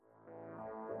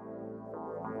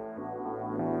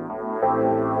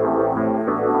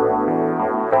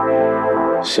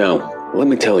So, let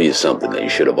me tell you something that you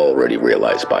should have already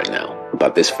realized by now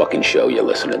about this fucking show you're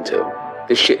listening to.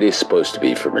 This shit is supposed to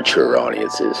be for mature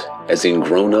audiences, as in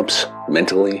grown-ups,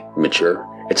 mentally mature.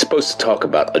 It's supposed to talk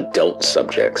about adult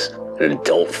subjects, an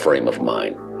adult frame of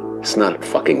mind. It's not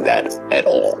fucking that at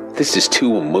all. This is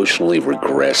two emotionally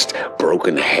regressed,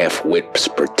 broken half-wits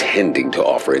pretending to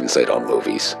offer insight on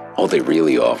movies. All they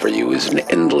really offer you is an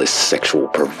endless sexual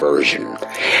perversion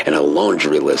and a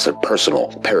laundry list of personal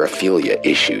paraphilia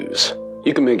issues.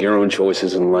 You can make your own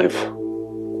choices in life,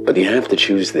 but you have to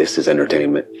choose this as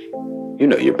entertainment. You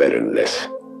know you're better than this.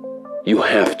 You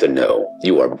have to know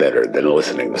you are better than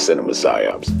listening to Cinema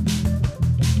Psyops.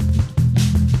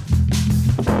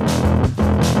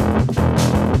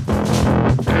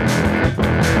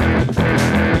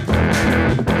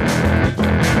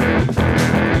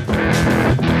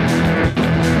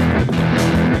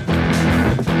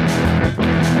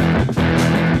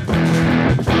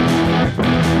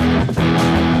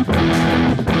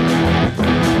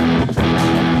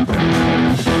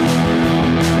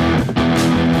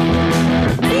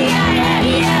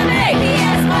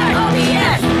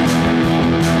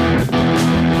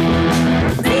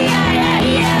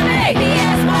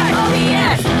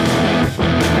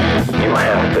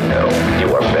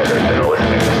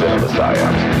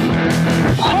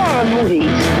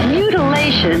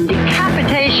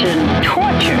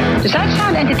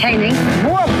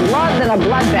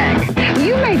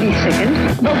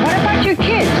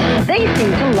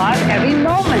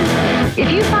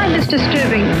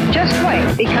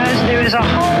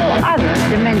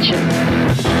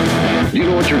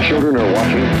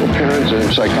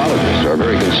 Psychologists are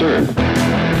very concerned.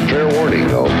 Fair warning,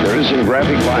 though, there is some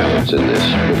graphic violence in this,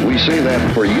 but we say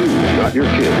that for you, not your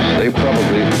kids. They've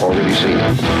probably already seen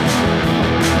it.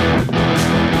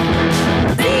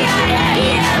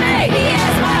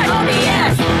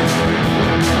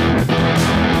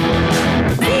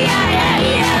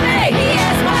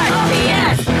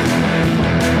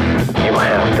 You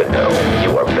have to know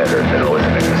you are better than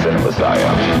listening to Cinema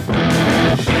Psyops.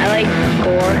 I like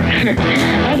gore.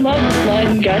 I love blood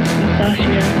and guts and stuff, you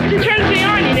know. It turns me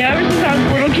on, you know, ever since I was a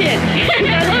little kid.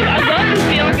 I love the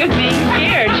feeling of being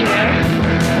scared, you know.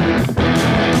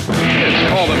 Kids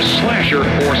call them slasher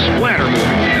or splatter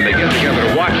movies, and they get together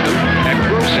to watch them at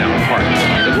Gross Out parties.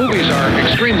 The movies are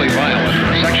extremely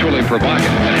violent, sexually provocative,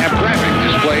 and have graphic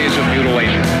displays of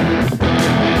mutilation.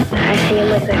 I see them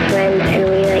with my friends, and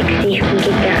we see who can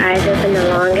keep their eyes open the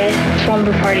longest.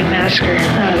 Slumber Party Massacre.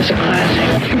 That was a classic.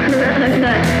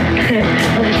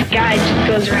 This guy just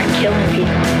goes around killing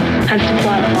people. That's the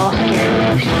plot of all scary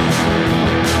movies.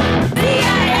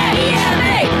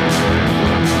 C-I-A-E-M-A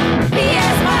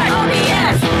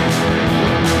P-S-Y-O-B-S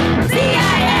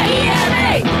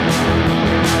C-I-A-E-M-A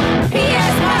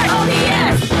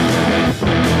P-S-Y-O-B-S.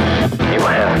 You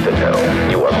have to know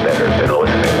you are better than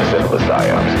listening to Cinema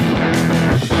Psyops.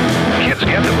 Kids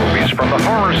get the movies from the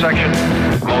horror section.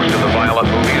 Most of the violent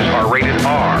movies are rated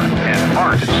R and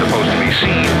aren't supposed to be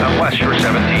seen unless you're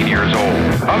 17 years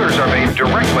old. Others are made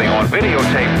directly on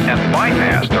videotape and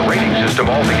bypass the rating system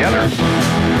altogether.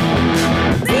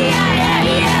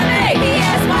 C-I-A-E-M-A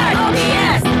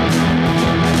P-S-Y-O-B-S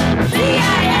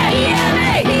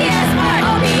C-I-A-E-M-A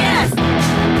P-S-Y-O-B-S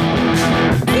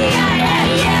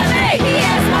C-I-A-E-M-A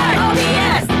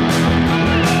P-S-Y-O-B-S.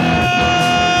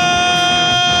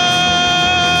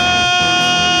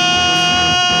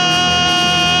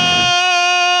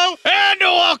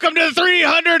 Welcome to the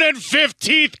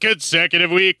 315th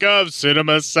consecutive week of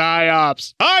Cinema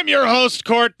Psyops. I'm your host,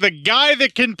 Court, the guy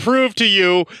that can prove to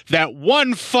you that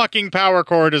one fucking power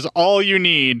chord is all you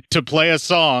need to play a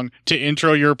song to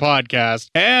intro your podcast.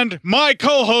 And my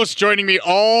co-host joining me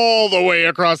all the way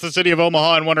across the city of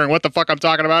Omaha and wondering what the fuck I'm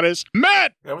talking about is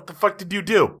Matt! Yeah, what the fuck did you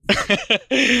do?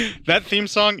 That theme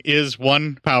song is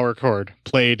one power chord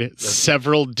played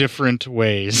several different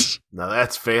ways. Now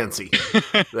that's fancy.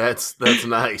 That's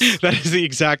nice. That is the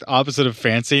exact opposite of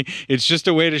fancy. It's just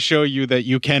a way to show you that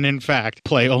you can, in fact,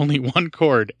 play only one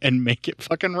chord and make it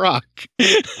fucking rock.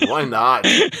 Why not?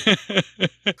 Yeah,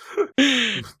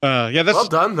 that's well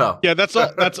done, though. Yeah, that's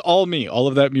all. That's all me. All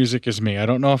of that music is me. I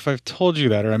don't know if I've told you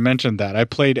that or I mentioned that. I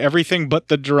played everything but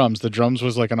the drums. The drums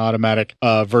was like an automatic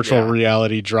virtual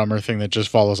reality drummer thing that just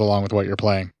follows along with what you're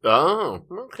playing. Oh,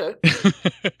 okay.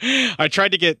 I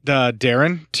tried to get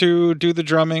Darren to do the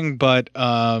drumming, but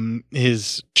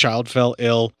his child fell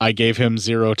ill I gave him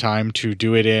 0 time to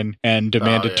do it in and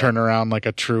demanded turnaround like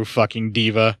a true fucking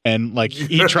diva. And like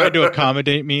he tried to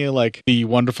accommodate me like the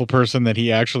wonderful person that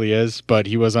he actually is, but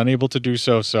he was unable to do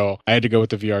so. So I had to go with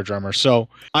the VR drummer. So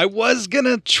I was going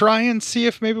to try and see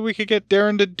if maybe we could get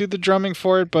Darren to do the drumming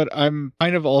for it, but I'm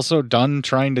kind of also done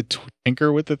trying to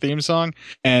tinker with the theme song,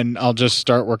 and I'll just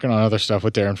start working on other stuff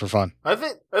with Darren for fun. I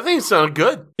think it sounded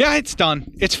good. Yeah, it's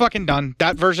done. It's fucking done.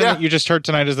 That version that you just heard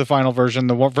tonight is the final version.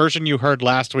 The version you heard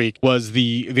last week was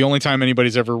the only time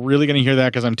anybody's ever really going to hear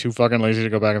that, because I'm too fucking lazy to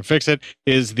go back and fix it,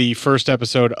 is the first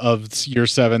episode of Year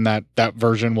 7. That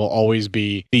version will always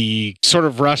be the sort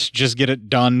of rush, just get it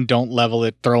done, don't level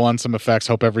it, throw on some effects,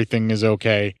 hope everything is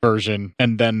okay version.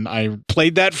 And then I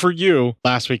played that for you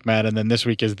last week, Matt, and then this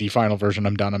week is the final version.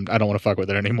 I'm done. I don't want to fuck with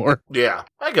it anymore. Yeah,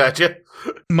 I got you.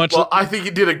 I think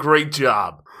you did a great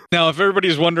job. Now, if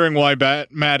everybody's wondering why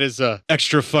Matt is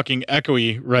extra fucking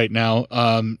echoey right now,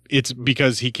 it's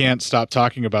because he can't stop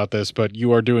talking about this, but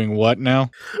you are doing what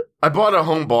now? I bought a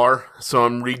home bar, so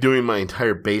I'm redoing my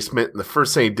entire basement. And the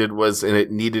first thing I did was, and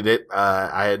it needed it,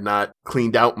 I had not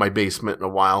cleaned out my basement in a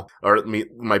while, or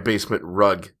my basement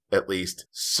rug, at least.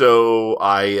 So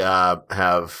I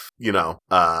have,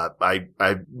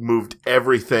 I moved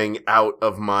everything out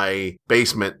of my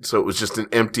basement, so it was just an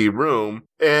empty room,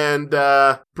 and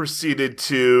proceeded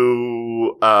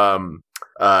to power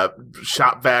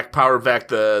vac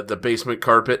the basement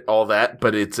carpet, all that,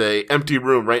 but it's a empty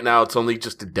room right now. It's only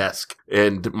just a desk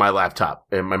and my laptop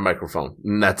and my microphone,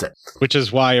 and that's it. Which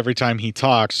is why every time he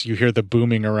talks, you hear the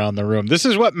booming around the room. This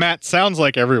is what Matt sounds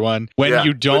like, everyone, when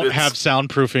you don't have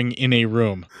soundproofing in a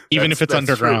room, even if it's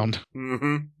underground.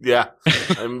 Mm-hmm. Yeah.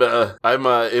 I'm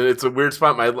and it's a weird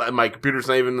spot. My computer's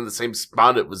not even in the same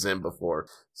spot it was in before.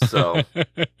 So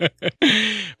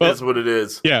that's what it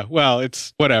is. Yeah, well,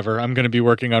 it's whatever. I'm going to be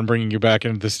working on bringing you back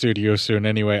into the studio soon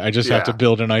anyway. I just have to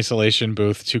build an isolation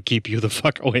booth to keep you the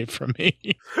fuck away from me.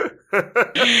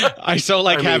 I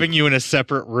like having you in a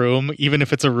separate room, even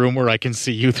if it's a room where I can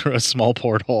see you through a small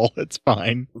porthole. It's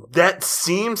fine. That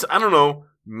seems, I don't know,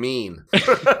 mean.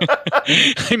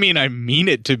 I mean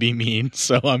it to be mean,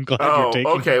 so I'm glad you're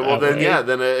taking okay, it well that then way.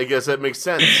 then I guess that makes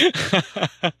sense.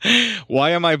 Why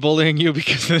am I bullying you?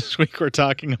 Because this week we're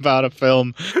talking about a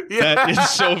film that is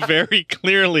so very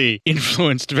clearly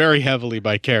influenced very heavily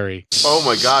by Carrie. Oh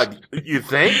my god, you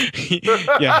think?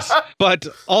 Yes, but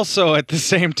also at the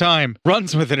same time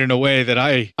runs with it in a way that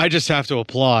I just have to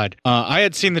applaud. I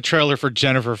had seen the trailer for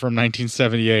Jennifer from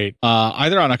 1978,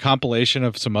 either on a compilation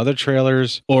of some other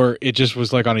trailers, or it just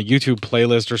was like on a YouTube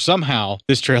playlist, or somehow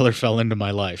this trailer fell into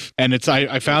my life. And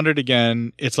I found it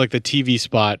again. It's like the TV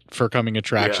spot for coming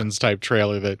attractions type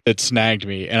trailer that snagged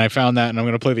me. And I found that, and I'm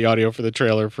going to play the audio for the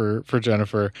trailer for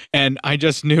Jennifer. And I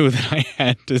just knew that I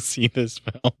had to see this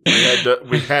film.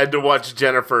 We had to watch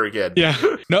Jennifer again. Yeah.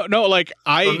 No, like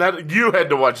you had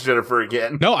to watch Jennifer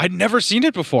again. No, I'd never seen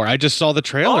it before. I just saw the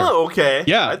trailer. Oh, okay.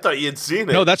 Yeah. I thought you'd seen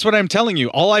it. No, that's what I'm telling you.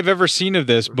 All I've ever seen of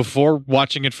this before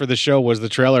watching it for the show was the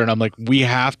trailer, and I'm like, we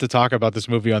have to talk about this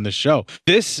movie on the show.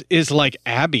 This is like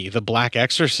Abby, the Black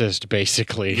Exorcist,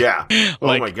 basically. Yeah.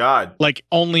 Oh my god. Like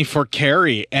only for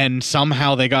Carrie, and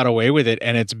somehow they got away with it,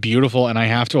 and it's beautiful, and I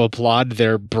have to applaud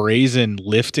their brazen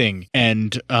lifting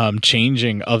and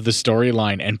changing of the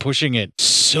storyline and pushing it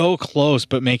so close,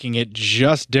 but making it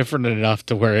just different enough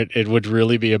to where it would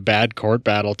really be a bad court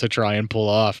battle to try and pull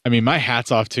off. I mean, my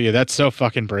hat's off to you. That's so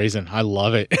fucking brazen. I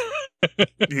love it.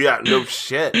 Yeah, no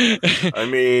shit. I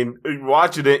mean,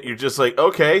 watching it, you're just like,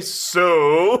 okay,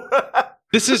 so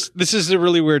This is a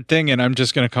really weird thing, and I'm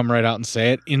just going to come right out and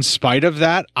say it. In spite of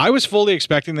that, I was fully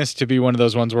expecting this to be one of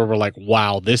those ones where we're like,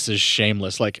 wow, this is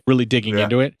shameless, like really digging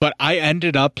into it. But I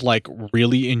ended up like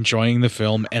really enjoying the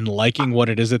film and liking what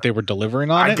it is that they were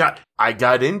delivering on it. I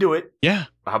got into it. Yeah.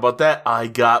 How about that? I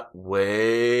got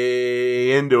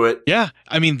way into it. Yeah.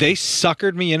 I mean, they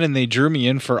suckered me in and they drew me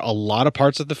in for a lot of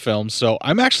parts of the film. So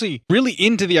I'm actually really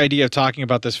into the idea of talking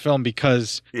about this film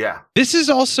because this is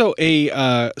also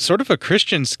a sort of a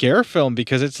Christian scare film,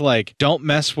 because it's like, don't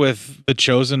mess with the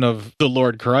chosen of the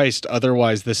Lord Christ.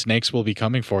 Otherwise, the snakes will be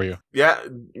coming for you. Yeah.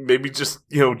 Maybe just,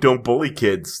 don't bully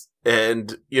kids.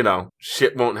 And,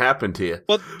 shit won't happen to you.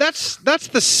 Well, that's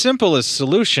the simplest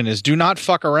solution, is do not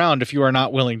fuck around if you are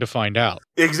not willing to find out.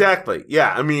 Exactly.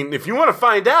 Yeah. I mean, if you want to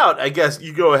find out, I guess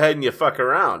you go ahead and you fuck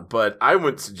around, but I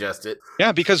wouldn't suggest it.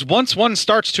 Yeah, because once one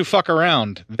starts to fuck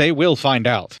around, they will find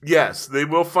out. Yes, they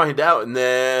will find out, and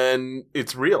then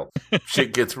it's real.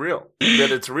 Shit gets real.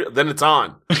 Then it's real. Then it's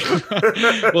on.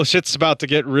 Well, shit's about to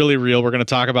get really real. We're going to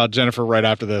talk about Jennifer right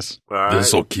after this. Right.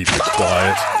 This'll keep it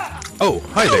quiet. Oh,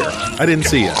 hi there. I didn't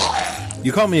see you.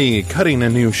 You caught me cutting a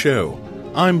new show.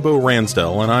 I'm Bo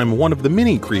Ransdell, and I'm one of the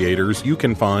many creators you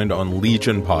can find on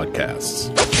Legion Podcasts.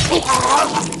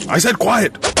 I said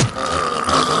quiet!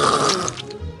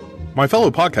 My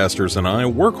fellow podcasters and I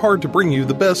work hard to bring you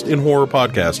the best in horror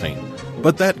podcasting,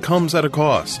 but that comes at a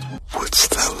cost.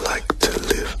 Wouldst thou like to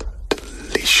live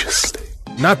deliciously?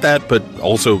 Not that, but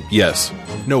also yes.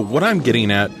 No, what I'm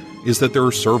getting at is that there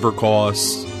are server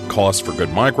costs, costs for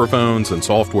good microphones and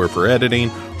software for editing,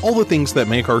 all the things that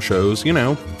make our shows,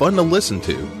 fun to listen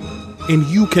to. And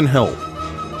you can help.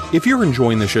 If you're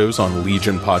enjoying the shows on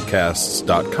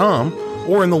legionpodcasts.com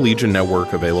or in the Legion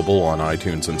Network available on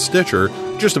iTunes and Stitcher,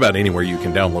 just about anywhere you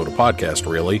can download a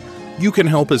podcast, really, you can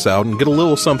help us out and get a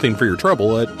little something for your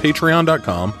trouble at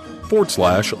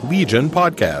patreon.com/Legion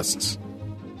Podcasts.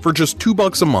 For just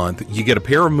 $2 a month, you get a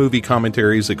pair of movie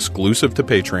commentaries exclusive to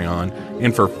Patreon,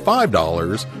 and for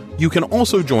 $5, you can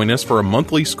also join us for a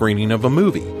monthly screening of a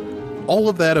movie. All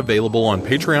of that available on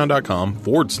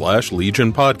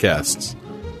patreon.com/Legion Podcasts.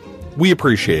 We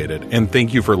appreciate it, and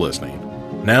thank you for listening.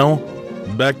 Now,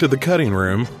 back to the cutting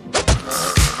room.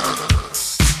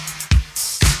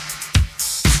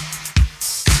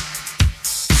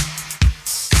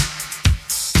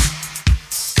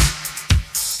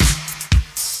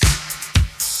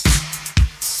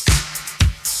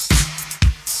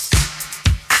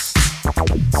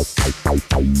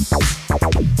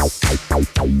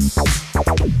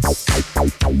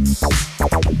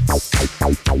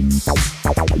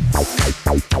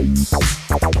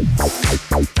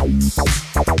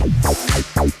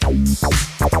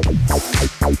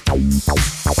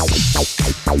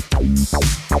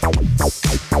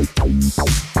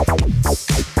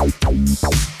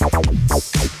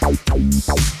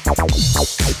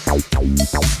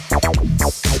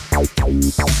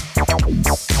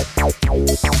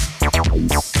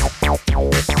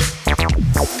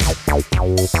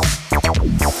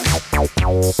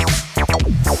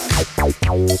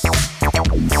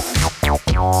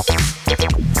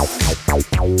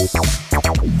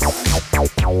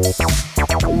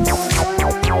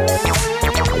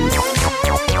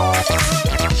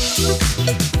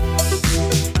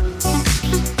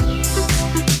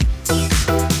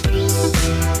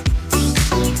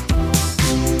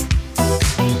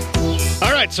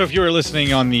 So if you were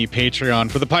listening on the Patreon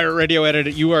for the Pirate Radio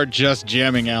edit, you are just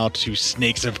jamming out to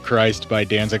Snakes of Christ by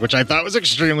Danzig, which I thought was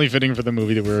extremely fitting for the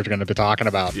movie that we were going to be talking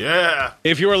about. Yeah.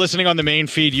 If you are listening on the main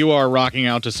feed, you are rocking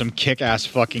out to some kick-ass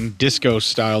fucking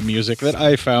disco-style music that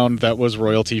I found that was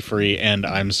royalty-free, and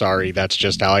I'm sorry, that's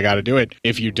just how I gotta do it.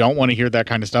 If you don't want to hear that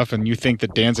kind of stuff and you think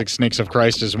that Danzig Snakes of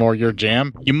Christ is more your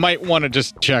jam, you might want to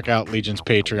just check out Legion's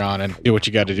Patreon and do what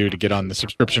you gotta do to get on the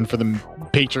subscription for the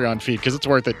Patreon feed, because it's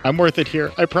worth it. I'm worth it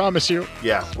here. I promise you.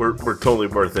 Yeah, we're totally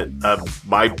worth it.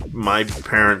 My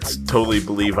parents totally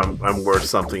believe I'm worth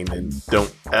something and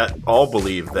don't at all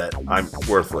believe that I'm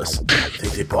worthless. I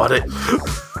think they bought it.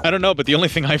 I don't know, but the only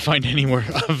thing I find anywhere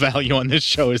of value on this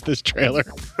show is this trailer.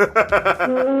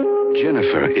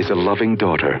 Jennifer is a loving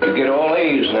daughter, You get all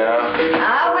A's now.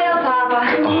 I will,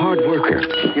 Papa. a hard worker,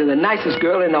 You're the nicest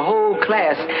girl in the whole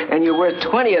class, and you're worth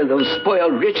 20 of those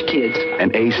spoiled rich kids.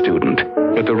 an A student.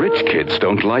 But the rich kids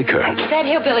don't like her. That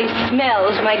hillbilly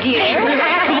smells, my dear.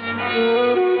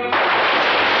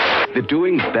 They're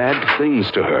doing bad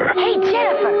things to her. Hey,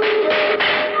 Jennifer.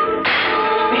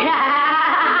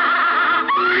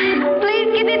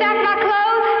 Please give me back my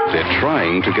clothes. They're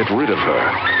trying to get rid of her.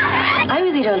 I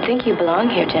really don't think you belong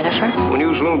here, Jennifer. When you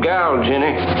was a little gal,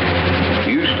 Jenny,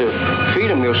 you used to feed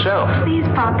them yourself. Please,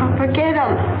 Papa, forget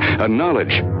him. A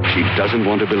knowledge she doesn't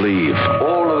want to believe.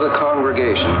 All of the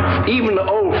congregation, even the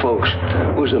old folks,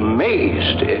 was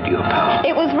amazed at your power.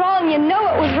 It was wrong. You know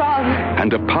it was wrong.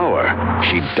 And a power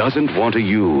she doesn't want to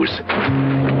use.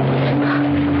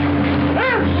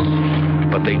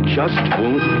 But they just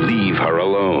won't leave her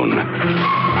alone.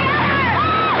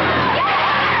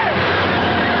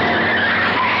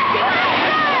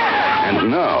 And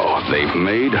now they've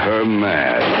made her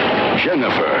mad.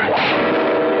 Jennifer.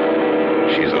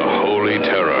 She's a holy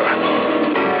terror.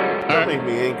 Don't make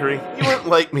me angry. You wouldn't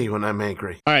like me when I'm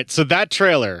angry. All right, so that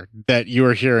trailer that you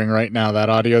are hearing right now, that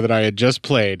audio that I had just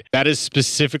played, that is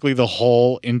specifically the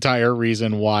whole entire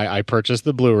reason why I purchased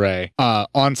the Blu-ray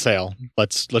on sale.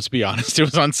 Let's be honest, it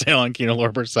was on sale on Kino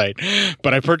Lorber's site,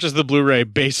 but I purchased the Blu-ray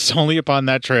based solely upon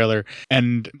that trailer,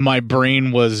 and my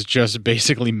brain was just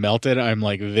basically melted. I'm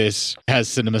like, this has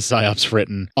Cinema Psyops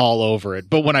written all over it.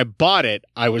 But when I bought it,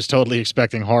 I was totally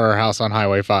expecting Horror House on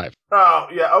Highway 5. Oh,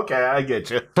 yeah, okay, I get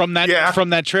you. From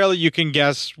that trailer, you can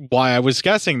guess why I was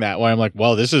guessing that. Why I'm like,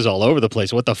 well, this is all over the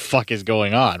place. What the fuck is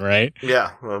going on, right?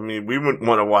 Yeah, I mean, we wouldn't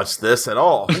want to watch this at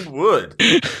all. Who would?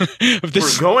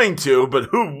 We're going to, but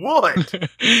who would?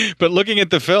 But looking at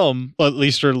the film, at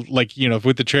least, or like, you know,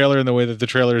 with the trailer and the way that the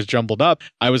trailer is jumbled up,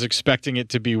 I was expecting it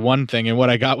to be one thing, and what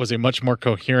I got was a much more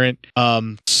coherent,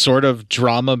 sort of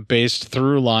drama-based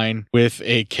through line with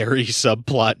a Carrie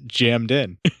subplot jammed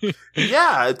in.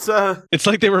 Yeah, it's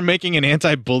like they were making an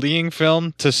anti-bullying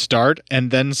film to start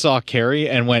and then saw Carrie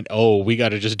and went, oh, we're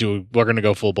going to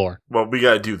go full bore. Well, we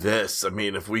got to do this. I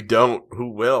mean, if we don't, who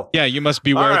will? Yeah, you must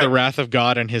beware the wrath of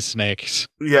God and his snakes.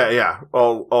 Yeah.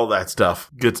 All that stuff.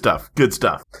 Good stuff.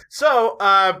 So,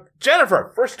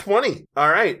 Jennifer, first 20. All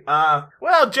right.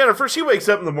 Well, Jennifer, she wakes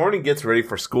up in the morning, gets ready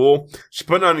for school. She's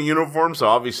putting on a uniform, so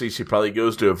obviously she probably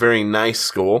goes to a very nice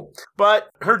school. But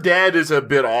her dad is a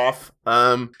bit off.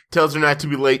 Tells her not to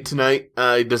be late tonight.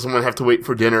 He doesn't want to have to wait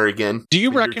for dinner again. Do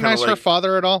you recognize her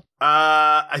father at all?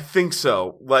 I think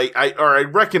so. I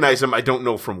recognize him. I don't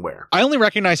know from where. I only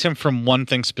recognize him from one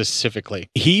thing specifically.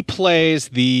 He plays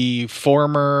the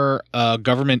former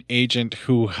government agent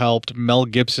who helped Mel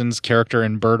Gibson's character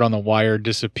in Bird on the Wire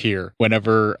disappear.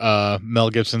 Whenever Mel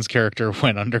Gibson's character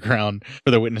went underground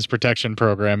for the witness protection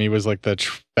program, he was like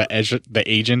the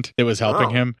agent that was helping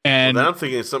him. And then I'm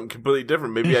thinking of something completely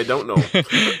different. Maybe I don't know.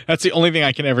 That's the only thing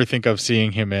I can ever think of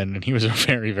seeing him in, and he was a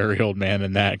very, very old man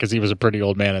in that, because he was a pretty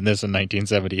old man in this in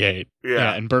 1978.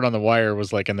 Yeah, and Bird on the Wire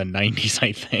was like in the 90s,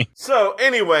 I think. So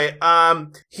anyway,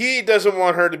 he doesn't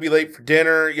want her to be late for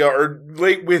dinner, or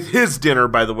late with his dinner,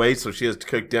 by the way, so she has to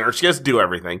cook dinner. She has to do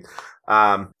everything.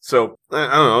 So I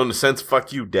don't know, in a sense,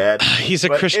 fuck you, Dad. He's a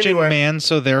Christian man,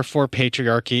 so therefore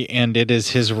patriarchy, and it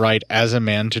is his right as a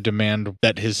man to demand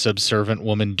that his subservient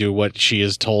woman do what she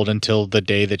is told until the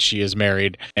day that she is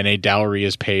married and a dowry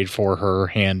is paid for her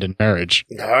hand in marriage.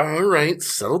 All right,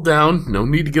 settle down. No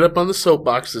need to get up on the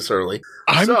soapbox this early.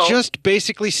 I'm just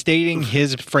basically stating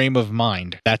his frame of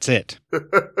mind. That's it.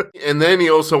 And then he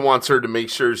also wants her to make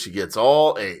sure she gets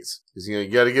all A's. Because, you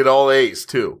got to get all A's,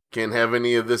 too. Can't have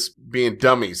any of this being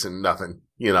dummies and nothing,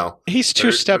 He's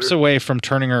two steps away from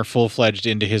turning her full-fledged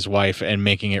into his wife and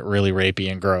making it really rapey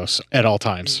and gross at all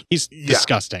times. He's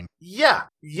disgusting. Yeah,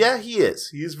 he is.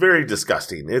 He's very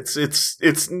disgusting.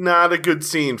 It's not a good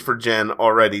scene for Jen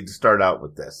already to start out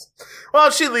with this. Well,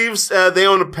 she leaves. They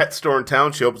own a pet store in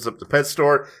town. She opens up the pet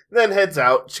store, then heads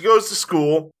out. She goes to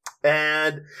school.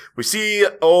 And we see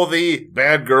all the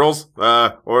bad girls,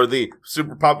 or the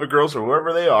super popular girls, or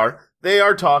whoever they are. They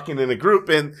are talking in a group,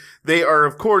 and they are,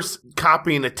 of course,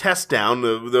 copying a test down.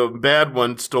 The bad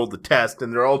one stole the test,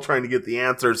 and they're all trying to get the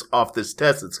answers off this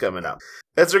test that's coming up.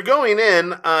 As they're going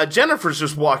in, Jennifer's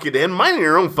just walking in, minding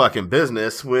her own fucking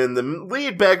business, when the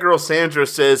lead bad girl, Sandra,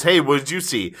 says, hey, what did you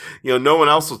see? No one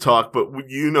else will talk, but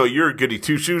you're a goody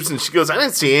two-shoes. And she goes, I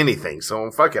didn't see anything,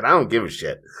 so fuck it, I don't give a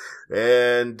shit.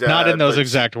 And not in those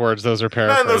exact words. Those are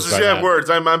paraphrased. Not in those exact words.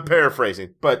 I'm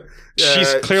paraphrasing, but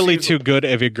she's clearly too good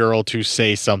of a girl to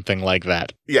say something like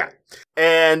that. Yeah,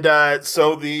 and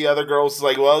so the other girl's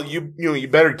like, "Well, you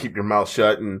better keep your mouth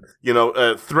shut," and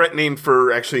threatening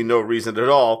for actually no reason at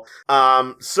all.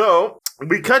 So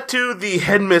we cut to the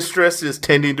headmistress is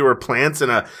tending to her plants,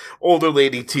 and a older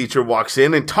lady teacher walks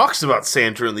in and talks about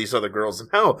Sandra and these other girls and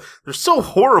how they're so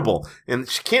horrible, and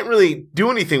she can't really do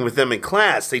anything with them in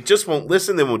class. They just won't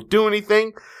listen. They won't do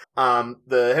anything.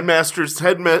 The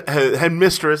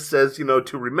headmistress says,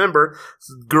 to remember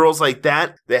girls like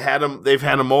that. They've had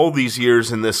them all these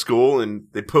years in this school, and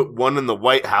they put one in the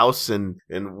White House, and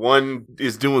one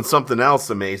is doing something else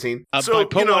amazing. So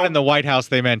by one in the White House,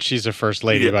 they meant she's a first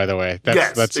lady, by the way.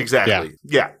 That's exactly.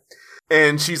 Yeah.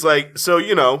 And she's like, so,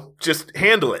 just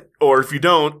handle it. Or if you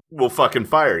don't, we'll fucking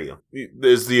fire you,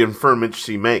 is the affirmation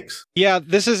she makes. Yeah,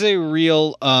 this is a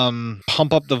real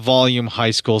pump up the volume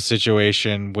high school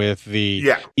situation with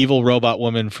the evil robot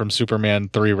woman from Superman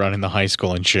 3 running the high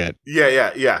school and shit.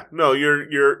 Yeah. No,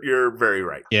 you're very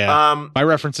right. Yeah. My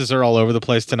references are all over the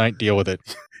place tonight. Deal with it.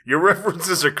 Your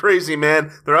references are crazy,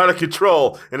 man. They're out of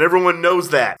control, and everyone knows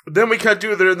that. Then we cut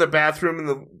to they're in the bathroom,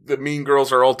 and the mean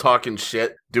girls are all talking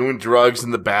shit, doing drugs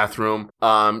in the bathroom.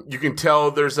 You can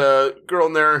tell there's a girl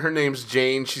in there. Her name's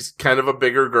Jane. She's kind of a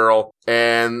bigger girl,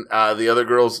 and the other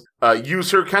girls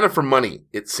use her kind of for money,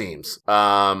 it seems.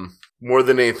 More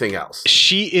than anything else.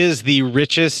 She is the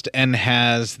richest and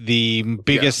has the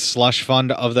biggest slush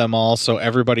fund of them all, so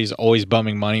everybody's always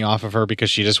bumming money off of her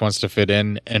because she just wants to fit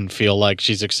in and feel like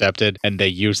she's accepted, and they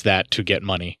use that to get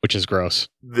money, which is gross.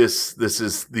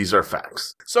 These are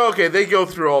facts. So, okay, they go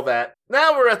through all that.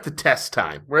 now we're at the test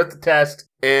time. We're at the test,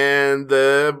 and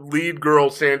the lead girl,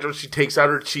 Sandra, she takes out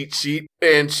her cheat sheet,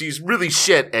 and she's really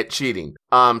shit at cheating.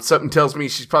 Something tells me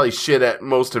she's probably shit at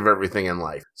most of everything in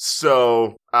life.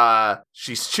 So,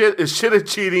 she's shit at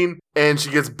cheating, and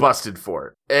she gets busted for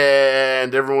it.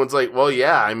 And everyone's like, well,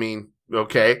 yeah, I mean,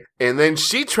 okay. And then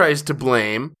she tries to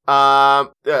blame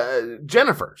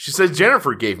Jennifer. She says,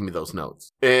 Jennifer gave me those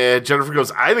notes. And Jennifer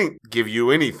goes, I didn't give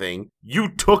you anything. You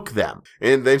took them.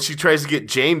 And then she tries to get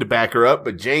Jane to back her up,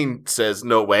 but Jane says,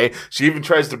 no way. She even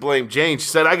tries to blame Jane. She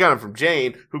said, I got them from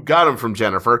Jane, who got them from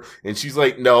Jennifer. And she's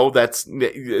like, no,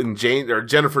 and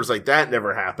Jennifer's like, that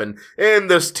never happened. And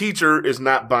this teacher is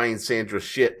not buying Sandra's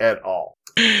shit at all.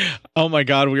 Oh my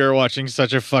God, we are watching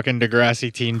such a fucking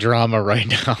Degrassi teen drama right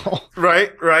now.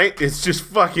 Right. It's just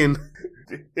fucking,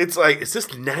 it's like, is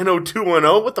this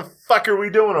 90210? What the fuck are we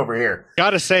doing over here?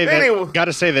 Gotta say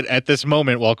that at this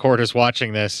moment, while Court is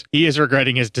watching this, he is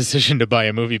regretting his decision to buy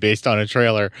a movie based on a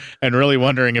trailer and really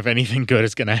wondering if anything good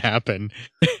is gonna happen.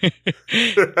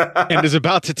 And is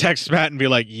about to text Matt and be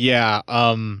like, yeah,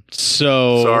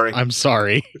 sorry. I'm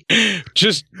sorry.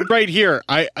 Just right here.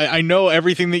 I know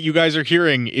everything that you guys are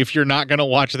hearing. If you're not gonna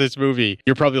watch this movie,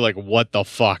 you're probably like, what the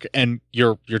fuck? And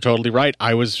you're totally right.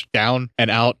 I was down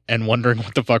and out and wondering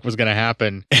what the fuck was gonna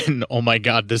happen. And oh my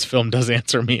God, this film does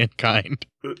answer me in kind.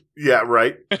 Yeah,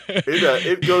 right.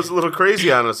 It goes a little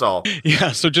crazy on us all.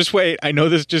 Yeah, so just wait. I know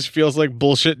this just feels like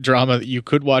bullshit drama that you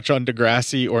could watch on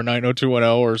Degrassi or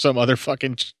 90210 or some other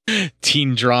fucking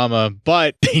teen drama,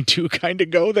 but they do kind of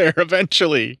go there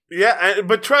eventually. Yeah,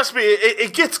 but trust me,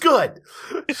 it gets good.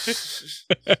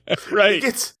 Right.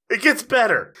 It gets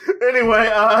better.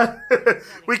 Anyway,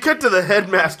 we cut to the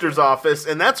headmaster's office,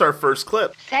 and that's our first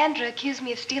clip. Sandra accused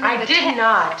me of stealing I did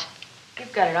not.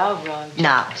 You've got it all wrong.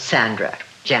 Now, Sandra,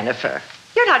 Jennifer,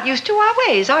 you're not used to our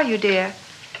ways, are you, dear?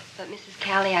 But Mrs.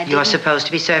 Callie, I didn't... You're supposed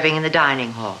to be serving in the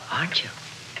dining hall, aren't you?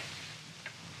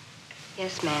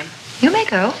 Yes, ma'am. You may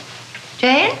go.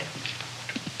 Jane?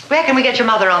 Where can we get your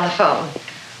mother on the phone?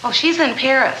 Oh, she's in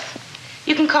Paris.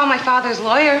 You can call my father's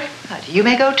lawyer. Good. You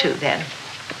may go too, then.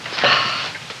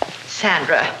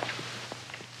 Sandra.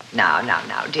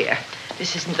 Now, dear.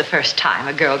 This isn't the first time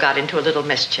a girl got into a little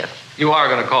mischief. You are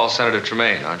going to call Senator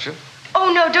Tremaine, aren't you?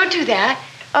 Oh, no, don't do that.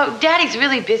 Oh, Daddy's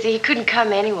really busy. He couldn't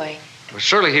come anyway. Well,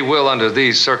 surely he will under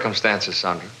these circumstances,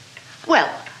 Sandra. Well,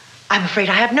 I'm afraid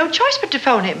I have no choice but to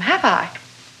phone him, have I?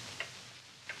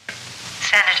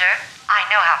 Senator, I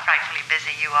know how frightfully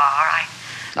busy you are.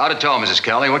 Not at all, Mrs.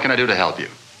 Kelly. What can I do to help you?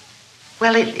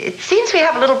 Well, it seems we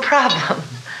have a little problem.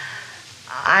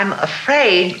 I'm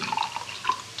afraid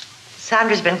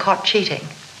Sandra's been caught cheating.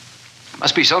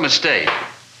 Must be some mistake.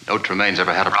 No Tremaine's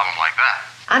ever had a problem like that.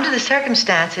 Under the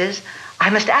circumstances, I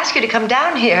must ask you to come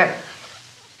down here.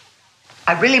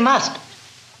 I really must.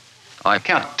 I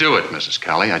can't do it, Mrs.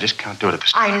 Kelly. I just can't do it at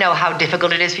this time. I know how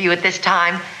difficult it is for you at this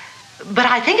time, but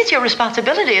I think it's your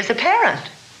responsibility as a parent.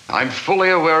 I'm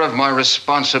fully aware of my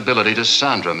responsibility to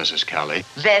Sandra, Mrs. Kelly.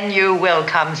 Then you will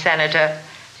come, Senator.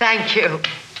 Thank you.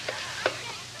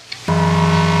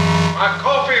 My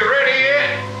coffee ready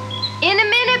yet? In a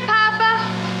minute, Papa.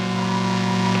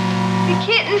 The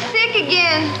kitten's sick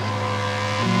again.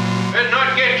 Better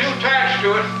not get too attached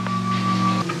to it.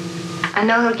 I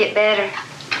know he'll get better.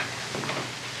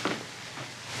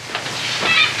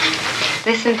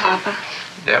 Listen, Papa.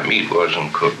 That meat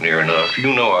wasn't cooked near enough.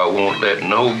 You know I won't let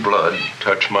no blood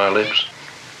touch my lips.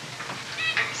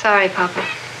 Sorry, Papa.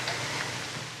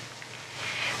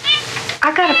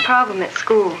 I got a problem at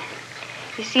school.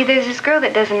 You see, there's this girl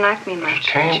that doesn't like me much.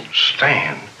 Can't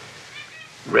stand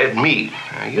red meat.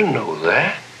 Now, you know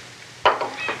that.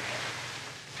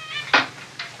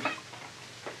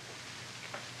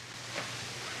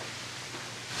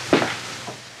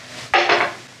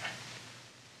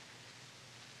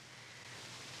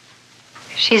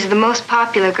 She's the most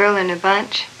popular girl in her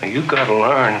bunch. Now, you gotta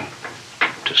learn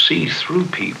to see through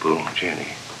people, Jenny.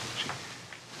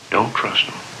 Don't trust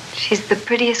them. She's the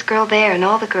prettiest girl there, and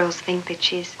all the girls think that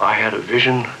she's... I had a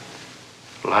vision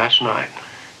last night.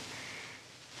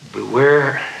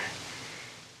 Beware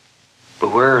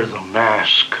the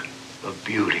mask of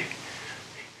beauty.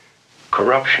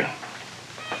 Corruption.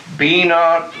 Be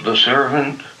not the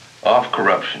servant of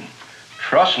corruption.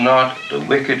 Trust not the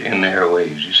wicked in their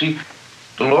ways. You see,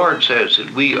 the Lord says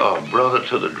that we are brother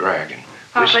to the dragon.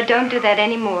 Papa, don't do that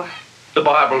anymore. The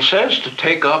Bible says to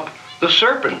take up the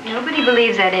serpent. Nobody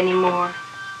believes that anymore.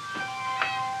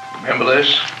 Remember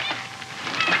this?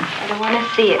 I don't want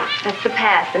to see it. That's the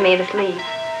past that made us leave.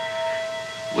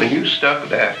 When you stuck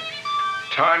that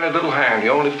tiny little hand,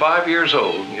 you're only 5 years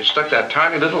old, and you stuck that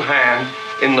tiny little hand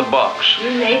in the box.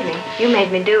 You made me. You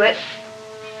made me do it.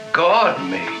 God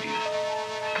made you.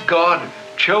 God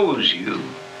chose you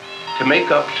to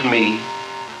make up to me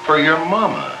for your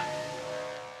mama.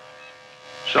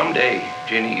 Someday,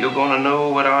 Jenny, you're gonna know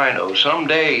what I know.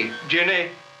 Someday, Jenny.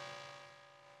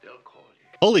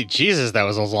 Holy Jesus, that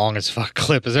was a long as fuck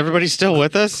clip. Is everybody still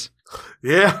with us?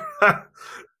 Yeah.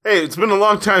 Hey, it's been a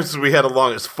long time since we had a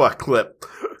long as fuck clip.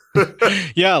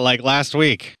 Yeah, like last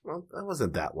week. Well, that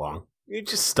wasn't that long. You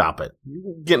just stop it.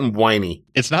 You're getting whiny.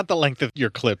 It's not the length of your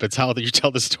clip, it's how you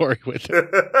tell the story with it.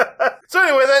 So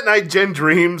anyway, that night Jen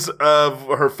dreams of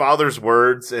her father's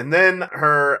words, and then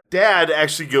her dad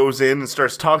actually goes in and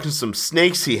starts talking to some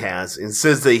snakes he has and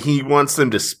says that he wants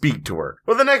them to speak to her.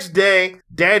 Well, the next day,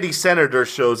 Daddy Senator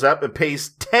shows up and pays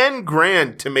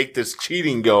 $10,000 to make this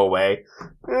cheating go away,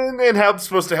 and it's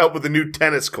supposed to help with the new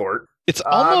tennis court. It's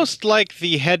almost like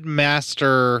the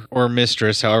headmaster or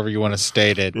mistress, however you want to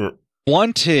state it,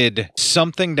 wanted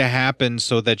something to happen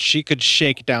so that she could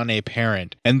shake down a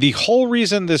parent. And the whole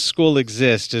reason this school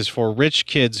exists is for rich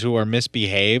kids who are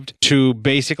misbehaved to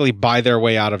basically buy their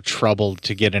way out of trouble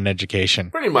to get an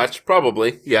education. Pretty much,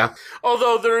 probably, yeah.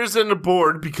 Although there isn't a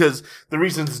board because the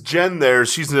reason it's Jen there,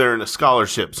 she's there in a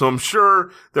scholarship. So I'm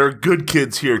sure there are good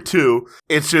kids here too.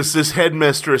 It's just this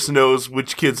headmistress knows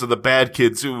which kids are the bad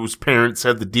kids whose parents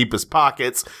have the deepest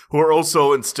pockets, who are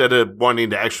also, instead of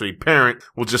wanting to actually parent,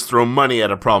 will just throw money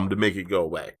at a problem to make it go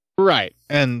away. Right.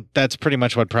 And that's pretty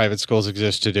much what private schools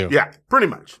exist to do. Yeah, pretty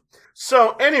much.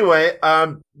 So anyway,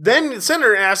 then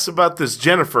Senator asks about this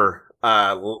Jennifer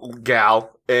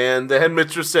gal, and the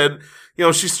headmistress said, you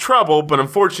know, she's trouble, but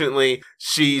unfortunately,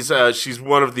 she's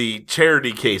one of the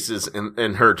charity cases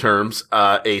in her terms,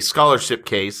 a scholarship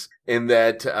case, in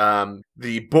that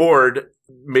the board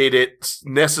made it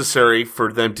necessary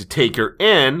for them to take her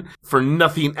in for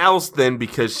nothing else than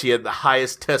because she had the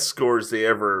highest test scores they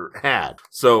ever had.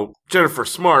 So Jennifer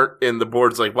Smart, and the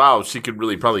board's like, wow, she could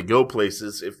really probably go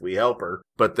places if we help her.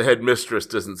 But the headmistress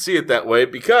doesn't see it that way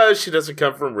because she doesn't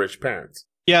come from rich parents.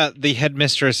 Yeah, the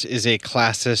headmistress is a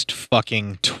classist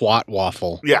fucking twat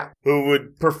waffle. Yeah, who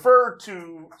would prefer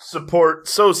to support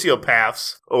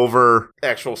sociopaths over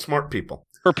actual smart people.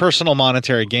 For personal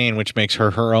monetary gain, which makes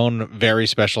her her own very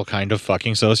special kind of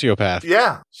fucking sociopath.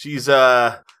 Yeah, she's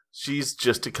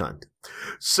just a cunt.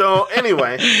 So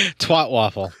anyway, twat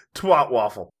waffle.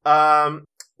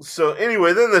 So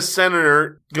anyway, then the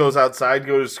senator goes outside,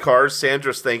 goes to his car.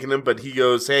 Sandra's thanking him, but he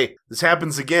goes, hey, this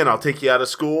happens again. I'll take you out of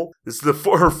school. This is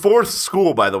her fourth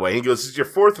school, by the way. He goes, this is your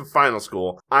fourth and final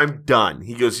school. I'm done.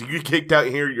 He goes, you get kicked out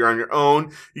here. You're on your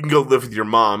own. You can go live with your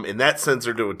mom. And that sends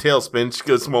her to a tailspin. She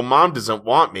goes, well, mom doesn't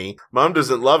want me. Mom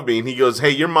doesn't love me. And he goes, hey,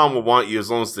 your mom will want you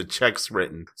as long as the check's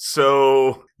written.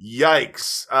 So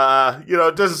yikes.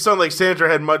 It doesn't sound like Sandra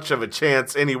had much of a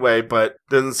chance anyway, but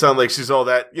doesn't sound like she's all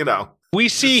that, We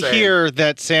see here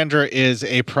that Sandra is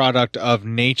a product of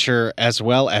nature as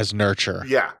well as nurture.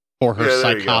 Yeah. For her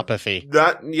psychopathy.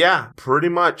 Pretty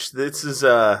much. This is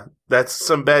that's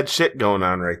some bad shit going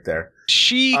on right there.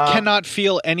 She cannot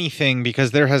feel anything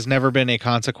because there has never been a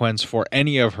consequence for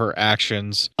any of her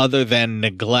actions other than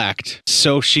neglect.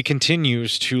 So she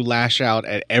continues to lash out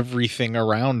at everything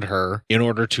around her in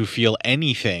order to feel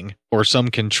anything or some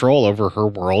control over her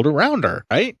world around her,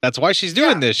 right? That's why she's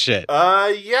doing this shit.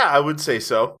 Yeah, I would say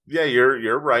so. Yeah,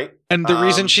 you're right. And the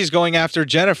reason she's going after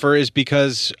Jennifer is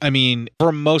because,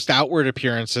 from most outward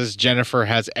appearances, Jennifer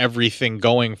has everything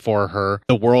going for her.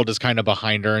 The world is kind of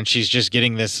behind her, and she's just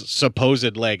getting this supposed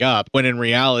leg up, when in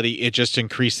reality, it just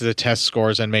increases the test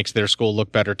scores and makes their school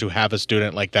look better to have a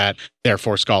student like that,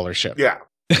 therefore scholarship. Yeah.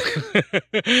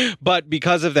 But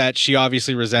because of that, she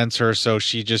obviously resents her, so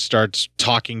she just starts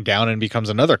talking down and becomes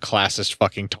another classist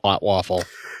fucking twat waffle.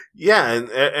 Yeah,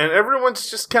 and everyone's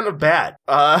just kind of bad.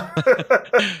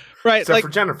 Right, except for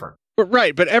Jennifer.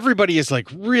 Right, but everybody is like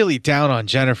really down on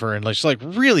Jennifer, and she's like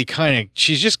really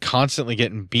she's just constantly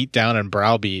getting beat down and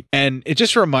browbeat. And it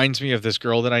just reminds me of this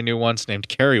girl that I knew once named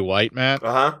Carrie White, Matt.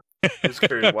 Who's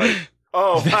Carrie White?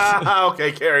 Oh,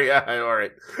 okay, Carrie. Yeah, all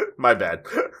right. My bad.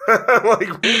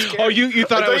 You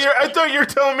thought I thought you were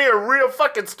telling me a real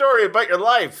fucking story about your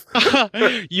life.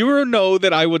 You know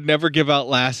that I would never give out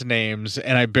last names,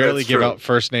 and I barely give out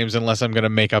first names unless I'm going to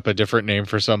make up a different name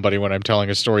for somebody when I'm telling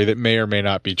a story that may or may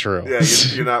not be true. Yeah,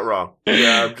 you're not wrong.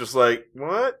 Yeah, I'm just like,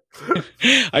 what?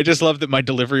 I just love that my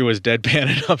delivery was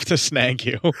deadpan enough to snag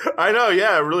you. I know,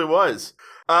 yeah, it really was.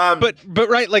 But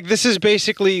right, like this is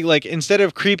basically like instead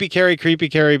of creepy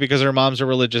Carrie because her mom's a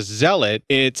religious zealot,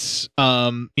 it's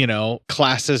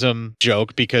classism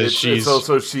joke because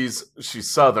she's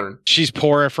Southern. She's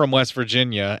poor from West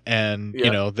Virginia, and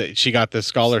that she got this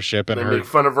scholarship, and they make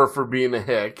fun of her for being a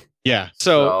hick. Yeah.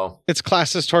 So it's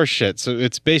classist horse shit. So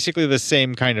it's basically the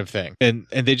same kind of thing. And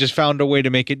they just found a way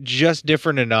to make it just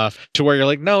different enough to where you're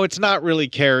like, no, it's not really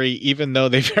Carrie, even though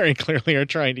they very clearly are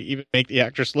trying to even make the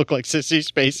actress look like Sissy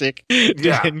Spacek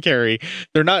in Carrie.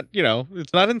 They're not,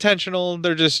 it's not intentional.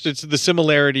 They're just, the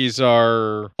similarities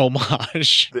are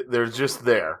homage. They're just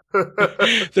there.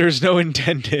 There's no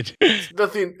intended.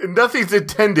 Nothing's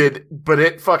intended, but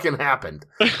it fucking happened.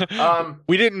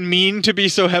 We didn't mean to be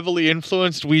so heavily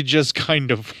influenced. We just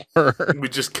kind of were. We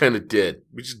just kind of did.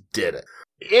 We just did it.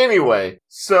 Anyway,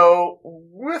 so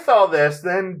with all this,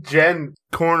 then Sandra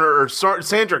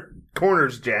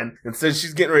corners Jen and says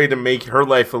she's getting ready to make her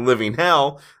life a living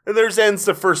hell, and there's ends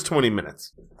the first 20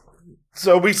 minutes.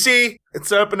 So we see it's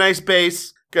set up a nice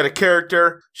base, got a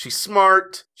character, she's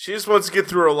smart, she just wants to get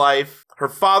through her life. Her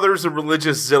father's a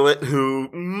religious zealot who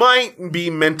might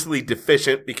be mentally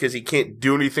deficient because he can't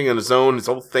do anything on his own. His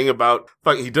whole thing about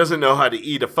he doesn't know how to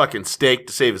eat a fucking steak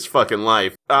to save his fucking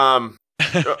life.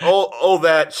 All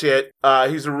that shit.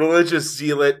 He's a religious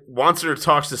zealot, wants her to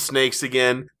talk to snakes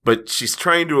again, but she's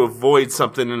trying to avoid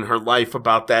something in her life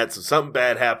about that, so something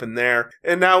bad happened there.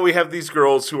 And now we have these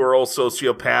girls who are all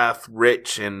sociopath,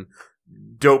 rich, and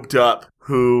doped up,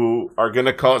 who are going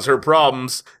to cause her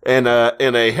problems, and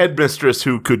a headmistress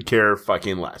who could care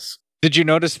fucking less. Did you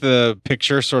notice the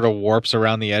picture sort of warps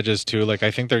around the edges too? Like, I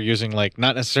think they're using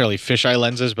not necessarily fisheye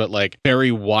lenses, but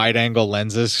very wide angle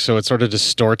lenses. So it sort of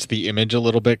distorts the image a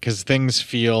little bit because things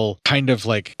feel kind of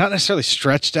not necessarily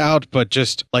stretched out, but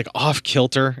just off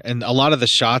kilter. And a lot of the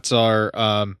shots are,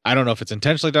 I don't know if it's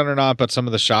intentionally done or not, but some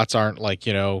of the shots aren't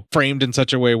framed in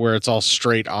such a way where it's all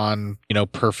straight on,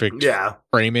 perfect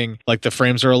framing. The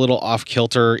frames are a little off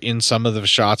kilter in some of the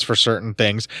shots for certain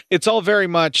things. It's all very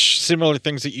much similar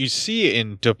things that you see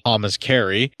in De Palma's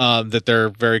Carrie, that they're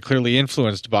very clearly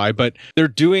influenced by, but they're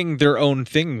doing their own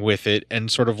thing with it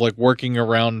and sort of working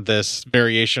around this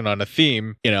variation on a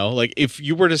theme. If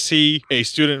you were to see a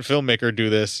student filmmaker do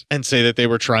this and say that they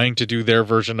were trying to do their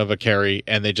version of a Carrie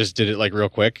and they just did it real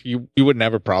quick, you wouldn't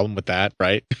have a problem with that,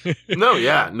 right? No.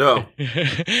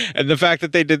 And the fact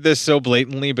that they did this so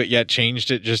blatantly but yet changed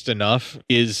it just enough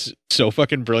is so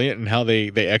fucking brilliant in how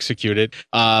they execute it.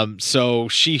 So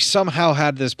she somehow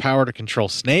had this power to control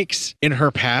snakes in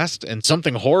her past, and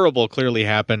something horrible clearly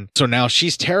happened. So now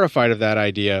she's terrified of that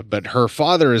idea, but her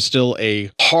father is still a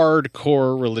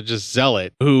hardcore religious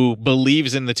zealot who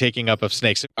believes in the taking up of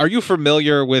snakes. Are you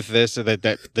familiar with this?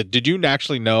 Did you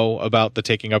actually know about the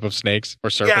taking up of snakes or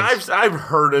serpents? Yeah, I've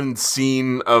heard and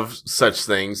seen of such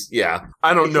things. Yeah,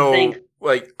 I don't know.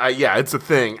 It's a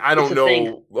thing. I don't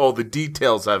know all the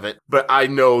details of it, but I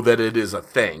know that it is a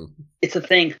thing. It's a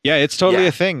thing. Yeah, it's totally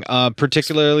a thing.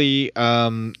 Particularly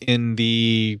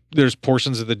there's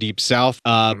portions of the Deep South,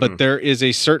 but there is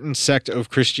a certain sect of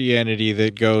Christianity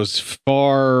that goes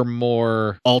far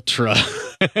more ultra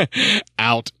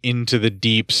out into the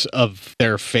deeps of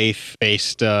their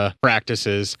faith-based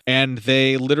practices, and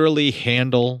they literally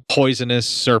handle poisonous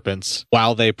serpents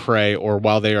while they pray or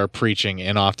while they are preaching,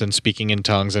 and often speaking in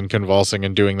tongues and convulsing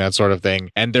and doing that sort of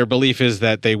thing. And their belief is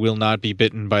that they will not be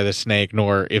bitten by the snake,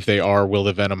 nor if they are, will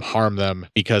the venom harm them,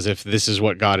 because if this is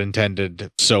what God intended,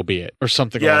 so be it, or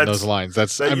something along those lines.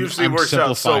 That usually works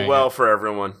out so well for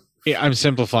everyone. Yeah, I'm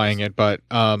simplifying it, but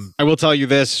I will tell you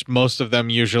this: most of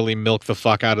them usually milk the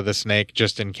fuck out of the snake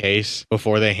just in case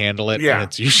before they handle it, and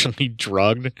it's usually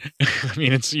drugged. I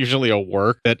mean, it's usually a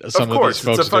work that some of these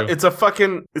folks do. It's a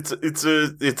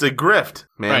grift,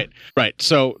 man. Right.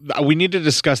 So we need to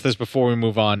discuss this before we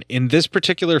move on. In this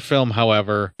particular film,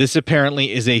 however, this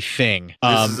apparently is a thing.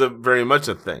 This is very much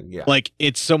a thing. Yeah,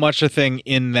 it's so much a thing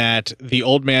in that the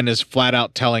old man is flat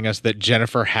out telling us that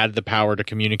Jennifer had the power to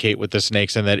communicate with the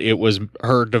snakes, and that it was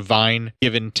her divine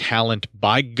given talent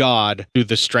by God through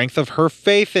the strength of her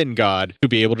faith in God to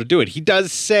be able to do it. He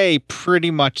does say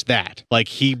pretty much that.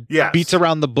 He beats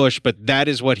around the bush, but that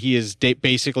is what he is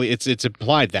basically, it's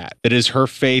implied that is her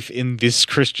faith in this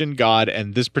Christian God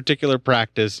and this particular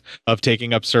practice of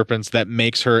taking up serpents that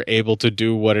makes her able to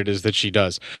do what it is that she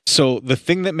does. So the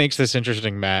thing that makes this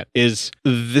interesting, Matt, is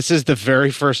this is the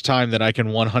very first time that I can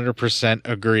 100%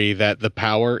 agree that the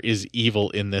power is evil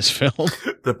in this film.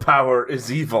 The power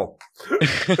is evil.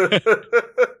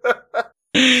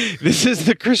 This is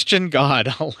the Christian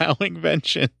God allowing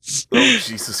vengeance. Oh,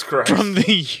 Jesus Christ. From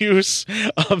the use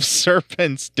of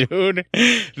serpents, dude.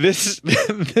 This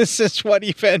is what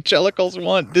evangelicals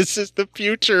want. This is the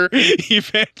future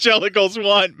evangelicals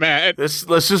want, man. Let's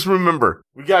just remember,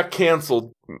 we got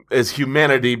canceled as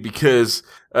humanity because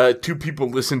 2 people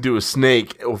listened to a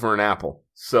snake over an apple.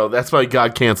 So that's why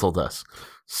God canceled us.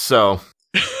 So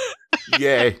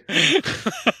Yay.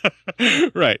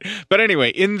 Right. But anyway,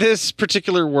 in this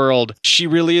particular world, she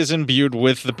really is imbued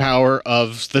with the power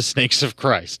of the snakes of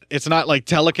Christ. It's not like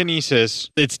telekinesis.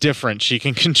 It's different. She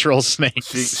can control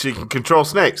snakes. She can control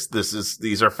snakes.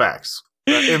 These are facts.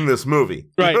 In this movie.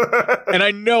 Right. And I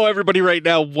know everybody right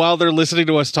now, while they're listening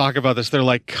to us talk about this, they're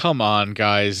like, come on,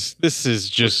 guys. This is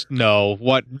just no.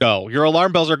 What? No. Your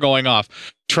alarm bells are going off.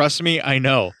 Trust me, I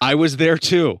know. I was there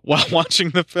too while watching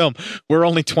the film. We're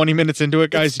only 20 minutes into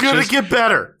it, guys. It's going to get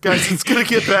better. Guys, it's going to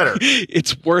get better.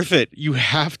 It's worth it. You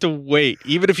have to wait.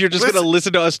 Even if you're just going to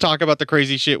listen to us talk about the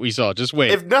crazy shit we saw, just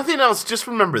wait. If nothing else, just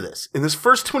remember this. In this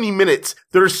first 20 minutes,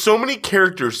 there are so many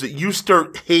characters that you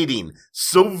start hating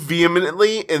so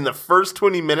vehemently in the first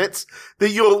 20 minutes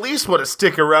that you'll at least want to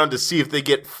stick around to see if they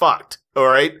get fucked. All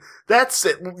right? That's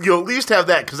it. You'll at least have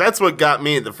that, because that's what got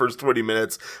me in the first 20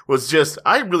 minutes was just,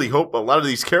 I really hope a lot of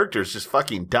these characters just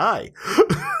fucking die.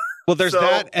 Well, there's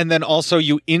that, and then also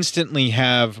you instantly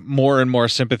have more and more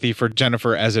sympathy for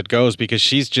Jennifer as it goes, because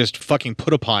she's just fucking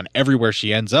put upon everywhere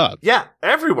she ends up. Yeah,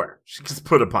 everywhere she gets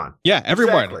put upon. Yeah,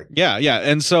 everywhere. Exactly. Yeah.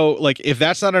 And so, like, if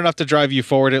that's not enough to drive you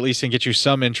forward, at least, and get you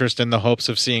some interest in the hopes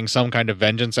of seeing some kind of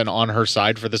vengeance and on her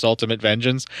side for this ultimate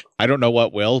vengeance, I don't know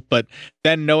what will. But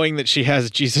then knowing that she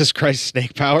has Jesus Christ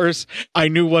snake powers, I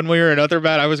knew one way or another,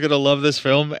 Matt, I was going to love this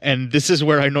film. And this is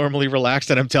where I normally relax.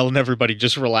 And I'm telling everybody,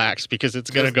 just relax, because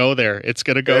it's going to go there. It's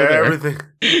going to go there. Everything's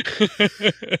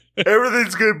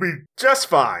going to be just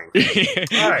fine.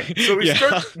 All right. So we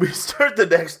start the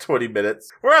next 20 minutes.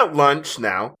 We're at lunch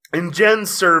now. And Jen's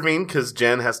serving, because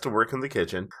Jen has to work in the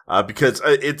kitchen, because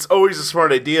it's always a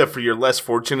smart idea for your less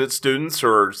fortunate students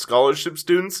or scholarship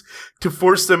students to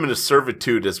force them into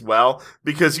servitude as well,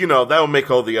 because, you know, that will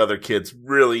make all the other kids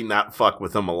really not fuck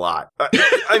with them a lot. What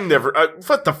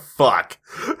the fuck?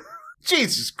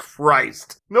 Jesus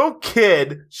Christ. No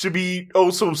kid should be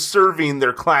also serving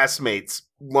their classmates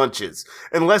lunches,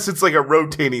 unless it's like a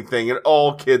rotating thing and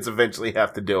all kids eventually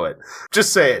have to do it.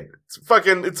 Just saying.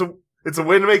 It's a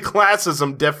way to make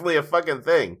classism definitely a fucking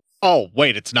thing. Oh,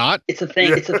 wait, it's not? It's a thing.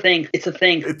 Yeah. It's a thing. It's a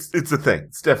thing. It's a thing.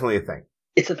 It's definitely a thing.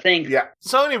 It's a thing. Yeah.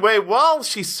 So anyway, while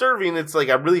she's serving, it's like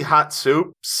a really hot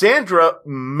soup. Sandra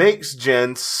makes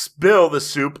Jen spill the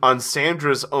soup on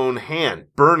Sandra's own hand,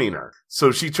 burning her.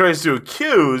 So she tries to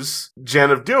accuse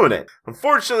Jen of doing it.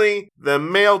 Unfortunately, the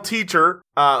male teacher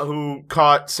who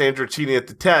caught Sandra cheating at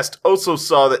the test also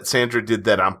saw that Sandra did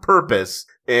that on purpose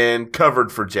and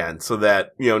covered for Jen so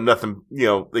that, nothing,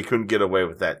 they couldn't get away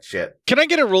with that shit. Can I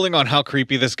get a ruling on how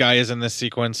creepy this guy is in this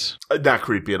sequence? Not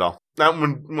creepy at all. Not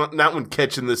when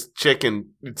catching this chick and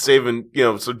saving,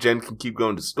 so Jen can keep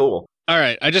going to school. All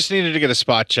right, I just needed to get a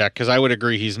spot check because I would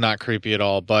agree he's not creepy at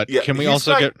all. But can we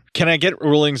also can I get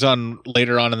rulings on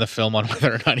later on in the film on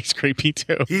whether or not he's creepy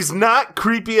too? He's not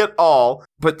creepy at all,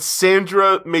 but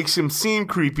Sandra makes him seem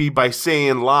creepy by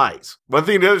saying lies. One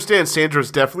thing to understand,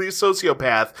 Sandra's definitely a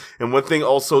sociopath, and one thing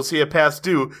all sociopaths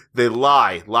do, they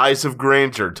lie. Lies of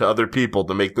grandeur to other people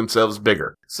to make themselves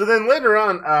bigger. So then later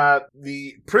on,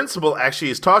 the principal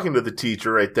actually is talking to the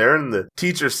teacher right there, and the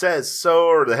teacher says,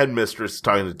 or the headmistress is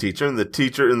talking to the teacher, and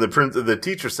the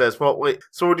teacher says, well, wait,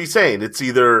 so what are you saying? It's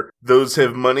either those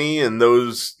have money and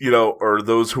those, or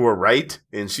those who are right?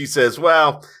 And she says,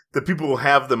 well, the people who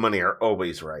have the money are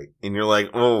always right. And you're like,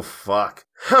 oh, fuck.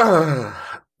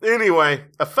 Anyway,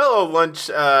 a fellow lunch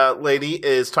lady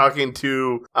is talking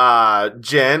to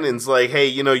Jen and's like, hey,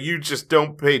 you just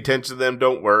don't pay attention to them,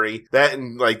 don't worry.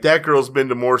 That girl's been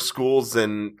to more schools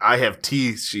than I have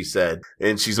teeth, she said.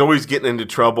 And she's always getting into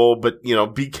trouble, but,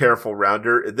 be careful around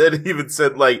her. And then even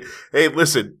said, hey,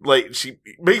 listen, she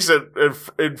makes it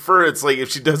infer it's like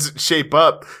if she doesn't shape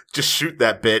up, just shoot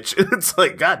that bitch. And it's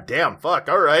like, god damn, fuck,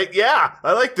 all right, yeah,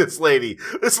 I like this lady.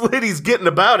 This lady's getting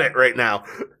about it right now.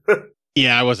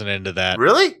 Yeah, I wasn't into that.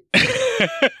 Really?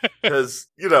 Because,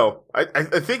 I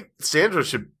think Sandra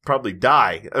should probably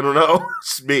die. I don't know.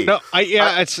 It's me. No,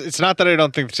 it's not that I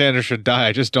don't think Sandra should die.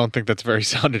 I just don't think that's very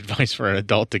sound advice for an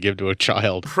adult to give to a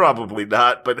child. Probably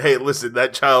not. But hey, listen,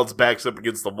 that child's back's up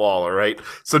against the wall, all right?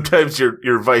 Sometimes your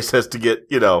advice has to get,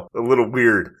 a little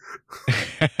weird.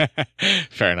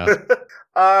 Fair enough.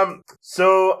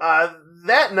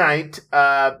 That night,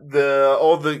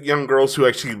 all the young girls who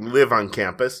actually live on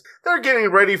campus, they're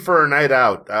getting ready for a night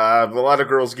out. A lot of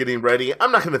girls getting ready.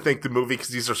 I'm not going to thank the movie because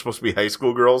these are supposed to be high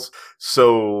school girls,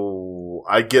 so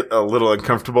I get a little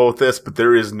uncomfortable with this, but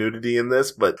there is nudity in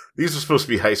this, but these are supposed to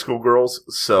be high school girls,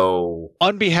 so...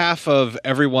 On behalf of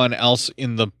everyone else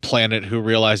in the planet who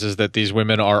realizes that these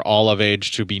women are all of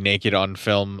age to be naked on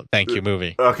film, thank you,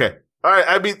 movie. Okay. All right,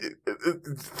 I mean,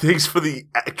 thanks for the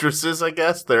actresses, I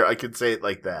guess. I could say it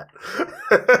like that.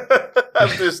 I'm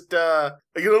just, I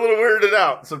get a little weirded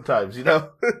out sometimes, you know?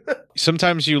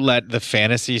 Sometimes you let the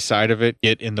fantasy side of it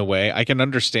get in the way. I can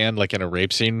understand, like, in a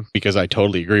rape scene, because I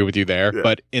totally agree with you there. Yeah.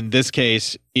 But in this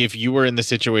case, if you were in the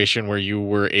situation where you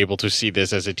were able to see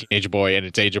this as a teenage boy and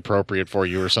it's age appropriate for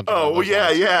you or something. Oh, well,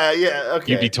 yeah.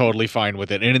 Okay. You'd be totally fine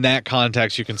with it. And in that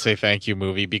context, you can say thank you,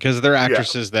 movie, because they're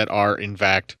actresses that are, in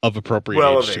fact, of appropriate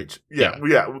age. Yeah,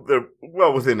 they're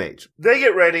well within age. They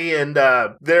get ready, and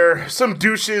there some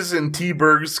douches and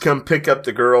T-Bergs come pick up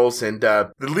the girls, and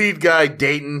the lead guy,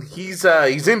 Dayton, he's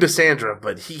into Sandra,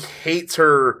 but he hates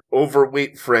her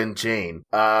overweight friend, Jane.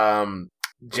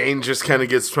 Jane just kind of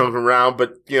gets thrown around,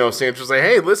 but, you know, Sandra's like,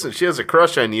 hey, listen, she has a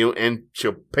crush on you, and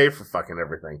she'll pay for fucking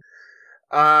everything.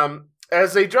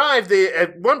 As they drive, they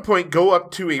at one point go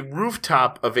up to a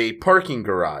rooftop of a parking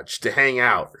garage to hang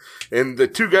out. And the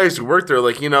two guys who work there are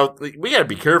like, you know, we gotta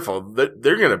be careful.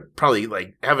 They're gonna probably,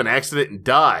 like, have an accident and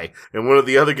die. And one of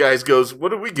the other guys goes, what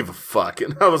do we give a fuck?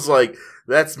 And I was like,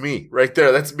 that's me right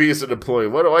there. That's me as an employee.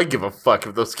 What do I give a fuck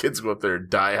if those kids go up there and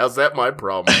die? How's that my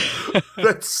problem?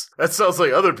 That sounds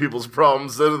like other people's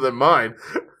problems other than mine.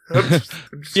 I'm just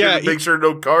here to make sure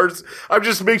no cars. I'm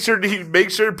just make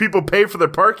sure people pay for their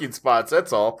parking spots.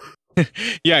 That's all.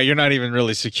 Yeah, you're not even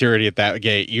really security at that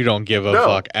gate. You don't give a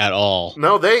fuck at all.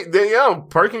 No, they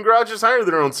parking garages hire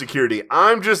their own security.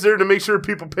 I'm just there to make sure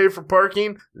people pay for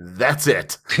parking. That's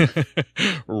it.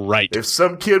 Right. If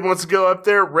some kid wants to go up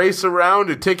there, race around,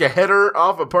 and take a header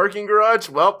off a parking garage,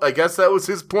 well, I guess that was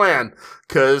his plan.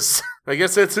 Because I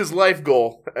guess that's his life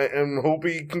goal. And hope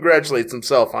he congratulates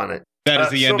himself on it. That is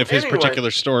the end of his particular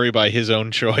story by his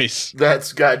own choice.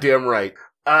 That's goddamn right.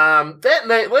 That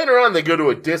night, later on, they go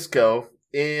to a disco,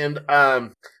 and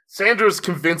Sandra's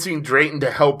convincing Drayton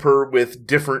to help her with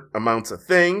different amounts of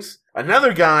things.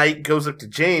 Another guy goes up to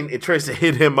Jane and tries to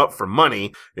hit him up for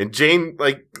money, and Jane,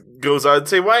 like, goes on and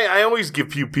say, why, I always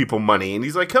give you people money. And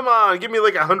he's like, come on, give me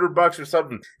like $100 or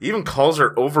something. He even calls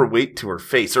her overweight to her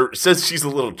face, or says she's a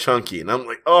little chunky. And I'm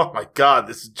like, oh my God,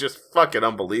 this is just fucking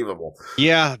unbelievable.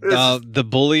 Yeah, the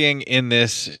bullying in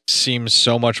this seems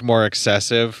so much more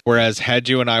excessive. Whereas had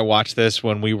you and I watched this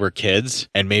when we were kids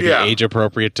and maybe age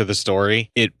appropriate to the story,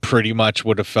 it pretty much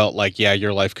would have felt like, yeah,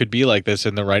 your life could be like this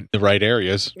in the right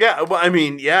areas. Yeah, well, I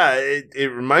mean, yeah,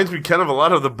 it reminds me kind of a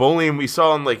lot of the bullying we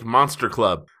saw in like Monster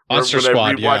Club. Monster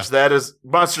Squad,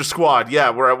 Monster Squad, yeah,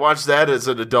 where I watched that as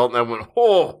an adult and I went,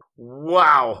 oh,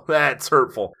 wow, that's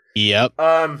hurtful. Yep.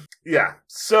 Yeah.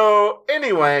 So,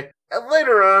 anyway,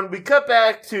 later on, we cut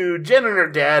back to Jen and her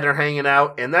dad are hanging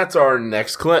out, and that's our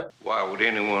next clip. Why would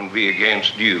anyone be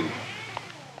against you?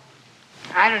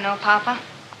 I don't know, Papa.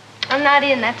 I'm not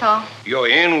in, that's all. You're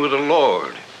in with the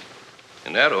Lord,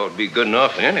 and that ought to be good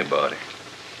enough for anybody.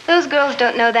 Those girls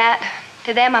don't know that.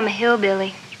 To them, I'm a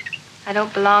hillbilly. I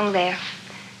don't belong there.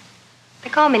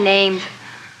 They call me names.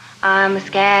 I'm a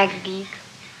skag, a geek.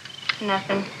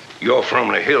 Nothing. You're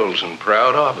from the hills and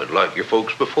proud of it, like your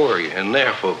folks before you and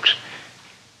their folks.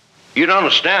 You'd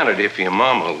understand it if your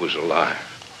mama was alive.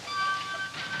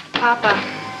 Papa,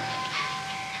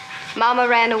 Mama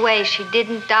ran away. She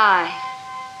didn't die.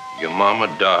 Your mama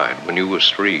died when you was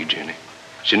 3, Jenny.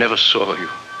 She never saw you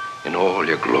in all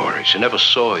your glory. She never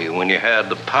saw you when you had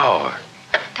the power.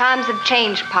 Times have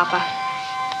changed, Papa.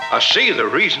 I see the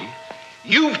reason.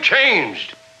 You've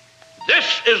changed.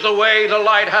 This is the way the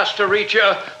light has to reach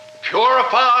you.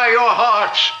 Purify your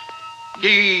hearts,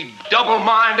 ye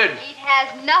double-minded. It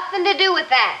has nothing to do with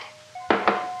that.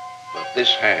 But this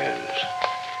has.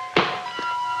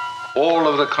 All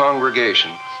of the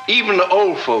congregation, even the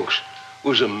old folks,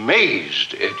 was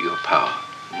amazed at your power.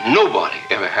 Nobody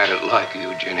ever had it like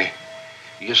you, Jenny.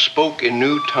 You spoke in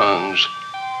new tongues,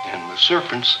 and the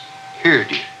serpents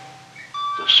heard you.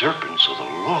 The serpents of the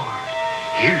Lord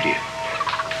heard you.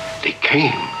 They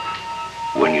came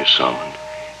when you summoned,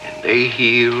 and they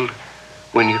healed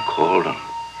when you called them,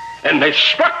 and they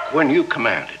struck when you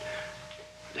commanded.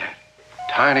 That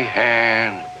tiny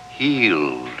hand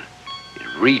healed.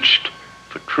 It reached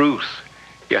for truth.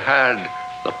 You had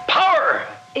the power.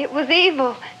 It was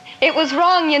evil. It was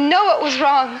wrong. You know it was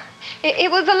wrong. It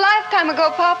was a lifetime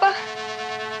ago, Papa.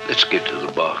 Let's get to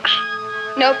the box.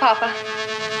 No, Papa.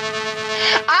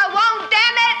 I won't,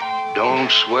 damn it! Don't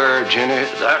swear, Jenny.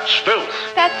 That's filth.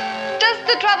 That's just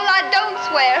the trouble. I don't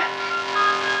swear.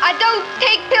 I don't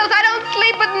take pills. I don't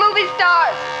sleep with movie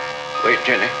stars. Wait,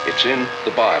 Jenny. It's in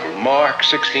the Bible. Mark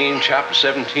 16, chapter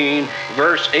 17,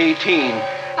 verse 18.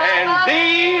 Papa. And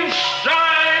these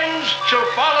signs shall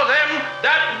follow them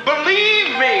that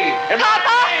believe me. In my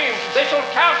name, they shall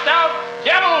cast out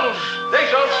devils. They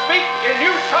shall speak in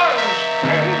new tongues.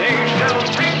 And they shall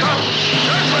take up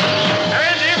serpents.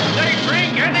 And if they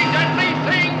drink any deadly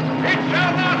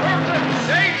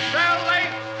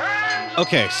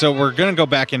Okay, so we're going to go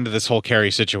back into this whole Carrie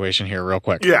situation here real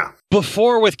quick. Yeah.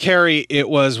 Before with Carrie, it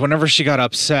was whenever she got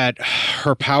upset,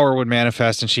 her power would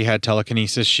manifest and she had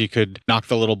telekinesis. She could knock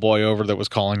the little boy over that was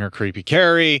calling her creepy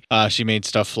Carrie. She made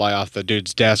stuff fly off the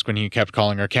dude's desk when he kept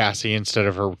calling her Cassie instead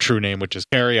of her true name, which is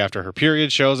Carrie, after her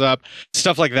period shows up.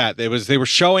 Stuff like that. They were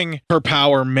showing her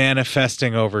power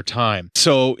manifesting over time.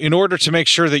 So in order to make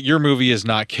sure that your movie is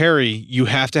not Carrie, you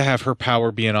have to have her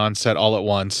power be an onset all at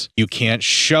once. You can't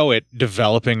show it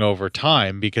developing over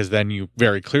time because then you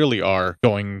very clearly are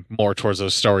going more towards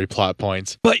those story plot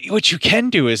points. But what you can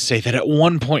do is say that at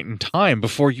one point in time,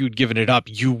 before you'd given it up,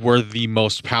 you were the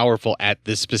most powerful at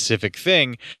this specific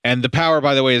thing. And the power,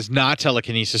 by the way, is not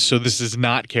telekinesis, so this is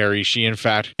not Carrie. She, in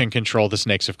fact, can control the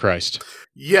snakes of Christ.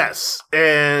 Yes,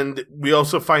 and we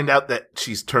also find out that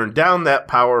she's turned down that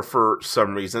power for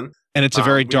some reason. And it's a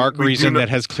very dark reason that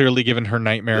has clearly given her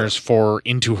nightmares for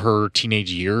into her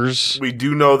teenage years. We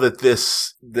do know that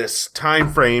this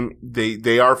time frame,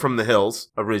 they are from the hills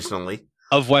originally.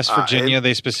 Of West Virginia,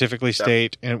 they specifically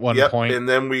state at one point. And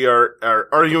then we are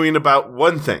arguing about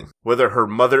one thing, whether her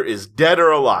mother is dead or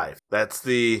alive. That's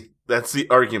the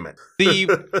argument.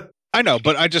 I know,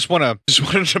 but I just wanted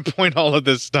to point all of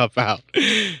this stuff out.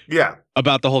 Yeah.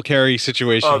 About the whole Carrie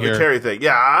situation here. Oh, the Carrie thing.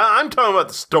 Yeah, I'm talking about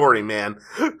the story, man.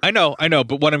 I know,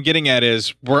 but what I'm getting at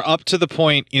is we're up to the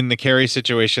point in the Carrie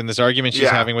situation, this argument she's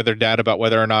having with her dad about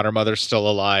whether or not her mother's still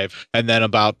alive, and then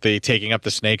about the taking up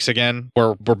the snakes again,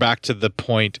 where we're back to the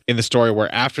point in the story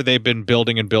where after they've been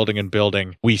building and building and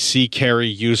building, we see Carrie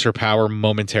use her power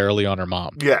momentarily on her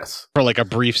mom. Yes. For like a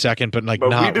brief second, but not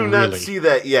really. We do not see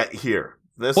that yet here.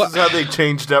 This is how they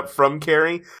changed up from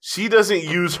Carrie. She doesn't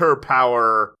use her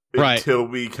power until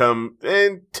But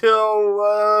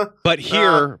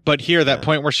here, that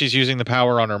point where she's using the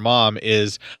power on her mom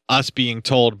is us being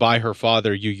told by her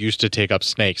father, you used to take up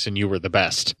snakes and you were the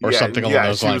best, or something along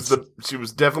those lines. She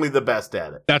was definitely the best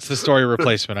at it. That's the story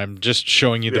replacement. I'm just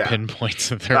showing you the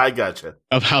pinpoints I gotcha.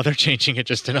 of how they're changing it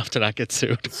just enough to not get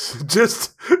sued.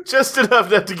 just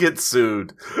enough not to get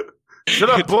sued.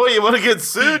 Shut up, boy, you want to get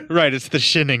sued? Right, it's the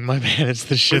shinning, my man, it's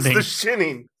the shinning. It's the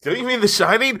shinning. Don't you mean the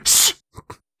shining?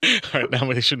 All right, now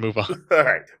we should move on. All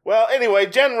right. Well, anyway,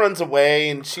 Jen runs away,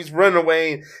 and she's run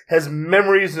away and has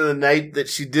memories of the night that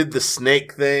she did the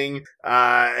snake thing,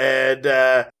 and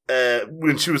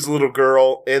when she was a little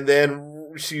girl, and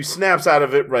then she snaps out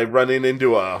of it by running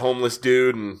into a homeless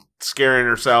dude and scaring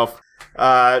herself.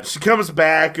 She comes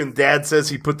back and Dad says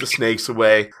he put the snakes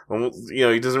away.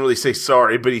 He doesn't really say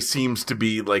sorry, but he seems to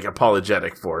be like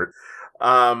apologetic for it.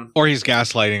 Or he's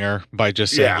gaslighting her by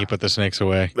just saying he put the snakes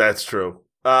away. That's true.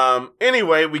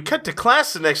 Anyway, we cut to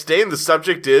class the next day and the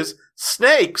subject is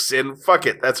snakes, and fuck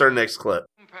it, that's our next clip.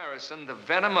 In comparison, the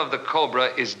venom of the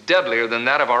cobra is deadlier than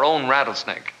that of our own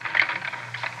rattlesnake.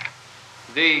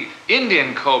 The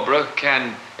Indian cobra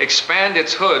can expand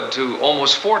its hood to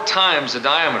almost 4 times the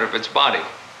diameter of its body.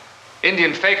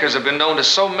 Indian fakers have been known to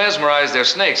so mesmerize their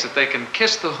snakes that they can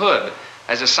kiss the hood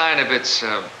as a sign of its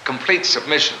complete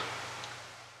submission.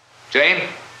 Jane?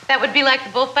 That would be like the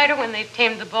bullfighter when they've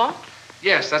tamed the bull?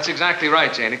 Yes, that's exactly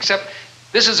right, Jane, except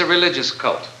this is a religious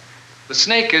cult. The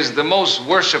snake is the most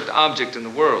worshipped object in the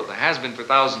world. It has been for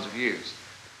thousands of years.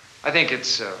 I think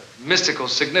its mystical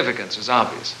significance is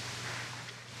obvious.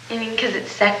 You mean because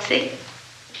it's sexy?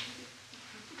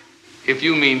 If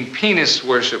you mean penis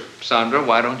worship, Sandra,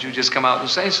 why don't you just come out and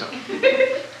say so?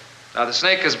 Now, the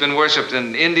snake has been worshipped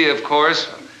in India, of course,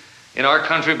 in our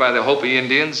country by the Hopi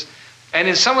Indians, and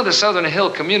in some of the Southern Hill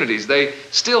communities, they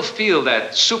still feel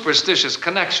that superstitious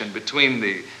connection between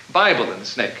the Bible and the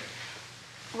snake.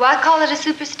 Why call it a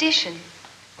superstition?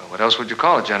 Well, what else would you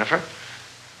call it, Jennifer?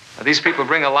 Now, these people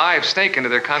bring a live snake into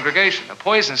their congregation, a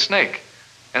poison snake,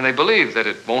 and they believe that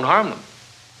it won't harm them.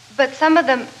 But some of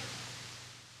them...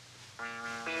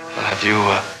 Well, have you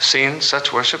seen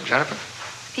such worship, Jennifer?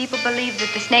 People believe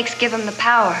that the snakes give them the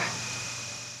power.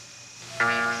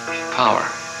 Power?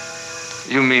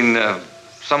 You mean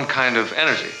some kind of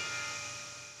energy?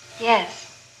 Yes.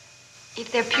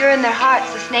 If they're pure in their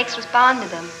hearts, the snakes respond to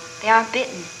them. They aren't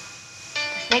bitten.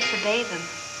 The snakes obey them.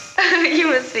 You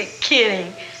must be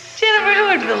kidding. Jennifer, who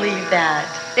would believe that?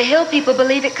 The hill people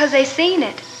believe it because they've seen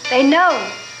it. They know.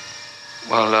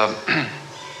 Well, what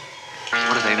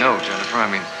do they know, Jennifer? I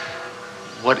mean,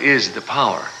 what is the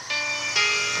power?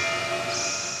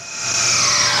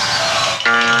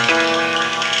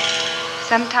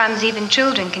 Sometimes even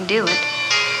children can do it.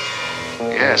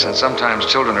 Yes, and sometimes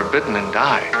children are bitten and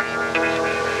die.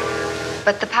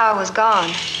 But the power was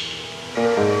gone.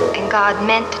 And God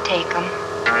meant to take them.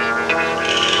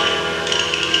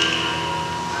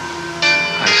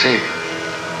 I see.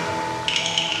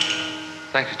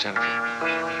 Thank you, Jennifer.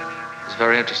 It's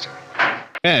very interesting.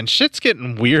 Man, shit's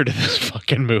getting weird in this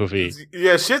fucking movie.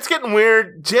 Yeah, shit's getting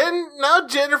weird. Now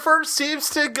Jennifer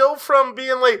seems to go from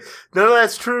being like, none of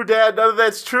that's true, Dad, none of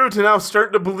that's true, to now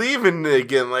starting to believe in it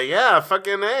again. Like, yeah,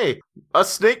 fucking hey,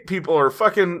 us snake people are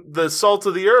fucking the salt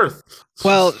of the earth.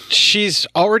 Well, she's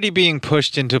already being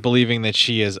pushed into believing that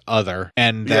she is other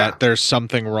and that there's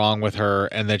something wrong with her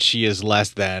and that she is less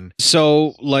than.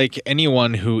 So, like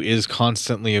anyone who is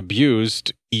constantly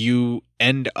abused, you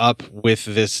end up with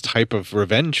this type of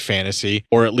revenge fantasy,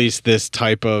 or at least this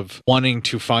type of wanting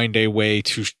to find a way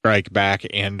to strike back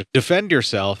and defend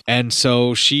yourself. And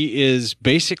so she is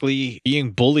basically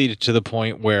being bullied to the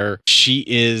point where she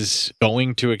is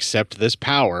going to accept this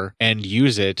power and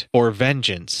use it for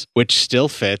vengeance, which still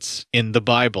fits in the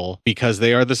Bible because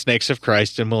they are the snakes of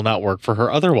Christ and will not work for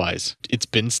her otherwise. It's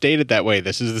been stated that way.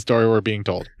 This is the story we're being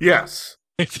told. Yes.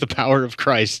 It's the power of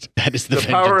Christ. That is the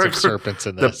vengeance of serpents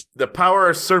in this. The power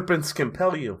of serpents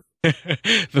compel you.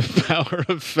 The power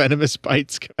of venomous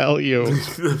bites compel you.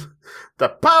 The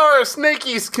power of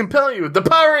snakies compel you. The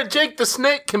power of Jake the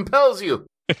Snake compels you.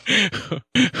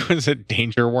 Was it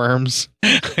danger worms?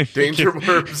 Danger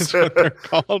worms. That's what they're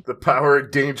called. The power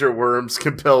of danger worms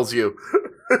compels you.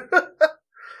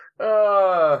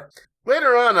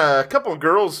 Later on, a couple of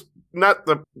girls, not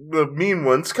the mean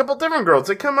ones, a couple different girls,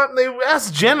 they come up and they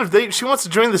ask Jen if she wants to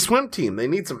join the swim team. They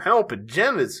need some help, and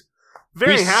Jen is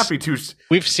very happy to.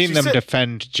 We've seen them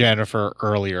defend Jennifer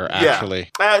earlier, actually.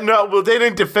 Yeah. No, well, they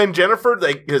didn't defend Jennifer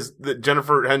because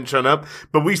Jennifer hadn't shown up,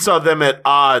 but we saw them at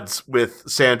odds with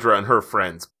Sandra and her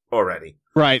friends already.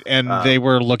 Right, and they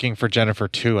were looking for Jennifer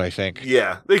too, I think.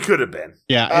 Yeah, they could have been.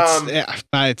 Yeah,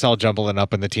 it's all jumbling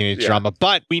up in the teenage drama,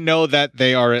 but we know that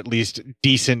they are at least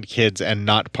decent kids and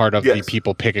not part of the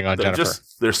people picking on Jennifer.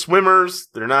 They're swimmers.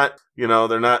 They're not,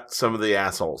 they're not some of the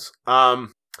assholes.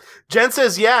 Jen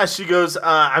says, she goes,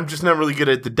 I'm just not really good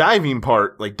at the diving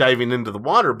part, like diving into the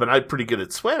water, but I'm pretty good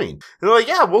at swimming. And they're like,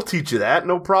 yeah, we'll teach you that,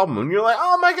 no problem. And you're like,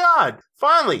 oh my God,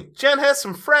 finally, Jen has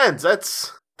some friends.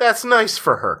 That's nice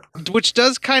for her. Which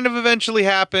does kind of eventually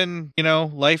happen.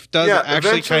 Life does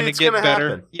actually kind of get better.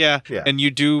 Happen. Yeah. And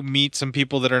you do meet some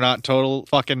people that are not total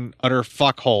fucking utter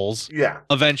fuckholes. Yeah.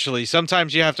 Eventually.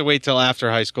 Sometimes you have to wait till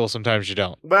after high school. Sometimes you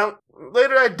don't. Well,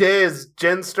 later that day, as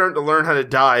Jen's starting to learn how to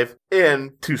dive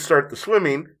and to start the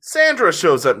swimming, Sandra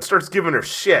shows up and starts giving her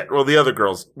shit. Well, the other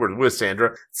girls were with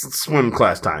Sandra. It's swim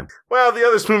class time. Well, the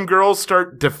other swim girls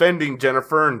start defending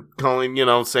Jennifer and calling,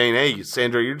 saying, hey,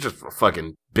 Sandra, you're just a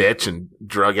fucking bitch and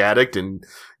drug addict and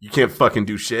you can't fucking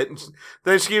do shit. And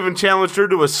then she even challenged her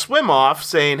to a swim off,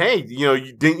 saying, hey,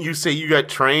 didn't you say you got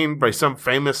trained by some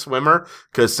famous swimmer?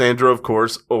 Because Sandra, of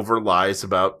course, overlies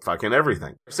about fucking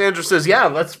everything. Sandra says, yeah,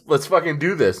 let's fucking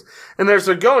do this. And as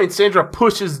they're going, Sandra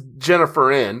pushes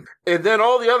Jennifer in, and then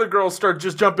all the other girls start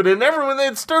just jumping in. Everyone,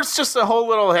 it starts just a whole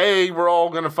little, hey, we're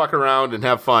all gonna fuck around and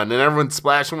have fun, and everyone's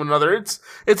splashing one another. It's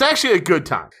actually a good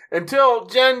time. Until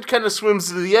Jen kind of swims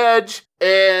to the edge,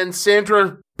 and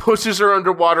Sandra pushes her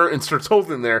underwater and starts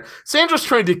holding there. Sandra's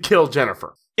trying to kill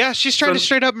Jennifer. Yeah, she's trying to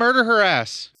straight up murder her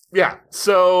ass. Yeah,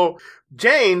 so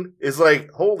Jane is like,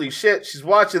 holy shit, she's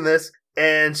watching this,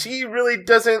 and she really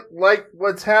doesn't like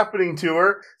what's happening to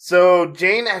her. So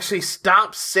Jane actually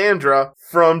stops Sandra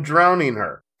from drowning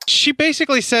her. She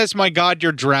basically says, my God,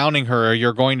 you're drowning her or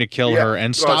you're going to kill her,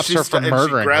 and stops her from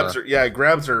murdering her. Yeah,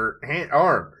 grabs her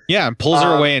arm. Yeah, and pulls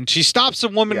her away, and she stops a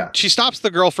woman. Yeah. She stops the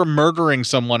girl from murdering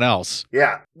someone else.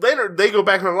 Yeah. Later, they go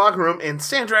back in the locker room, and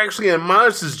Sandra actually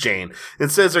admonishes Jane and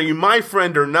says, are you my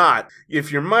friend or not?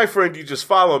 If you're my friend, you just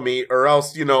follow me, or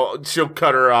else, she'll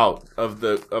cut her out of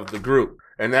the group.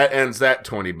 And that ends that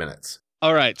 20 minutes.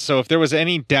 All right, so if there was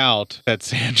any doubt that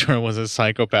Sandra was a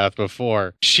psychopath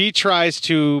before, she tries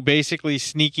to basically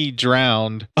sneaky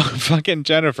drown fucking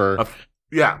Jennifer.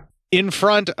 Yeah. In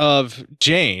front of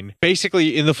Jane,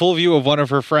 basically in the full view of one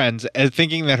of her friends,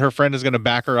 thinking that her friend is going to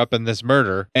back her up in this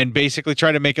murder, and basically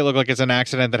try to make it look like it's an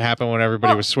accident that happened when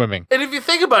everybody was swimming. And if you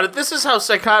think about it, this is how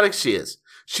psychotic she is.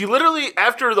 She literally,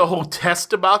 after the whole test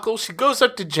debacle, she goes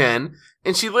up to Jen,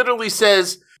 and she literally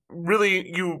says,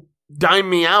 really, you dime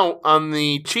me out on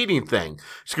the cheating thing.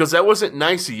 She goes, that wasn't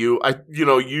nice of you.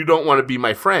 You don't want to be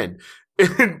my friend.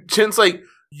 And Jen's like,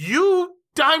 you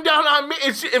dimed out on me.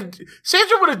 If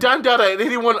Sandra would have dimed out on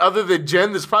anyone other than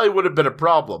Jen, this probably would have been a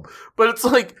problem. But it's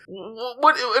like,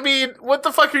 what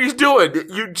the fuck are you doing?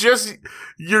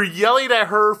 You're yelling at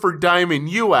her for diming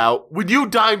you out when you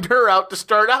dimed her out to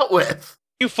start out with.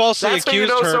 You falsely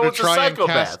accused her to try and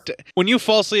cast. When you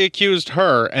falsely accused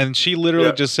her, and she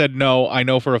literally just said, "No, I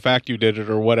know for a fact you did it,"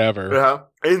 or whatever.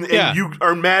 and you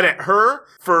are mad at her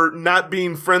for not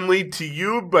being friendly to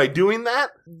you by doing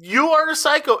that, you are a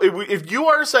psycho. If you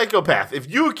are a psychopath, if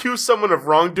you accuse someone of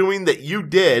wrongdoing that you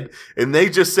did, and they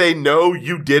just say, no,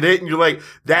 you did it, and you're like,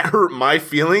 that hurt my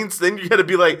feelings, then you gotta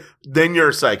be like, then you're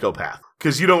a psychopath.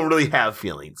 Because you don't really have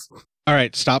feelings. All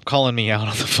right, stop calling me out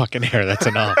on the fucking air. That's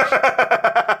enough.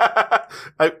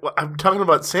 I'm talking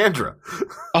about Sandra.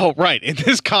 Oh, right. In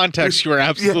this context, you are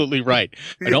absolutely right.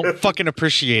 I don't fucking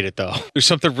appreciate it, though. There's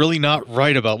something really not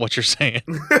right about what you're saying.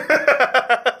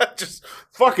 Just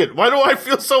fuck it. Why do I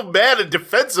feel so mad and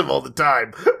defensive all the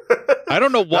time? I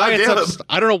don't know why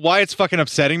I don't know why it's fucking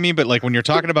upsetting me, but like when you're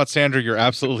talking about Sandra, you're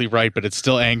absolutely right, but it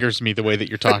still angers me the way that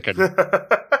you're talking.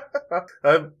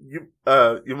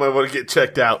 You might want to get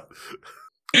checked out.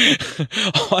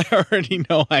 I already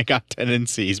know I got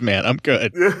tendencies, man. I'm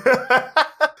good.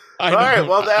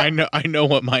 I know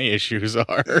what my issues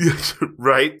are.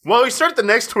 Right. Well, we start the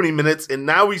next 20 minutes, and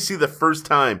now we see the first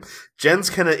time Jen's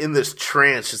kind of in this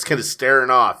trance, just kind of staring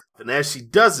off. And as she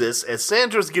does this, as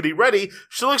Sandra's getting ready,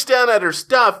 she looks down at her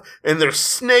stuff, and there's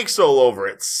snakes all over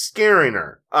it, scaring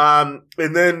her. And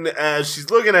then as she's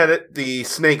looking at it, the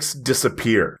snakes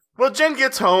disappear. Well, Jen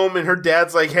gets home, and her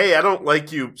dad's like, hey, I don't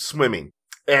like you swimming.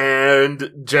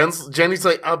 And Jenny's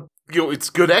like, it's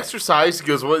good exercise. He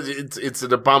goes, well, it's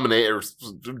an abomination.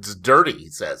 It's dirty, he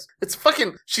says. It's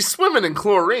fucking, she's swimming in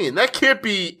chlorine. That can't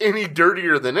be any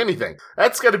dirtier than anything.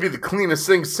 That's got to be the cleanest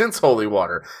thing since holy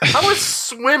water. How is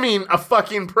swimming a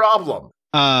fucking problem?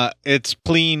 It's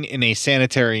clean in a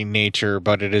sanitary nature,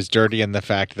 but it is dirty in the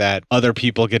fact that other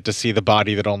people get to see the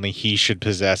body that only he should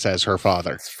possess as her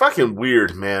father. It's fucking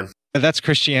weird, man. That's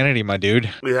Christianity, my dude.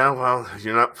 Yeah, well,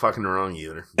 you're not fucking wrong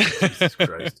either. Jesus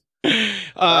Christ.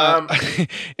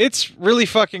 It's really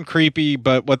fucking creepy,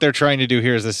 but what they're trying to do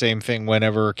here is the same thing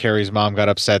whenever Carrie's mom got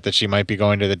upset that she might be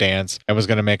going to the dance and was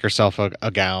going to make herself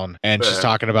a gown, and she's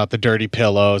talking about the dirty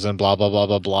pillows and blah blah blah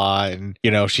blah blah, and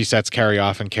she sets Carrie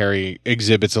off, and Carrie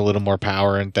exhibits a little more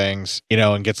power and things,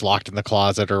 and gets locked in the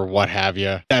closet or what have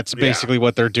you. That's basically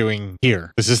what they're doing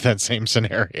here. This is that same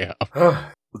scenario.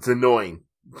 It's annoying.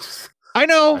 I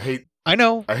know. I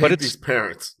hate these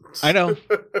parents. I know.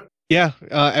 Yeah,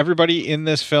 everybody in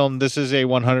this film, this is a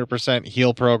 100%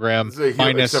 heel program.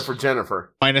 Except for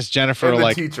Jennifer. Minus Jennifer. And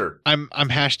the teacher. I'm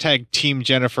hashtag Team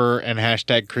Jennifer and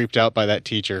hashtag creeped out by that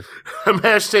teacher. I'm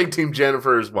hashtag Team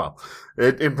Jennifer as well.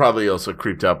 And probably also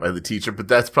creeped out by the teacher, but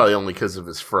that's probably only because of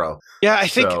his fro. Yeah, I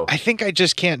think I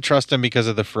just can't trust him because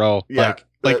of the fro. Yeah.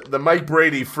 The Mike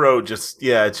Brady fro it just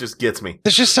gets me.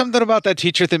 There's just something about that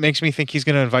teacher that makes me think he's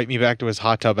going to invite me back to his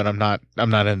hot tub, and I'm not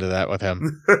into that with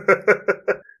him.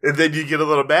 And then you get a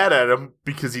little mad at him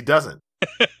because he doesn't.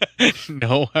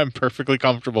 No, I'm perfectly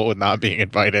comfortable with not being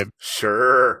invited.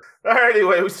 Sure. All right,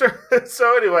 anyway,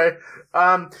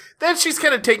 then she's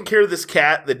kind of taking care of this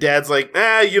cat. The dad's like,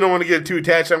 you don't want to get too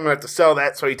attached. I'm going to have to sell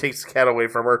that. So he takes the cat away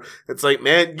from her. It's like,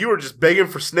 man, you were just begging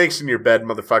for snakes in your bed,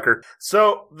 motherfucker.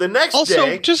 So the next day.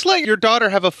 Also, just let your daughter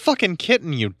have a fucking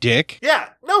kitten, you dick. Yeah.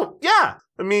 No, yeah.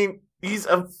 I mean, he's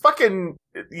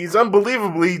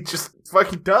unbelievably just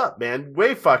fucked up, man.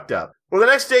 Way fucked up. Well, the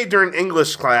next day during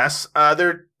English class,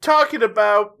 they're talking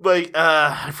about,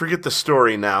 I forget the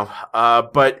story now.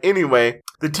 But anyway,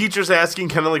 the teacher's asking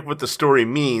kind of like what the story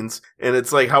means. And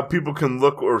it's like how people can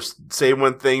look or say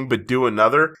one thing but do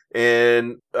another.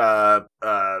 And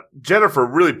Jennifer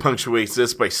really punctuates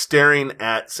this by staring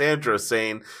at Sandra,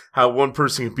 saying how one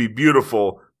person can be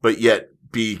beautiful, but yet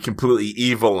be completely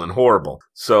evil and horrible.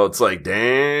 So it's like,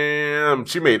 damn,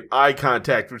 she made eye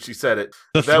contact when she said it.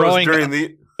 The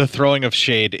throwing of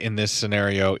shade in this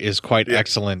scenario is quite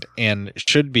excellent and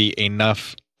should be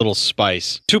enough little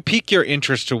spice to pique your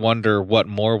interest to wonder what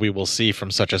more we will see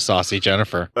from such a saucy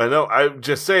Jennifer. I know. I'm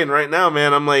just saying right now,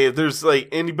 man, I'm like, if there's like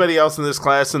anybody else in this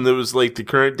class and there was like the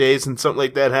current days and something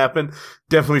like that happened,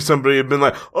 definitely somebody had been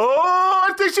like, oh,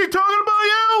 I think she's talking about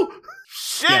you.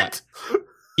 Shit.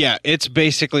 Yeah, it's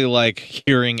basically like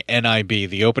hearing NIB,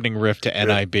 the opening riff to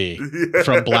NIB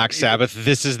from Black Sabbath.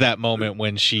 This is that moment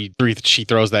when she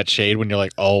throws that shade when you're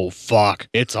like, oh, fuck,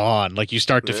 it's on. Like you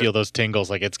start to feel those tingles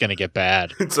like it's going to get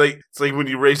bad. It's like when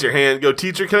you raise your hand and go,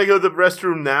 teacher, can I go to the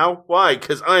restroom now? Why?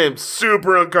 Because I am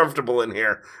super uncomfortable in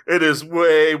here. It is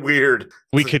way weird.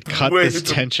 We could cut this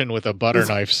tension with a butter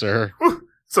knife, sir.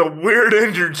 It's a weird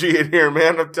energy in here,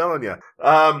 man. I'm telling you.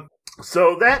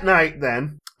 So that night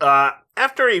then,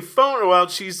 after a phone, well,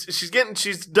 she's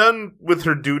done with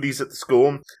her duties at the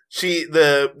school.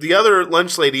 The other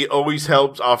lunch lady always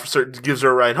gives her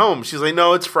a ride home. She's like,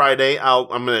 no, it's Friday.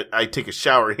 I take a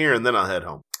shower here and then I'll head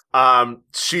home.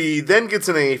 She then gets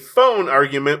in a phone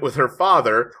argument with her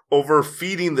father over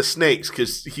feeding the snakes,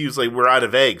 because he was like, we're out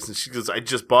of eggs. And she goes, I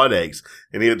just bought eggs.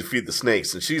 And he had to feed the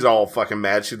snakes. And she's all fucking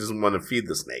mad. She doesn't want to feed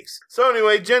the snakes. So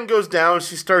anyway, Jen goes down.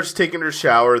 She starts taking her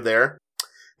shower there.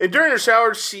 And during her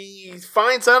shower, she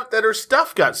finds out that her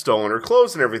stuff got stolen, her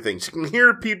clothes and everything. She can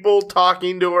hear people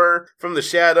talking to her from the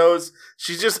shadows.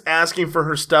 She's just asking for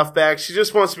her stuff back. She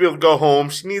just wants to be able to go home.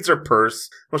 She needs her purse.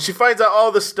 Well, she finds out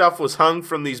all the stuff was hung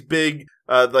from these big,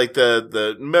 like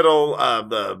the metal,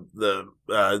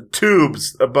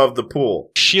 tubes above the pool.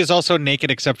 She is also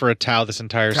naked except for a towel this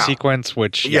entire sequence,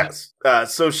 which... Yes.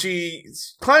 So she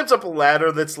climbs up a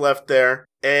ladder that's left there.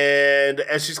 And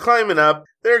as she's climbing up,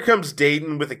 there comes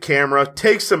Dayton with a camera,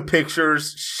 takes some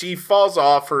pictures. She falls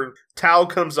off. Her towel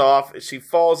comes off. She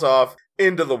falls off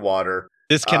into the water.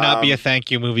 This cannot be a thank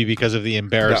you movie because of the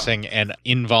embarrassing and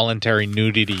involuntary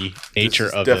nudity nature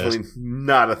of this. Definitely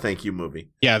not a thank you movie.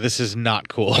 Yeah, this is not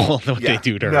cool what they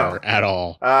do to her at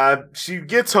all. She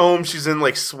gets home. She's in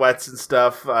like sweats and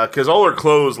stuff because all her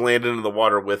clothes land into the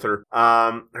water with her.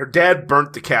 Her dad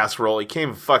burnt the casserole. He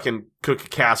came fucking cook a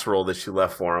casserole that she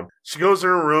left for him. She goes in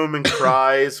her room and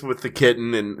cries with the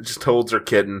kitten and just holds her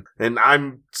kitten. And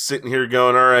I'm sitting here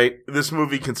going, all right, this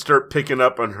movie can start picking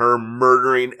up on her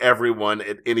murdering everyone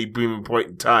at any given point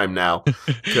in time now.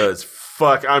 Because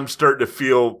fuck, I'm starting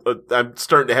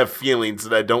to have feelings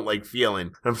that I don't like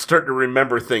feeling. I'm starting to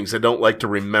remember things I don't like to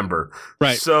remember.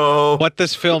 Right. So what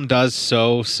this film does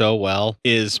so well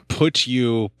is put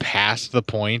you past the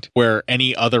point where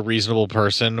any other reasonable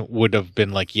person would have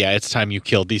been like, yeah, it's time you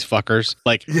killed these fuckers.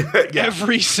 Like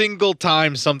every single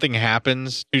time something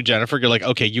happens to Jennifer, you're like,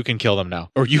 okay, you can kill them now.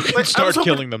 Or you can start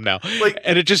killing them now.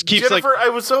 And it just keeps Jennifer, I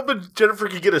was hoping Jennifer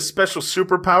could get a special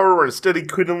superpower where instead of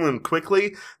killing them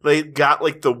quickly, they got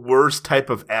like the worst type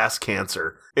of ass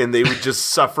cancer and they would just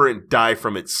suffer and die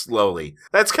from it slowly.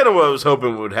 That's kind of what I was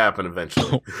hoping would happen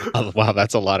eventually. Oh, wow,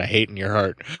 that's a lot of hate in your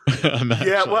heart.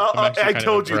 I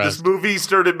told you, this movie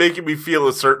started making me feel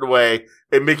a certain way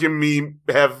and making me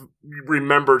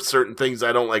remember certain things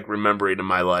I don't like remembering in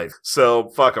my life. So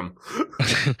fuck them.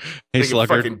 Hey, they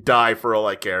Slugger, can fucking die for all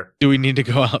I care. Do we need to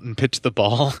go out and pitch the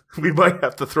ball? We might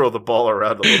have to throw the ball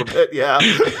around a little bit, yeah.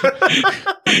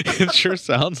 It sure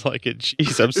sounds like it.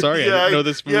 Jeez, I'm sorry. I didn't know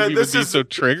this movie would be so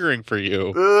triggering for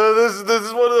you. This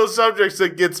is one of those subjects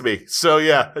that gets me. So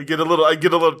yeah, I get a little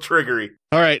triggery.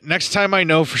 All right, next time I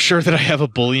know for sure that I have a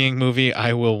bullying movie,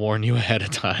 I will warn you ahead of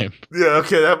time. Yeah,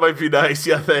 okay, that might be nice.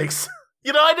 Yeah, thanks.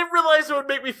 You know, I didn't realize it would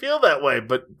make me feel that way,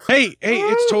 but... Hey,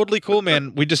 it's totally cool,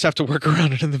 man. We just have to work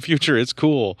around it in the future. It's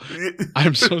cool.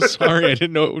 I'm so sorry. I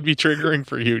didn't know it would be triggering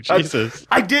for you. Jesus.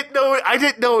 I didn't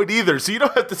know it either, so you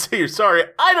don't have to say you're sorry.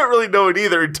 I don't really know it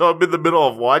either until I'm in the middle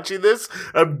of watching this.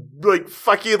 I'm, like,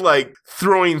 fucking, like,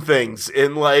 throwing things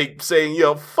and, like, saying,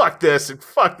 yo, fuck this and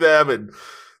fuck them and...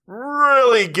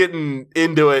 really getting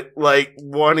into it, like,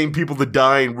 wanting people to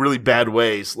die in really bad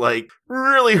ways. Like,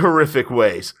 really horrific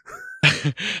ways.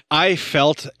 I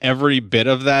felt every bit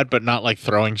of that, but not like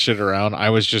throwing shit around.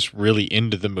 I was just really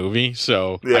into the movie,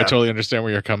 so I totally understand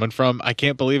where you're coming from. I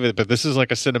can't believe it, but this is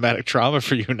like a cinematic trauma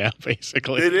for you now,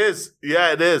 basically. It is.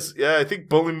 Yeah, it is. Yeah, I think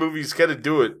bully movies kind of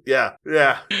do it. Yeah.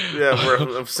 Where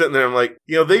I'm sitting there, I'm like,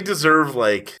 you know, they deserve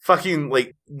like fucking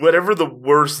like whatever the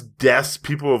worst deaths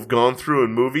people have gone through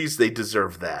in movies, they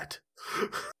deserve that.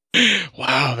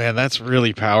 Wow, man, that's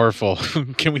really powerful.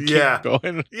 Can we keep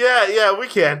going? Yeah, we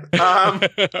can. All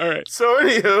right. So,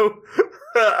 anywho,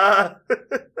 all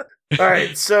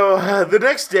right. So the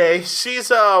next day,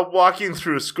 she's walking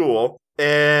through school,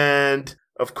 and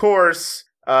of course,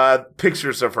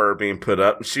 pictures of her being put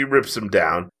up, and she rips them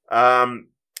down.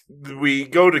 We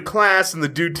go to class, and the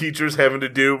dude teacher's having to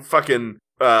do fucking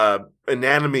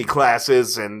anatomy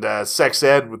classes and sex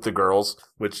ed with the girls,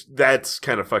 which that's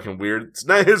kind of fucking weird. It's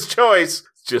not his choice.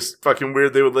 It's just fucking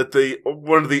weird they would let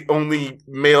one of the only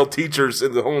male teachers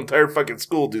in the whole entire fucking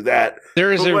school do that.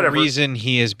 There is a reason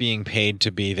he is being paid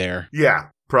to be there. Yeah,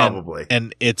 probably.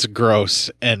 And it's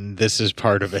gross, and this is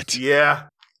part of it.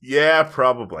 Yeah,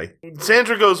 probably.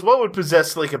 Sandra goes, what would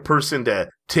possess like a person to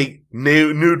take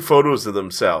nude photos of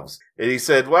themselves? And he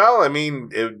said, well, I mean,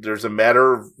 there's a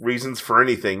matter of reasons for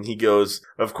anything. He goes,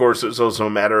 of course, it's also a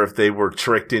matter if they were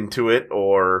tricked into it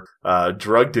or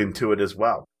drugged into it as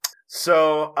well.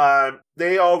 So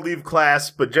they all leave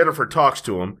class, but Jennifer talks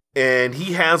to him, and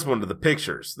he has one of the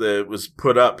pictures that was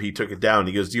put up. He took it down.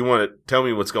 He goes, do you want to tell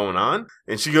me what's going on?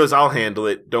 And she goes, I'll handle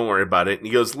it. Don't worry about it. And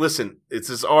he goes, listen, this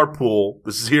is our pool.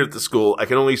 This is here at the school. I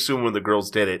can only assume one of the girls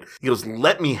did it. He goes,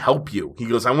 let me help you. He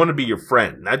goes, I want to be your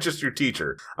friend, not just your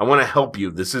teacher. I want to help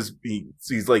you.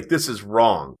 He's like, this is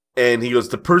wrong. And he goes,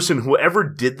 the person whoever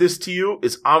did this to you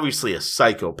is obviously a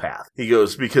psychopath. He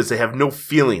goes, because they have no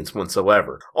feelings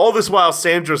whatsoever. All this while,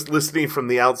 Sandra's listening from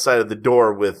the outside of the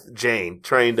door with Jane,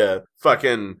 trying to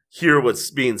fucking hear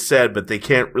what's being said, but they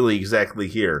can't really exactly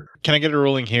hear. Can I get a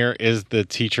ruling here? Is the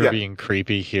teacher being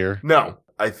creepy here? No.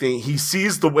 I think he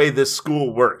sees the way this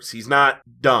school works. He's not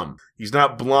dumb. He's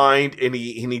not blind, and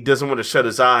he doesn't want to shut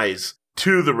his eyes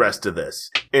to the rest of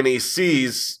this. And he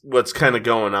sees what's kind of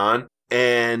going on.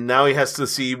 And now he has to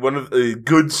see one of the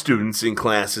good students in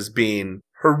class is being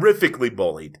horrifically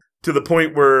bullied to the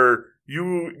point where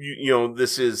you know,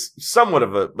 this is somewhat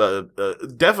of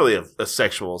definitely a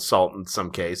sexual assault in some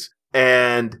case.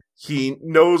 And he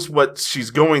knows what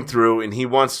she's going through and he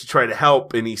wants to try to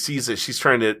help. And he sees that she's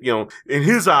trying to, you know, in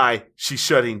his eye, she's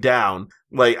shutting down.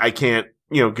 Like, I can't,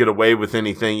 you know, get away with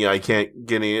anything. You know, I can't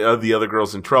get any of the other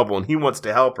girls in trouble. And he wants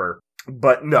to help her.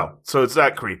 But no, so it's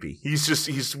not creepy.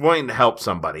 He's wanting to help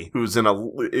somebody who's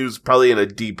probably in a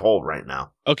deep hole right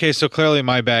now. Okay, so clearly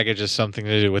my baggage has something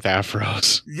to do with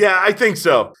afros. Yeah, I think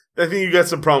so. I think you got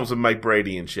some problems with Mike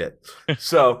Brady and shit.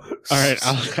 So, all right,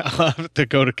 I'll have to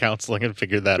go to counseling and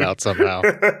figure that out somehow.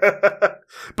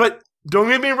 But don't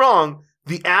get me wrong.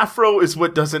 The afro is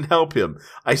what doesn't help him.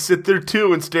 I sit there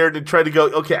too and stare and try to go,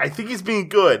 okay, I think he's being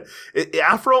good.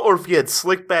 Afro or if he had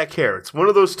slick back hair. It's one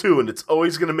of those two and it's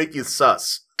always going to make you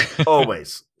sus.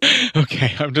 Always.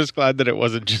 Okay, I'm just glad that it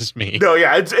wasn't just me. No,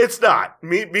 yeah, it's not.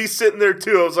 Me sitting there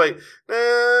too, I was like,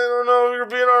 I don't know if you're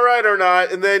being all right or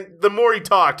not. And then the more he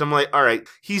talked, I'm like, all right,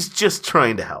 he's just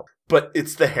trying to help. But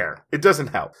it's the hair. It doesn't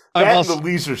help. And the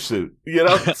leisure suit, you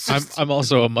know? I'm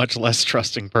also a much less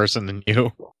trusting person than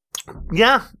you.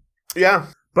 Yeah,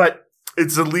 but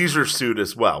it's a leisure suit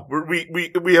as well.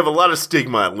 We have a lot of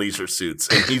stigma on leisure suits,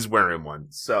 and he's wearing one.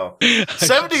 So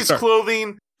 70s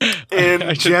clothing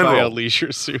in general. Buy a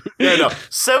leisure suit. Yeah, no,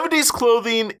 70s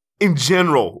clothing in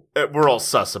general, we're all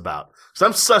sus about. Because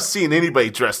I'm sus seeing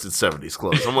anybody dressed in 70s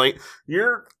clothes. I'm like,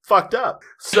 you're fucked up.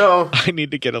 So I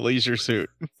need to get a leisure suit.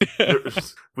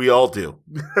 We all do.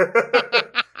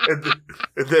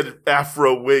 And then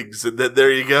afro wigs, and then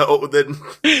there you go. Then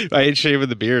I ain't shaving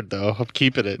the beard though. I'm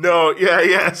keeping it. No,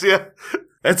 yeah.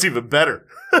 That's even better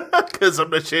because I'm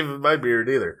not shaving my beard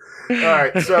either. All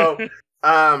right, so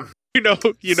you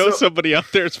know, somebody out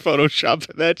there is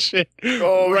photoshopping that shit.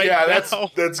 Oh right, yeah,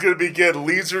 that's gonna be good.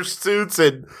 Leisure suits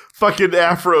and fucking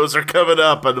afros are coming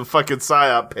up on the fucking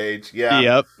PSYOP page. Yeah,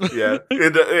 yep, yeah,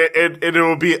 and it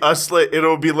will be us.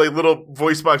 It'll be like little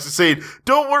voice boxes saying,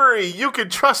 "Don't worry, you can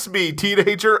trust me,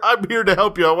 teenager. I'm here to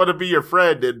help you. I want to be your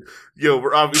friend." And you know,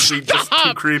 we're obviously just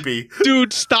too creepy.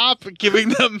 Dude, stop giving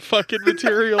them fucking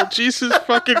material. Jesus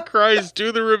fucking Christ,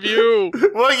 do the review.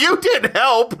 Well, you didn't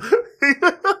help.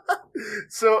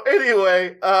 So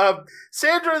anyway,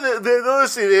 Sandra, they're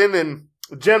listening in, and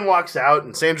Jen walks out,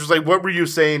 and Sandra's like, "What were you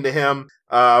saying to him?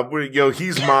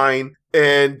 He's mine."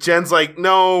 And Jen's like,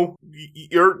 "No,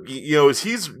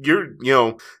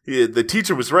 the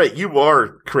teacher was right. You are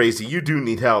crazy. You do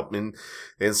need help." And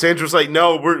Sandra's like,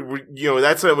 "No, we're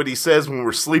that's not what he says when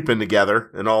we're sleeping together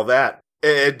and all that."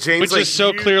 And Jane's which is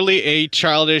so clearly a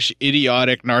childish,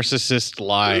 idiotic, narcissist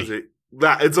lie.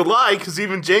 It's a lie, because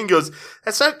even Jane goes,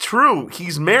 "That's not true.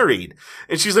 He's married."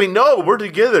 And she's like, "No, we're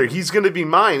together. He's going to be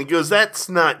mine." He goes, "That's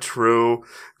not true."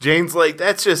 Jane's like,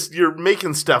 "That's just, you're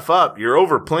making stuff up. You're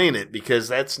overplaying it, because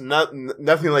that's nothing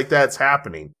like that's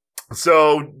happening."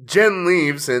 So Jen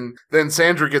leaves, and then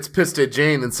Sandra gets pissed at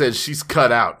Jane and says she's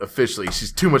cut out officially.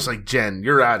 She's too much like Jen.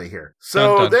 You're out of here.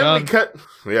 So we cut.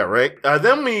 Yeah, right.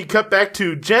 Then we cut back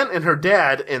to Jen and her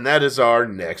dad, and that is our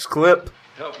next clip.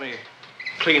 Help me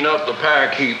clean up the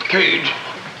parakeet cage.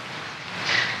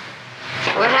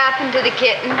 What happened to the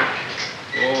kitten?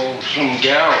 Oh, some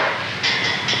gal.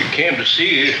 She came to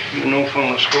see it,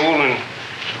 from the school, and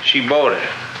she bought it.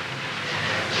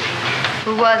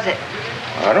 Who was it?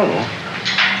 I don't know.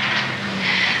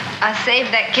 I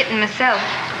saved that kitten myself.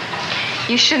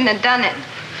 You shouldn't have done it.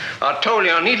 I told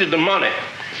you I needed the money.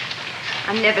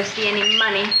 I never see any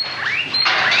money.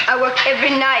 I work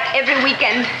every night, every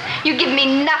weekend. You give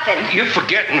me nothing. You're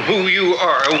forgetting who you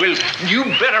are. Well, you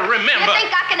better remember. You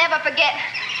think I can ever forget?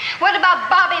 What about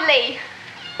Bobby Lee?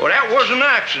 Well, that was an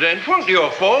accident. It wasn't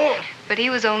your fault. But he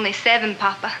was only 7,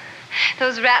 Papa.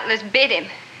 Those rattlers bit him.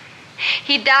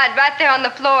 He died right there on the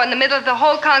floor in the middle of the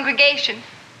whole congregation.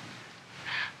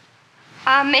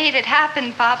 I made it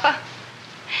happen, Papa.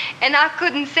 And I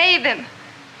couldn't save him.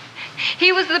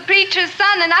 He was the preacher's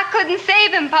son, and I couldn't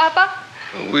save him, Papa.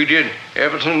 We did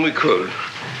everything we could.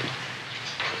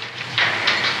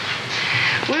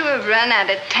 We were run out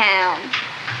of town.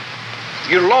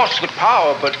 You lost the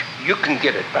power, but you can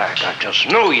get it back. I just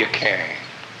know you can.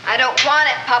 don't want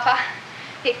it, Papa.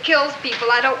 It kills people.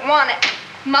 I don't want it.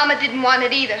 Mama didn't want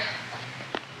it either.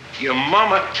 Your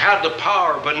mama had the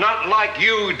power, but not like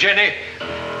you, Jenny.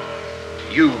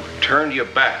 You turned your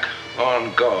back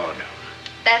on God.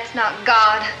 That's not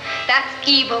God. That's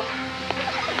evil.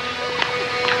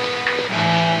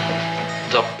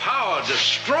 The power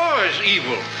destroys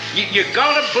evil. You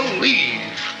gotta believe.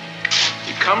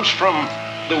 It comes from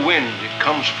the wind. It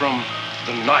comes from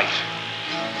the night.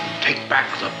 Take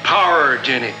back the power,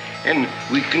 Jenny, and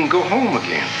we can go home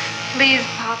again. Please,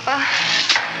 Papa.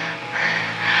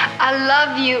 I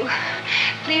love you.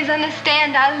 Please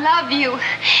understand, I love you.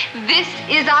 This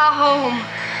is our home.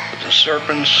 The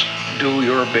serpents do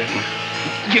your bidding.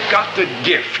 You got the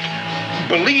gift.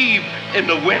 Believe in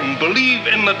the wind. Believe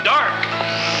in the dark.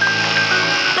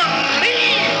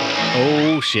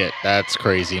 Oh shit, that's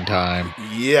crazy time.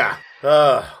 Yeah.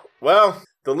 Well,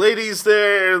 the ladies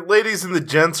and the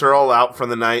gents are all out for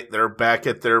the night. They're back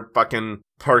at their fucking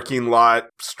parking lot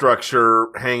structure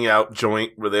hangout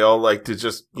joint where they all like to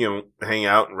just, hang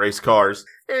out and race cars.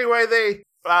 Anyway, they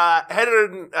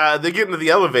they get into the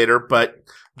elevator, but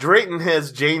Drayton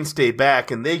has Jane stay back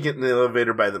and they get in the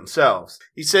elevator by themselves.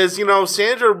 He says,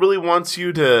 Sandra really wants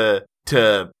you to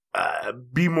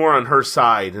be more on her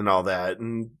side and all that.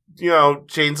 And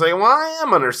Jane's like, well, I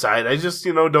am on her side. I just,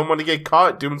 don't want to get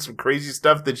caught doing some crazy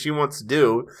stuff that she wants to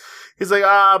do. He's like,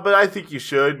 but I think you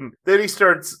should. And then he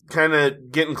starts kind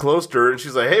of getting close to her, and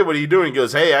she's like, hey, what are you doing? He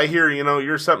goes, hey, I hear,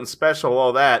 you're something special,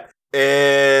 all that.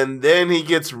 And then he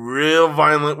gets real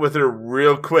violent with her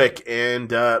real quick. And,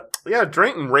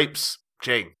 Drayton rapes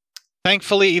Jane.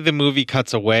 Thankfully, the movie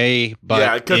cuts away, but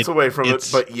yeah, it cuts away from it,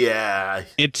 but yeah.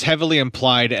 It's heavily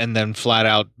implied and then flat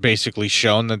out basically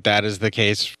shown that is the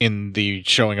case in the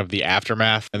showing of the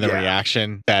aftermath and the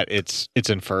reaction, that it's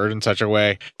inferred in such a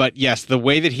way. But yes, the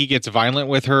way that he gets violent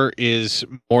with her is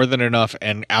more than enough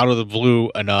and out of the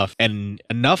blue enough, and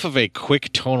enough of a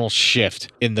quick tonal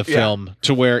shift in the film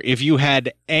to where if you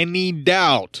had any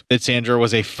doubt that Sandra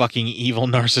was a fucking evil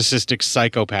narcissistic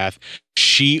psychopath,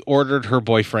 she ordered her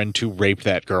boyfriend to rape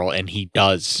that girl, and he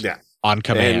does on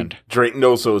command. And Drayton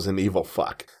also is an evil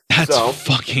fuck. That's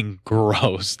fucking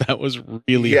gross. That was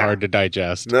really hard to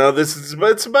digest. No,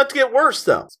 it's about to get worse,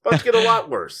 though. It's about to get a lot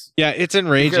worse. Yeah, it's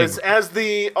enraging. Because as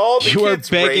all the you kids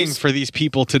are begging race, for these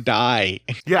people to die.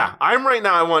 Yeah, I'm right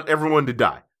now. I want everyone to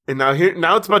die, and now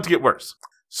it's about to get worse.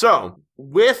 So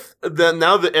with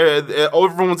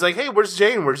everyone's like, hey, where's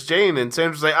Jane? Where's Jane? And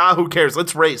Sandra's like, who cares?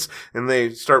 Let's race. And they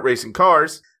start racing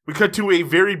cars. We cut to a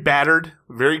very battered,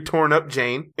 very torn up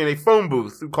Jane in a phone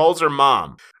booth who calls her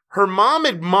mom. Her mom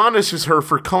admonishes her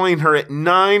for calling her at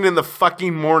 9 in the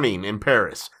fucking morning in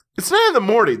Paris. It's 9 in the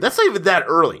morning. That's not even that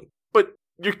early. But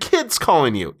your kid's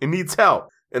calling you and needs help.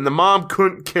 And the mom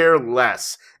couldn't care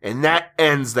less. And that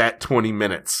ends that 20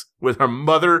 minutes with her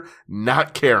mother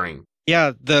not caring.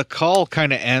 Yeah, the call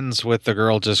kind of ends with the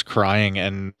girl just crying,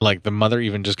 and like the mother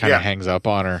even just kind of hangs up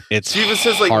on her. It's she even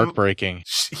says, heartbreaking.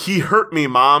 He hurt me,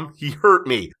 Mom. He hurt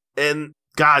me. And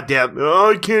goddamn,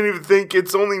 I can't even think.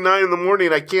 It's only 9 in the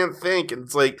morning. I can't think. And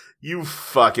it's like, you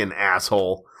fucking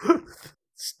asshole.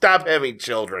 Stop having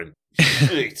children.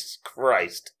 Jesus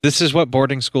Christ. This is what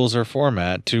boarding schools are for,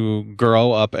 Matt, to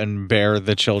grow up and bear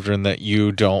the children that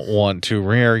you don't want to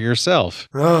rear yourself.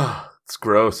 It's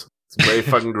gross. It's way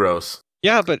fucking gross.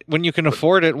 Yeah, but when you can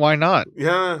afford it, why not?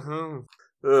 Yeah.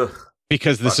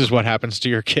 Because this is what happens to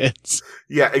your kids.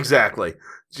 Yeah, exactly.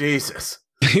 Jesus.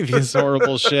 This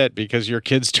horrible shit because your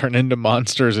kids turn into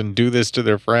monsters and do this to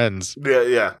their friends.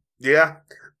 Yeah.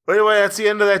 But anyway, that's the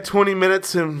end of that 20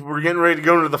 minutes, and we're getting ready to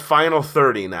go into the final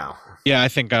 30 now. Yeah, I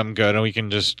think I'm good, and we can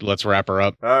let's wrap her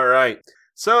up. All right.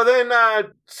 So then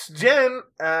Jen,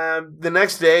 the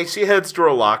next day, she heads to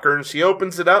her locker, and she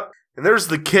opens it up. And there's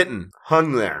the kitten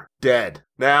hung there, dead.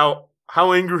 Now,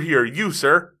 how angry are you,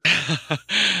 sir?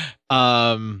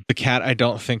 The cat I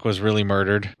don't think was really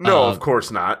murdered. No, of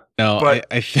course not. No, but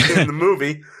I think in the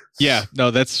movie. Yeah,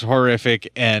 no, that's horrific.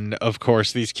 And of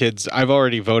course, these kids, I've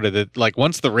already voted that, like,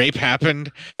 once the rape happened,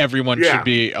 everyone should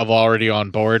be already on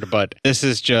board. But this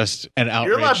is just an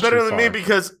outrage. You're a lot better than me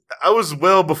because I was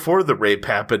well before the rape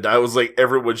happened. I was like,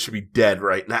 everyone should be dead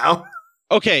right now.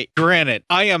 Okay, granted,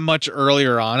 I am much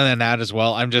earlier on than that as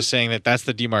well. I'm just saying that that's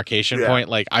the demarcation point.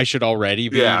 Like, I should already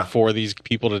be for these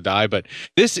people to die, but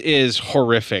this is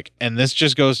horrific. And this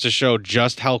just goes to show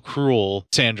just how cruel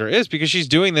Sandra is, because she's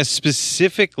doing this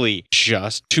specifically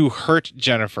just to hurt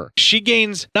Jennifer. She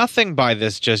gains nothing by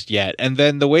this just yet. And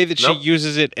then the way that she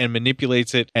uses it and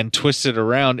manipulates it and twists it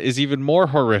around is even more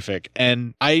horrific.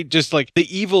 And I just, like, the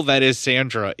evil that is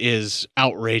Sandra is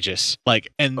outrageous.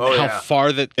 Like, and how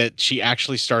far that she actually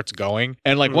actually starts going.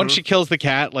 And like once she kills the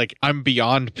cat, like I'm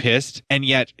beyond pissed, and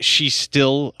yet she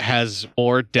still has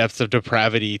more depths of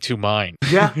depravity to mine.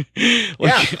 Yeah.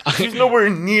 She's nowhere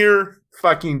near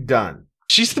fucking done.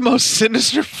 She's the most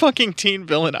sinister fucking teen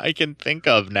villain I can think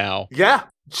of now. Yeah.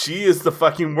 She is the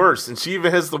fucking worst, and she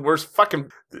even has the worst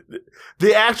fucking...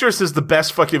 The actress has the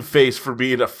best fucking face for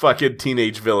being a fucking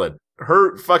teenage villain.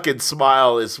 Her fucking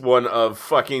smile is one of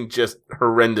fucking just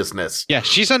horrendousness. Yeah,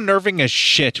 she's unnerving as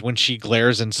shit when she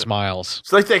glares and smiles.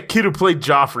 It's like that kid who played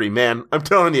Joffrey, man. I'm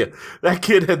telling you, that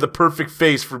kid had the perfect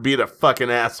face for being a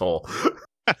fucking asshole.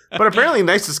 But apparently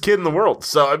nicest kid in the world.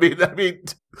 So, I mean,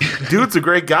 dude's a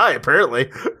great guy,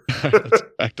 apparently.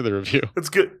 Back to the review. That's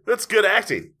good. That's good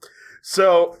acting.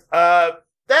 So,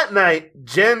 that night,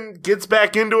 Jen gets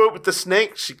back into it with the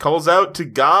snake. She calls out to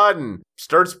God and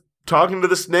starts talking to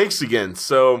the snakes again.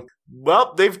 So,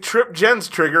 well, they've tripped Jen's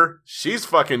trigger. She's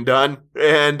fucking done.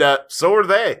 And so are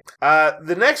they.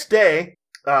 The next day,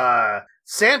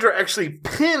 Sandra actually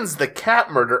pins the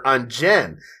cat murder on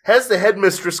Jen, has the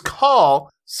headmistress call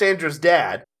Sandra's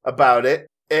dad about it,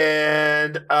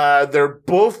 and they're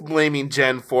both blaming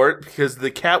Jen for it because the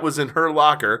cat was in her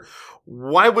locker.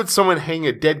 Why would someone hang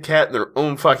a dead cat in their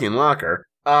own fucking locker?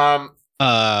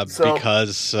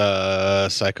 Because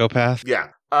psychopath? Yeah.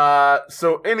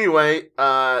 So anyway,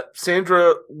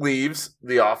 Sandra leaves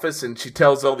the office and she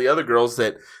tells all the other girls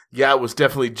that, yeah, it was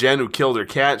definitely Jen who killed her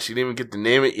cat. She didn't even get to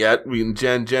name it yet.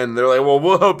 Jen. They're like, well,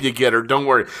 we'll help you get her. Don't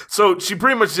worry. So she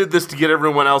pretty much did this to get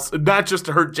everyone else, not just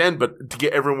to hurt Jen, but to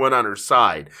get everyone on her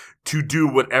side to do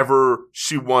whatever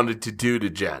she wanted to do to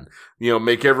Jen. You know,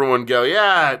 make everyone go,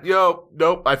 yeah,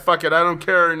 nope, I don't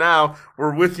care now.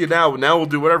 We're with you now. Now we'll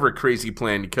do whatever crazy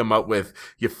plan you come up with,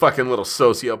 you fucking little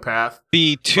sociopath.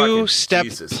 The two-step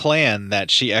plan that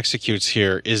she executes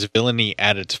here is villainy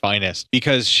at its finest,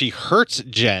 because she hurts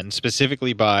Jen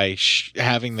specifically by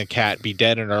having the cat be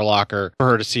dead in her locker for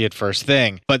her to see it first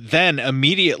thing, but then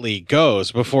immediately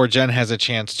goes, before Jen has a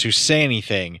chance to say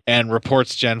anything, and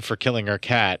reports Jen for killing her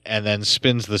cat, and then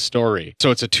spins the story.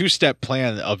 So it's a two-step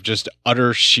plan of just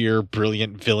utter, sheer,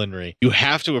 brilliant villainy. You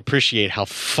have to appreciate how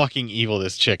fucking evil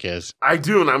this chick is. I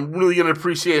do, and I'm really going to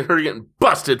appreciate her getting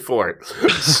busted for it.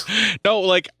 No,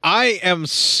 like, I am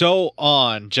so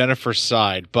on Jennifer's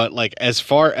side, but, like, as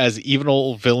far as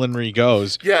evil villainy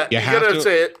goes, yeah, you have gotta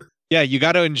say it. Yeah, you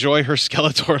got to enjoy her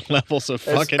Skeletor levels of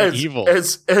fucking evil.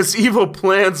 As evil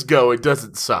plans go, it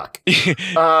doesn't suck.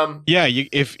 Yeah,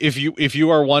 if you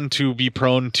are one to be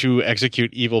prone to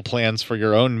execute evil plans for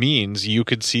your own means, you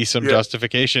could see some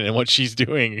justification in what she's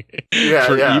doing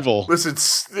for evil. Listen,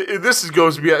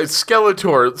 goes beyond.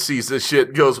 Skeletor sees this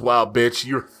shit, goes, "Wow, bitch,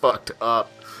 you're fucked up."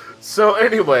 So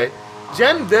anyway,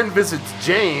 Jen then visits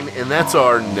Jane, and that's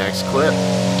our next clip.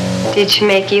 Did she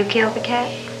make you kill the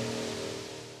cat?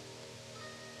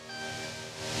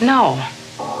 No,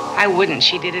 I wouldn't.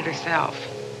 She did it herself.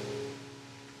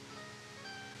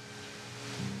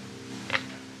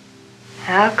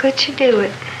 How could she do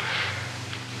it?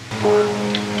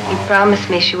 You promised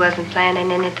me she wasn't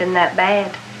planning anything that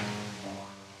bad.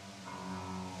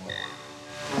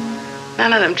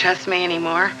 None of them trust me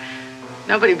anymore.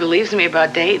 Nobody believes me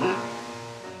about Dayton.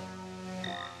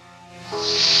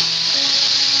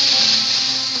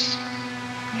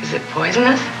 Is it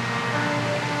poisonous?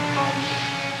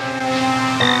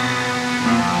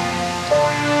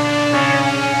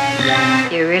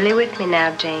 You're really with me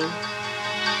now, Jane.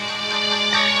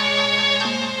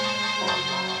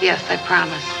 Yes, I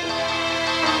promise.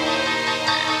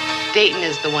 Dayton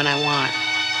is the one I want.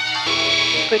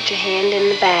 Put your hand in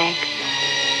the bag.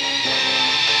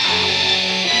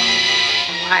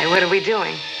 Why? What are we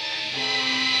doing?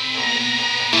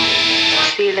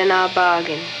 Sealing our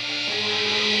bargain.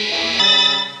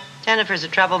 Jennifer's a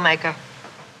troublemaker.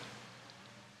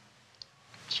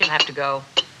 She'll have to go.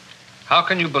 How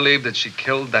can you believe that she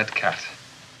killed that cat?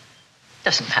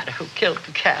 Doesn't matter who killed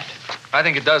the cat. I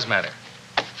think it does matter.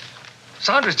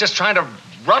 Sandra's just trying to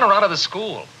run her out of the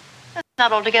school. That's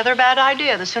not altogether a bad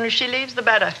idea. The sooner she leaves, the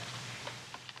better.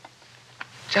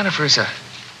 Jennifer is a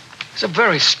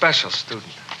very special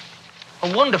student.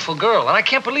 A wonderful girl, and I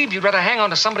can't believe you'd rather hang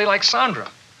on to somebody like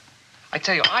Sandra. I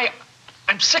tell you,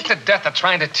 I'm sick to death of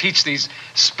trying to teach these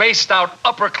spaced-out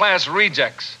upper-class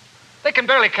rejects. They can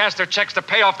barely cash their checks to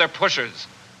pay off their pushers.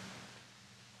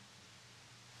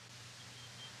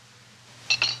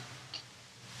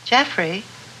 Jeffrey,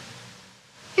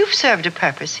 you've served a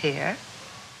purpose here.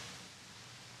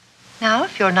 Now,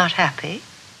 if you're not happy...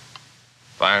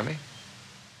 Fire me?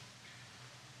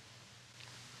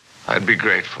 I'd be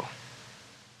grateful.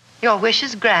 Your wish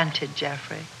is granted,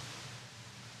 Jeffrey.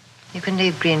 You can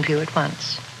leave Greenview at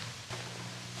once.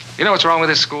 You know what's wrong with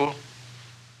this school?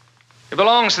 It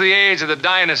belongs to the age of the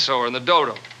dinosaur and the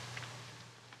dodo.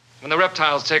 When the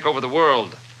reptiles take over the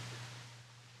world,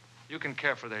 you can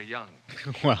care for their young.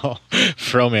 Well,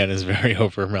 Froman is very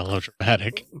over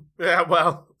melodramatic. Yeah,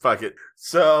 well, fuck it.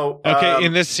 So, okay,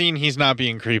 in this scene, he's not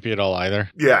being creepy at all either.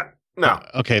 Yeah, no.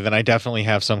 Okay, then I definitely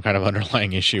have some kind of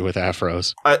underlying issue with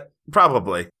afros.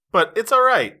 Probably. But it's all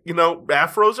right. You know,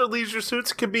 afros or leisure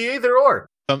suits can be either or.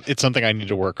 It's something I need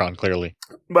to work on, clearly.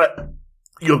 But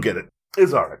you'll get it.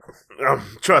 It's all right.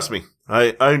 Trust me.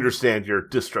 I understand your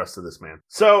distrust of this man.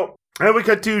 So, and we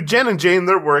cut to Jen and Jane.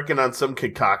 They're working on some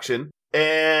concoction.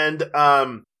 And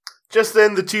just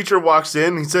then the teacher walks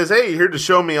in. He says, hey, you here to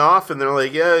show me off? And they're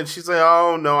like, yeah. And she's like,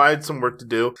 oh, no, I had some work to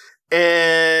do.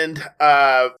 And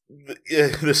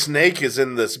the snake is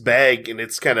in this bag, and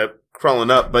it's kind of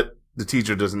crawling up, but the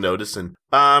teacher doesn't notice. And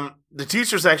the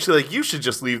teacher's actually like, you should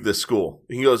just leave this school.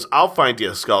 He goes, I'll find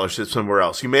you a scholarship somewhere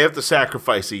else. You may have to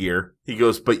sacrifice a year. He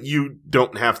goes, but you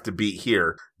don't have to be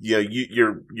here.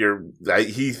 You know,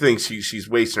 he thinks she's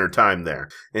wasting her time there.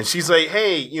 And she's like,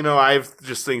 hey, you know, I have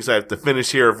just things I have to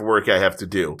finish here of work I have to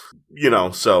do. You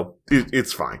know, so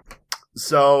it's fine.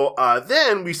 So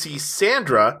then we see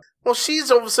Sandra. Well,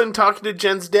 she's all of a sudden talking to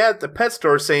Jen's dad at the pet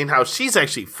store, saying how she's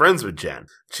actually friends with Jen.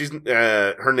 She's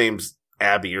her name's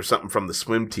Abby or something from the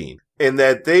swim team. And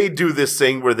that they do this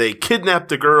thing where they kidnap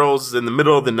the girls in the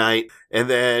middle of the night, and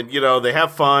then, you know, they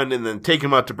have fun, and then take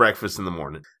them out to breakfast in the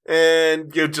morning.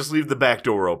 And, you know, just leave the back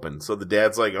door open. So the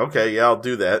dad's like, okay, yeah, I'll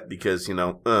do that, because, you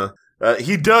know,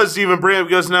 he does even bring up,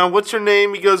 he goes, now, what's your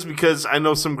name? He goes, because I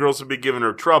know some girls have been giving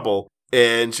her trouble.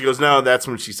 And she goes, no, that's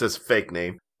when she says fake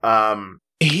name.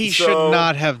 He should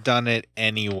not have done it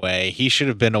anyway. He should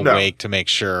have been awake to make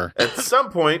sure. At some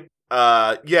point,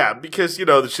 yeah, because, you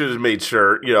know, they should have made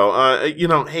sure, you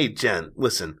know, hey, Jen,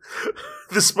 listen,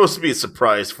 this is supposed to be a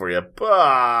surprise for you,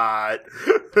 but...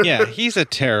 Yeah, he's a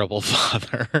terrible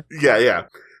father. Yeah.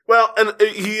 Well, and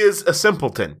he is a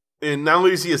simpleton. And not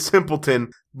only is he a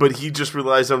simpleton, but he just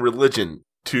relies on religion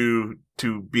to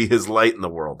be his light in the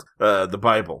world, the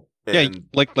Bible. And,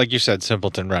 yeah, like you said,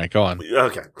 simpleton, right? Go on.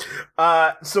 Okay.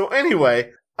 So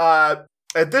anyway, at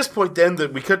this point then,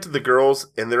 we cut to the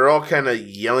girls, and they're all kind of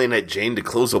yelling at Jane to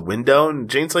close a window, and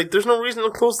Jane's like, there's no reason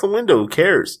to close the window, who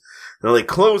cares? And they're like,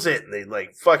 close it, and they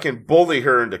like fucking bully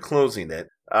her into closing it.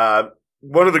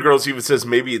 One of the girls even says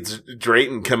maybe it's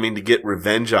Drayton coming to get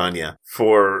revenge on you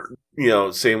for, you know,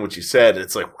 saying what you said. And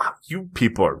it's like, wow, you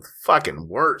people are fucking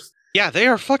worse. Yeah, they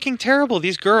are fucking terrible.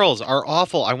 These girls are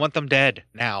awful. I want them dead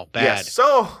now. Bad. Yes.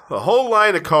 So a whole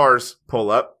line of cars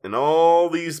pull up, and all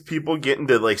these people get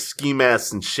into like ski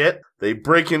masks and shit. They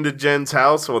break into Jen's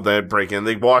house. Well,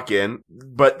 they walk in,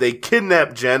 but they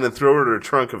kidnap Jen and throw her to the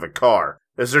trunk of a car.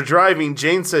 As they're driving,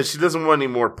 Jane says she doesn't want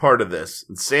any more part of this,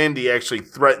 and Sandy actually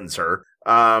threatens her.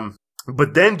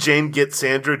 But then Jane gets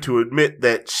Sandra to admit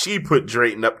that she put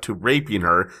Drayton up to raping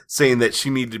her, saying that she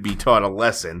needed to be taught a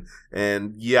lesson.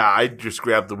 And yeah, I just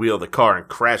grab the wheel of the car and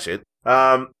crash it.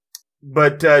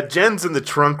 But Jen's in the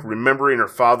trunk remembering her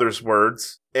father's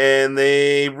words. And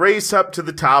they race up to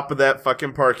the top of that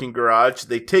fucking parking garage.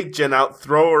 They take Jen out,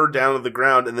 throw her down to the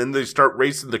ground, and then they start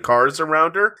racing the cars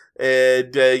around her.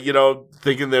 And, you know,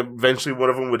 thinking that eventually one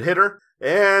of them would hit her.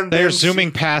 And they're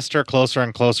zooming past her closer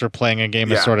and closer, playing a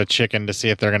game of sort of chicken to see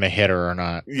if they're going to hit her or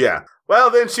not. Yeah. Well,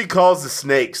 then she calls the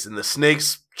snakes, and the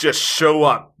snakes just show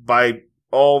up by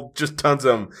just tons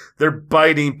of them. They're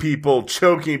biting people,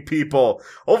 choking people.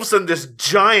 All of a sudden, this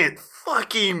giant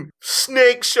fucking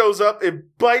snake shows up and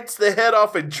bites the head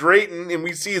off of Drayton, and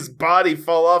we see his body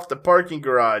fall off the parking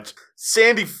garage.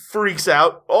 Sandy freaks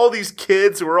out. All these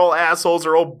kids who are all assholes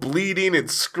are all bleeding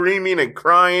and screaming and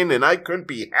crying, and I couldn't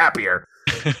be happier.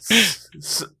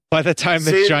 By the time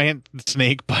the giant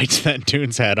snake bites that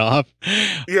dude's head off,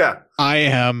 yeah, I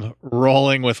am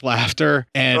rolling with laughter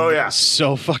and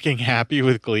so fucking happy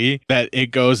with glee that it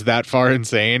goes that far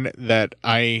insane that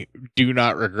I do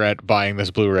not regret buying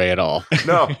this Blu-ray at all.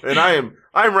 No, and I'm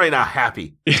right now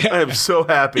happy. I am so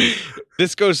happy.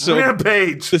 This goes so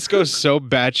rampage. This goes so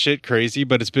batshit crazy,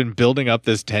 but it's been building up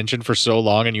this tension for so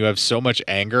long, and you have so much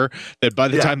anger that by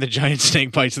the time the giant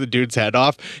snake bites the dude's head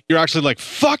off, you're actually like,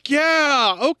 "Fuck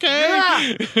yeah, okay,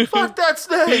 yeah, fuck that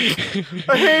snake,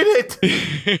 I hate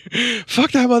it,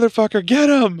 fuck that motherfucker, get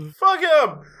him, fuck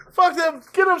him." Fuck them,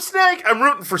 get him, Snake! I'm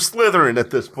rooting for Slytherin at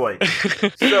this point.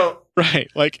 So right,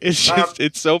 like it's just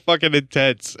it's so fucking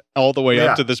intense all the way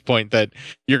up to this point that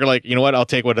you're like, you know what? I'll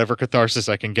take whatever catharsis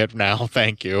I can get now.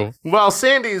 Thank you. While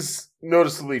Sandy's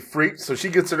noticeably freaked, so she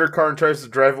gets in her car and tries to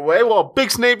drive away, while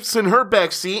Big Snape's in her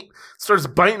back seat, starts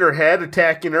biting her head,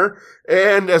 attacking her,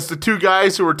 and as the two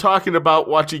guys who were talking about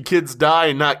watching kids die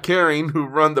and not caring, who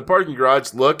run the parking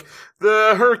garage, look,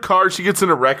 her car, she gets in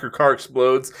a wreck, her car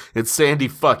explodes, and Sandy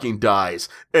fucking dies.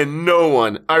 And no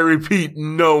one, I repeat,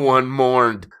 no one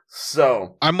mourned.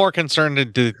 So I'm more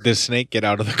concerned, did the snake get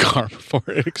out of the car before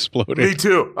it exploded? Me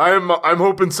too. I'm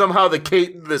hoping somehow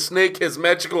the snake has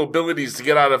magical abilities to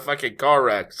get out of fucking car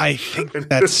wrecks. I think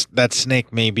that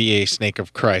snake may be a snake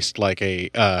of Christ, like a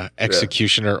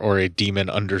executioner or a demon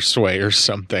under sway or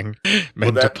something,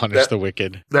 meant to punish the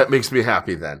wicked. That makes me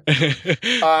happy then.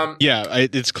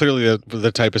 It's clearly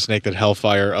the type of snake that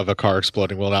hellfire of a car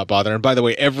exploding will not bother. And by the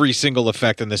way, every single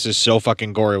effect in this is so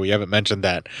fucking gory. We haven't mentioned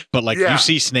that, but you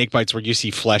see snake bites where you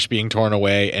see flesh being torn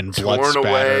away and blood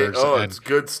spatters. It's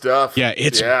good stuff. Yeah,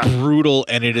 it's brutal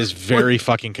and it is very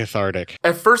fucking cathartic.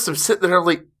 At first I'm sitting there, I'm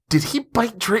like, did he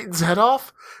bite Drayton's head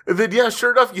off? And then,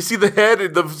 sure enough, you see the head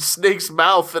in the snake's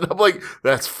mouth, and I'm like,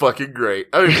 that's fucking great.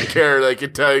 I don't even care. I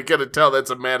can tell that's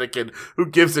a mannequin. Who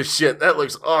gives a shit? That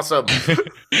looks awesome.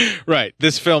 Right.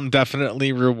 This film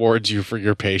definitely rewards you for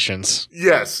your patience.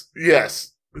 Yes.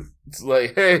 It's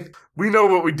like, hey, we know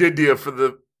what we did to you for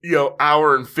the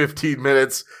hour and 15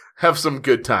 minutes. Have some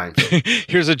good times.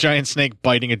 Here's a giant snake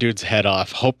biting a dude's head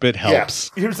off. Hope it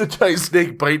helps. Yeah. Here's a giant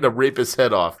snake biting a rapist's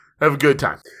head off. Have a good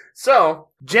time. So,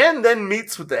 Jen then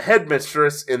meets with the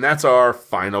headmistress, and that's our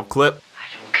final clip.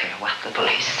 I don't care what the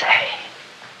police say.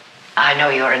 I know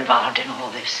you're involved in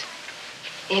all this.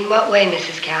 In what way,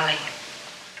 Mrs. Cowley?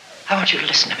 I want you to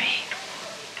listen to me.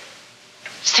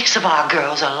 6 of our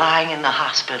girls are lying in the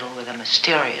hospital with a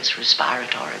mysterious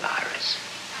respiratory virus.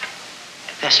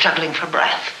 They're struggling for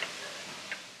breath.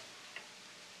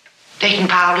 Dayton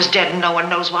Powell is dead and no one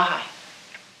knows why.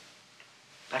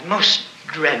 But most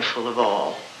dreadful of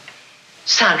all,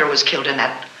 Sandra was killed in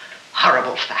that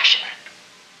horrible fashion.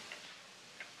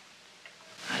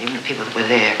 Not even the people that were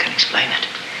there can explain it.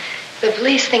 The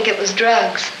police think it was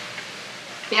drugs.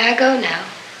 May I go now?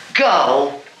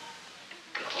 Go?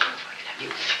 If I could have you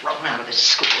thrown out of this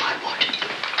school, I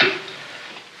would.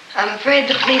 I'm afraid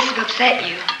the police have upset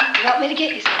you. You want me to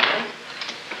get you something?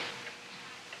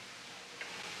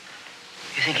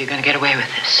 You think you're going to get away with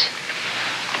this?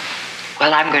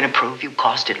 Well, I'm going to prove you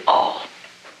caused it all.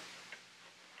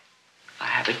 I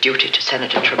have a duty to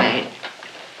Senator Tremaine.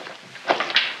 I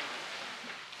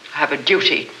have a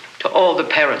duty to all the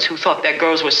parents who thought their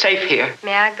girls were safe here.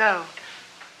 May I go?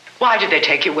 Why did they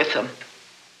take you with them?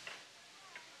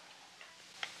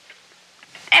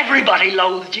 Everybody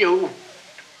loathed you.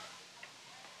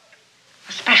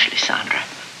 Especially Sandra.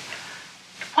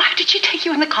 Why did she take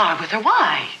you in the car with her?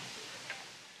 Why?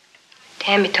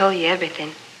 Tammy told you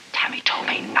everything. Tammy told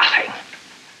me nothing.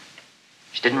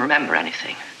 She didn't remember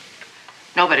anything.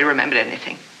 Nobody remembered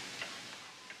anything.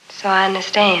 So I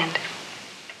understand.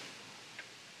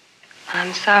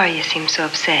 I'm sorry you seem so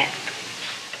upset.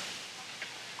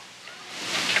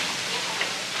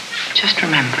 Just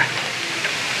remember,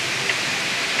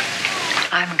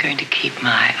 I'm going to keep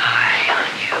my eye on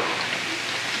you.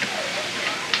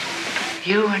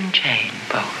 You and Jane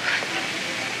both.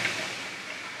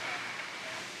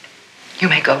 You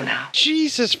may go now.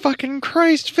 Jesus fucking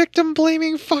Christ, victim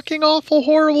blaming fucking awful,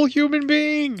 horrible human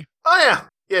being. Oh, yeah.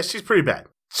 Yeah, she's pretty bad.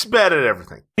 She's bad at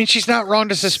everything. I mean, she's not wrong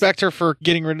to suspect her for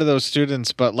getting rid of those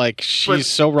students, but she's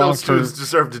so wrong those students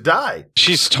deserve to die.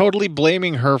 She's totally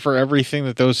blaming her for everything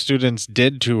that those students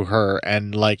did to her,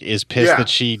 and is pissed that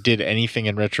she did anything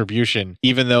in retribution,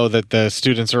 even though that the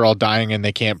students are all dying and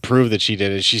they can't prove that she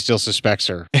did it. She still suspects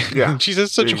her. Yeah, she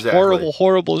says such horrible,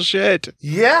 horrible shit.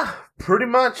 Yeah, pretty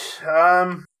much.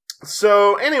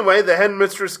 So anyway, the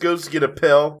headmistress goes to get a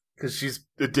pill because she's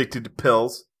addicted to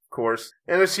pills. Course.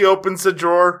 And as she opens the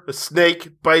drawer, a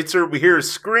snake bites her. We hear a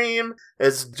scream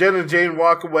as Jen and Jane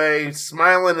walk away,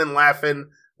 smiling and laughing.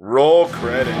 Roll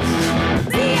credits.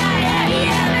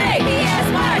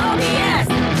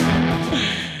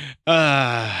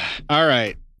 All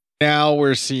right. Now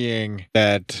we're seeing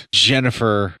that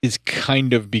Jennifer is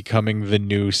kind of becoming the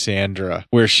new Sandra,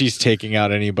 where she's taking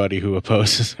out anybody who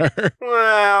opposes her.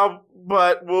 Well,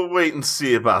 but we'll wait and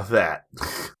see about that.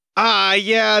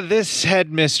 This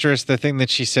headmistress, the thing that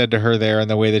she said to her there and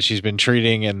the way that she's been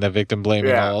treating and the victim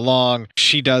blaming all along,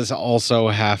 she does also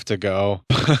have to go.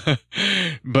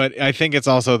 But I think it's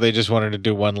also they just wanted to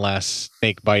do one last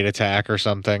snake bite attack or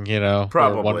something, you know?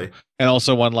 Probably. And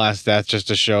also one last death just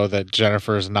to show that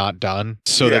Jennifer's not done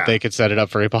so that they could set it up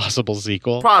for a possible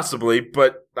sequel. Possibly,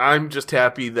 but I'm just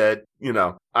happy that, you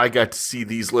know, I got to see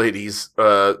these ladies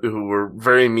who were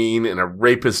very mean and a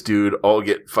rapist dude all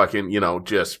get fucking, you know,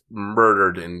 just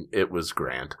murdered, and it was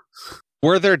grand.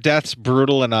 Were their deaths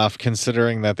brutal enough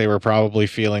considering that they were probably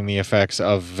feeling the effects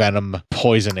of venom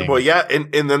poisoning? Well, yeah,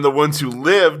 and then the ones who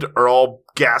lived are all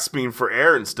gasping for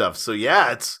air and stuff. So,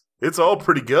 yeah, it's all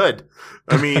pretty good.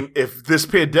 I mean, if this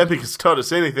pandemic has taught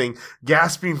us anything,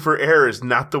 gasping for air is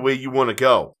not the way you want to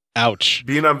go. Ouch.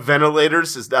 Being on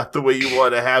ventilators is not the way you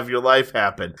want to have your life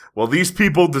happen. Well, these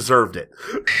people deserved it.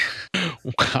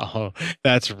 Wow,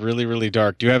 that's really, really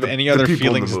dark. Do you have any other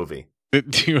feelings? In the movie.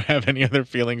 Do you have any other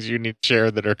feelings you need to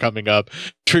share that are coming up,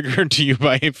 triggered to you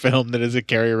by a film that is a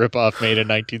Carrie ripoff made in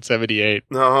 1978?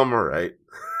 No, I'm all right.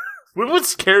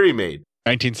 What's Carrie made?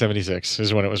 1976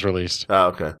 is when it was released. Oh,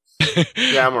 okay.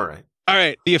 Yeah, I'm all right. All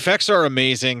right. The effects are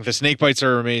amazing. The snake bites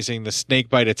are amazing. The snake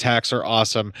bite attacks are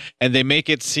awesome. And they make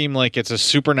it seem like it's a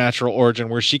supernatural origin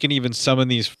where she can even summon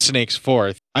these snakes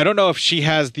forth. I don't know if she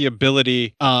has the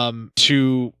ability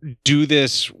to do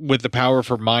this with the power of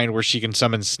her mind where she can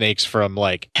summon snakes from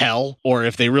like hell, or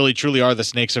if they really truly are the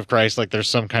snakes of Christ, like there's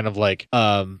some kind of like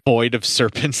void of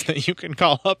serpents that you can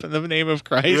call up in the name of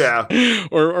Christ. Yeah.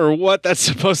 Or what that's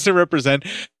supposed to represent.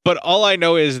 But all I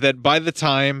know is that by the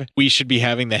time we should be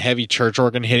having the heavy church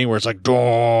organ hitting where it's like, you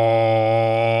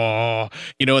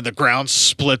know, and the ground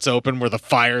splits open where the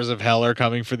fires of hell are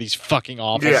coming for these fucking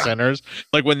awful sinners.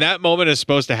 Like when that moment is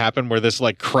supposed to happen where this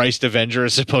like Christ Avenger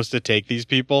is supposed to take these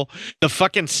people, the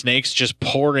fucking snakes just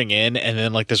pouring in and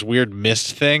then like this weird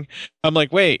mist thing. I'm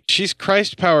like, wait, she's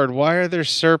Christ powered. Why are there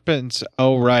serpents?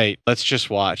 Oh, right. Let's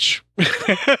just watch.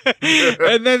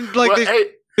 And then like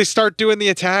they start doing the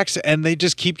attacks and they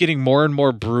just keep getting more and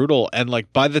more brutal. And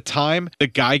like by the time the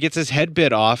guy gets his head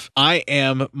bit off, I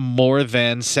am more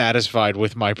than satisfied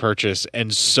with my purchase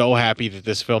and so happy that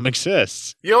this film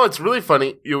exists. You know, it's really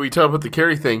funny. You know, we talk about the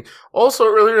Carrie thing. Also,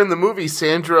 earlier in the movie,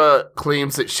 Sandra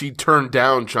claims that she turned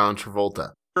down John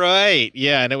Travolta. Right.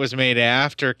 Yeah. And it was made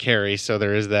after Carrie. So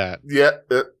there is that. Yeah.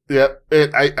 Yeah.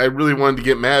 And I really wanted to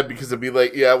get mad because it'd be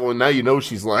like, yeah, well, now you know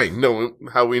she's lying. No,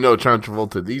 how we know John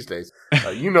Travolta these days.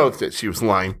 You know that she was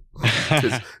lying.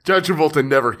 Because John Travolta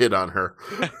never hit on her.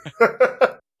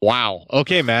 Wow.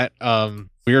 Okay, Matt.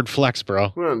 Weird flex,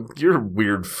 bro. Well, you're a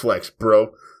weird flex,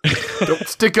 bro. Don't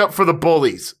stick up for the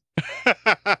bullies.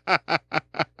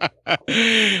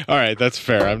 All right, that's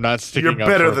fair. I'm not sticking You're up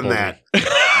better for a than bully. that.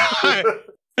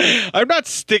 I'm not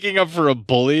sticking up for a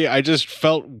bully. I just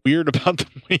felt weird about the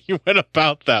way you went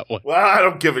about that one. Well, I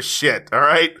don't give a shit, all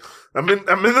right? I'm in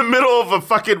the middle of a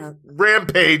fucking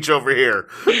rampage over here.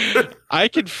 I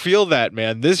can feel that,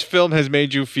 man. This film has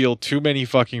made you feel too many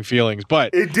fucking feelings,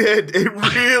 but it did. It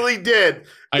really did.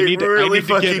 I need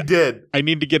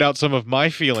to get out some of my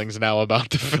feelings now about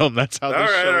the film. That's how this show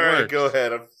works. All right, go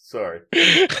ahead. I'm sorry.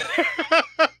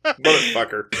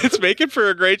 Motherfucker. It's making for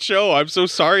a great show. I'm so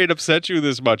sorry it upset you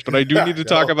this much, but I do need to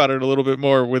talk about it a little bit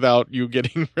more without you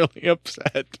getting really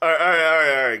upset. All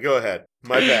right. Go ahead.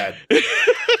 My bad.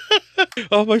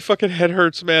 Oh, my fucking head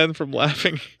hurts, man, from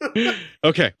laughing.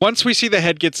 Okay. Once we see the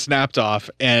head get snapped off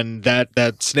and that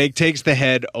snake takes the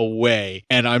head away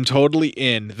and I'm totally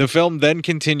in, the film then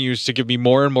continues to give me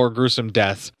more and more gruesome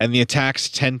deaths and the attacks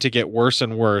tend to get worse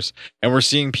and worse. And we're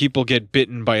seeing people get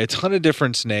bitten by a ton of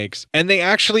different snakes. And they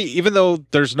actually, even though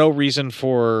there's no reason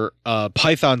for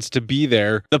pythons to be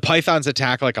there, the pythons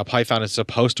attack like a python is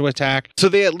supposed to attack. So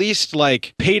they at least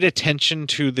like paid attention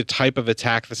to the type of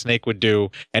attack the snake would do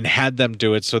and had them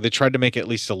do it. So they tried to make it at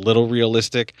least a little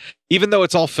realistic, even though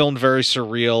it's all filmed very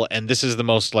surreal. And this is the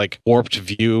most like warped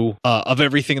view of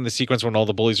everything in the sequence when all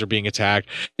the bullies are being attacked.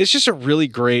 It's just a really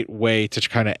great way to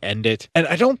kind of end it. And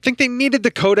I don't think they needed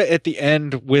the coda at the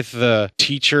end with the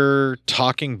teacher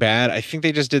talking bad. I think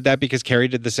they just did that because Carrie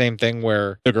did the same thing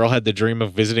where the girl had the dream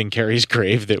of visiting Carrie's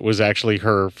grave that was actually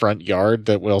her front yard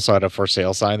that we also had a for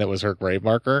sale sign that was her grave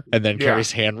marker. And then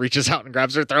Carrie's hand reaches out and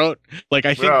grabs her throat. Like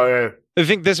I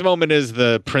think this moment is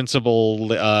the principal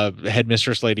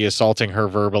headmistress lady assaulting her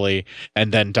verbally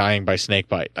and then dying by snake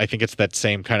bite. I think it's that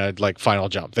same kind of like final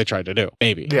jump they tried to do.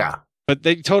 Maybe. Yeah. But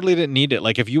they totally didn't need it.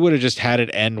 Like if you would have just had it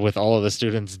end with all of the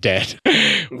students dead.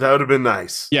 That would have been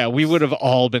nice. Yeah, we would have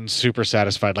all been super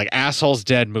satisfied. Like assholes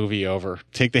dead, movie over.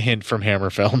 Take the hint from Hammer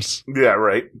Films. Yeah,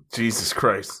 right. Jesus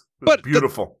Christ. But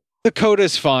beautiful. The code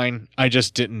is fine. I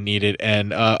just didn't need it.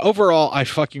 And overall, I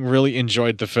fucking really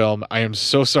enjoyed the film. I am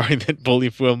so sorry that bully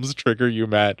films trigger you,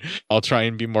 Matt. I'll try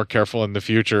and be more careful in the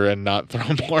future and not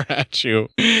throw more at you,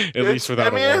 at least without a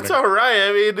warning. It's all right.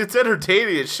 I mean, it's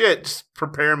entertaining as shit. Just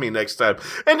prepare me next time.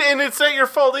 And it's not your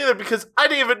fault either, because I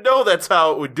didn't even know that's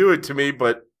how it would do it to me,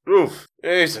 but oof,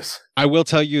 Jesus. I will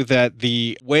tell you that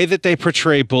the way that they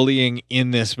portray bullying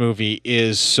in this movie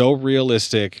is so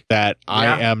realistic that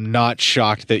I am not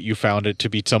shocked that you found it to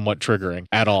be somewhat triggering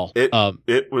at all.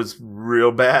 It was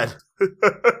real bad.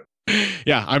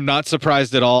 Yeah, I'm not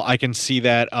surprised at all. I can see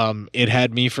that. It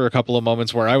had me for a couple of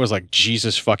moments where I was like,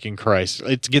 Jesus fucking Christ.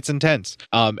 It gets intense.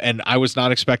 And I was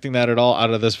not expecting that at all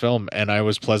out of this film, and I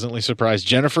was pleasantly surprised.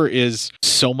 Jennifer is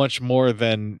so much more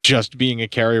than just being a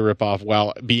Carrie ripoff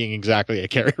while being exactly a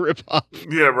Carrie ripoff.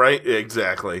 Yeah, right?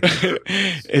 Exactly.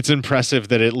 It's impressive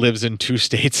that it lives in two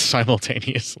states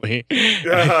simultaneously.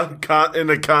 In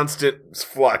a constant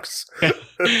flux.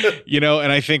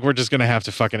 And I think we're just going to have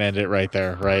to fucking end it right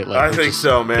there, right? Like, I think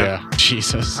so, man. Yeah,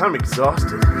 Jesus. I'm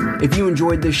exhausted. If you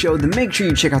enjoyed this show, then make sure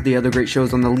you check out the other great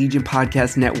shows on the Legion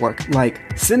Podcast Network, like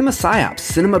Cinema Psyops,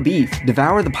 Cinema Beef,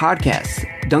 Devour the Podcast,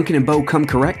 Duncan and Bo Come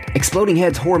Correct, Exploding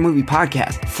Heads Horror Movie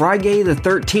Podcast, Friday the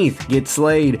 13th, Get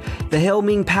Slayed, The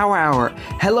Helming Power Hour,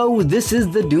 Hello, This is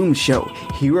the Doom Show,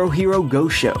 Hero Go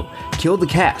Show, Kill the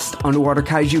Cast, Underwater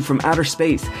Kaiju from Outer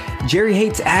Space, Jerry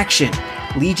Hates Action,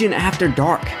 Legion After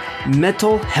Dark,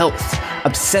 Mental Health,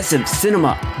 Obsessive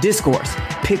Cinema, Discourse,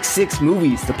 Pick Six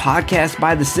Movies, the podcast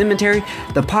by The Cemetery,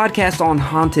 the podcast on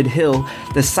Haunted Hill,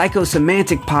 the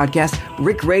Psychosemantic Podcast,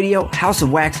 Rick Radio, House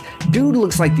of Wax, Dude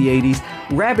Looks Like the 80s,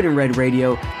 Rabbit and Red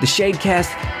Radio, the Shadecast,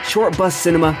 Short Bus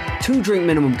Cinema, Two Drink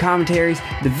Minimum Commentaries,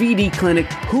 the VD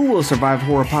Clinic, Who Will Survive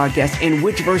Horror Podcast, and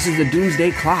Witch vs. the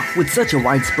Doomsday Clock. With such a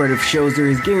wide spread of shows, there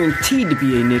is guaranteed to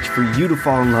be a niche for you to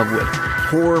fall in love with.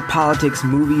 Horror, politics,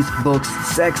 movies, books,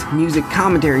 sex, music,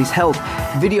 commentaries, health,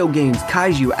 video games,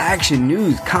 kaiju, action,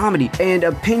 news, comedy, and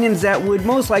opinions that would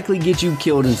most likely get you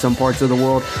killed in some parts of the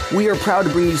world. We are proud to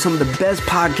bring you some of the best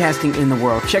podcasting in the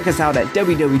world. Check us out at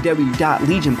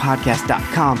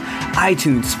www.legionpodcast.com,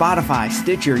 iTunes, Spotify,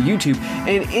 Stitcher, YouTube,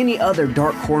 and any other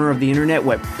dark corner of the internet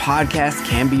where podcasts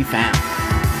can be found.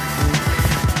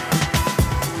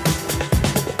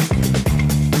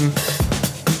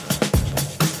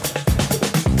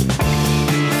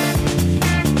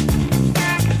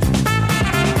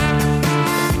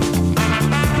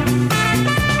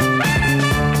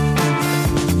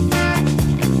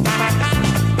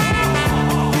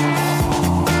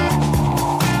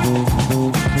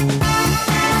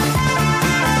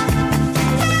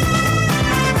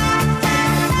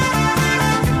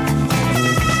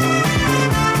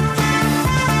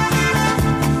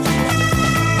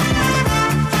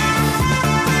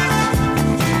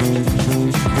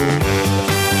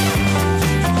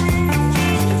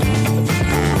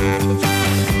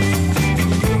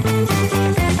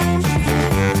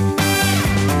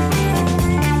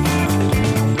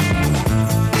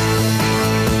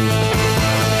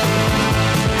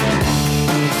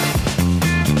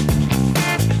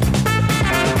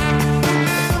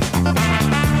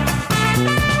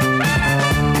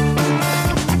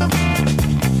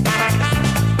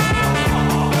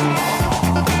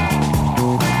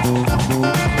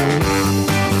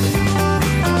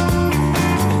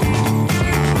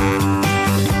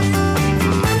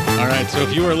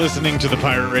 Listening to the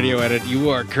Pirate Radio Edit, you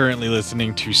are currently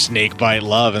listening to Snakebite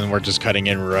Love, and we're just cutting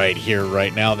in right here,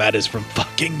 right now. That is from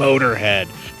fucking Motorhead.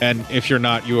 And if you're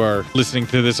not, you are listening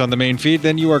to this on the main feed,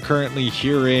 then you are currently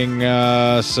hearing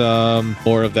some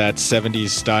more of that 70s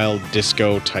style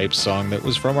disco type song that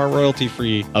was from our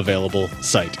royalty-free available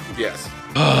site. Yes.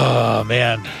 Oh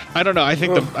man, I don't know. I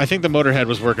think the Motorhead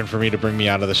was working for me to bring me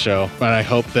out of the show, and I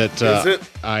hope that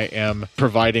I am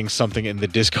providing something in the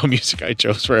disco music I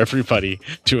chose for everybody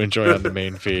to enjoy on the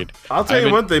main feed. I'll tell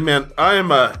you one thing, man. I'm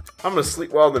gonna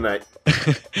sleep well tonight.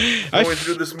 Going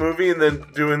through this movie and then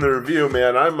doing the review,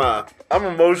 man. I'm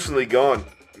emotionally gone.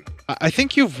 I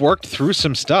think you've worked through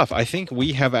some stuff. I think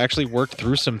we have actually worked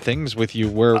through some things with you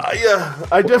where... yeah,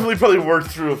 I definitely probably worked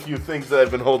through a few things that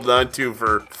I've been holding on to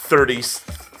for 30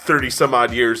 some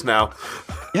odd years now.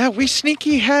 Yeah, we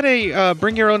sneaky had a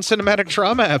Bring Your Own Cinematic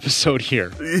Drama episode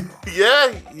here.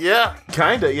 Yeah,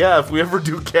 kinda, yeah. If we ever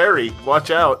do Carrie,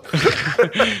 watch out.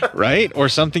 Right? Or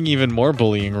something even more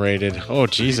bullying rated. Oh,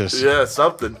 Jesus. Yeah,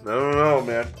 something. I don't know,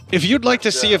 man. If you'd like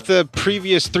to see if the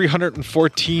previous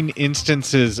 314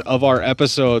 instances of our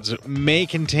episodes may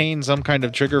contain some kind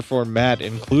of trigger for Matt,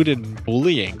 included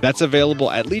bullying, that's available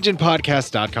at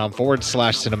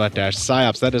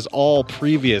legionpodcast.com/cinema-psyops. That is all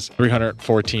previous previous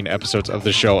 314 episodes of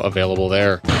the show available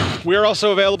there. We're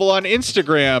also available on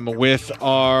Instagram with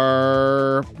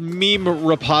our meme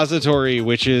repository,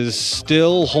 which is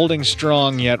still holding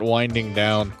strong yet winding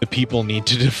down. The people need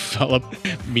to develop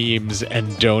memes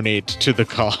and donate to the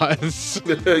cause.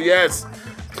 Yes.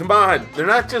 Come on. They're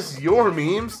not just your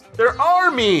memes. They're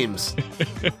our memes.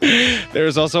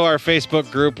 There's also our Facebook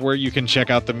group where you can check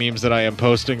out the memes that I am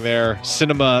posting there.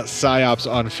 Cinema Psyops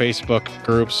on Facebook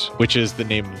groups, which is the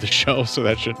name of the show, so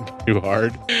that shouldn't be too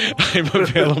hard. I'm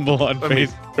available on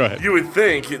Facebook. Go ahead. You would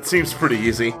think. It seems pretty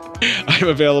easy. I'm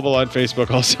available on Facebook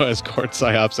also as Court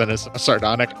Psyops and as a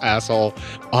sardonic asshole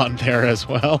on there as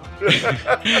well.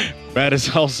 Matt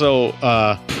is also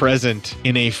present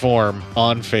in a form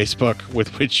on Facebook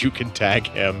with which you can tag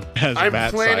him as I'm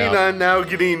Matt planning Psyops. on now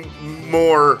getting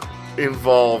more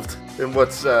involved in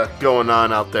what's going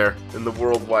on out there in the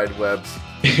World Wide Webs.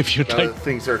 If you'd like,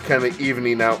 things are kind of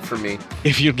evening out for me.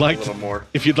 if you'd like a little more.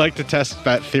 If you'd like to test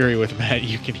that theory with Matt,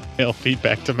 you can email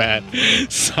feedback to Matt,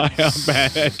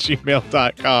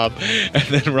 psyopmatt@gmail.com, and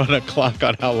then run a clock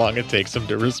on how long it takes him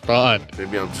to respond.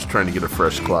 Maybe I'm just trying to get a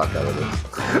fresh clock out of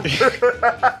this.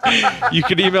 You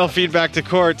can email feedback to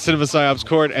Court,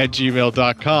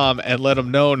 cinemapsyopscourt@gmail.com, and let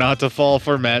him know not to fall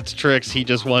for Matt's tricks. He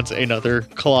just wants another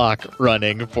clock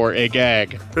running for a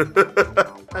gag.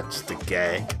 Not just a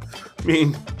gag. I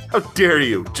mean, how dare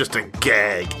you? Just a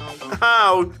gag.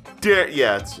 How dare...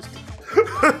 Yeah, it's just...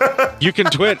 You can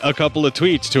twit a couple of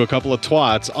tweets to a couple of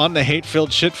twats on the hate-filled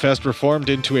shitfest reformed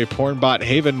into a pornbot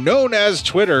haven known as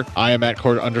Twitter. I am at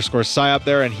Court_Psyop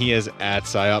there, and he is at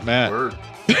PsyopMatt. Word.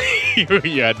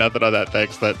 You had nothing on that,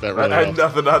 thanks. That really I had helps.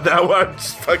 nothing on that one.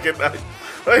 Just fucking...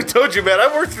 I told you, man, I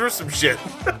worked through some shit.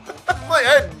 I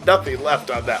had nothing left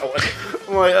on that one.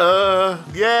 I'm like,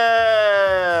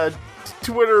 yeah...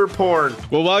 Twitter porn.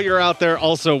 Well, while you're out there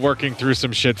also working through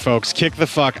some shit, folks, kick the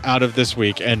fuck out of this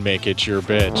week and make it your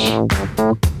bitch.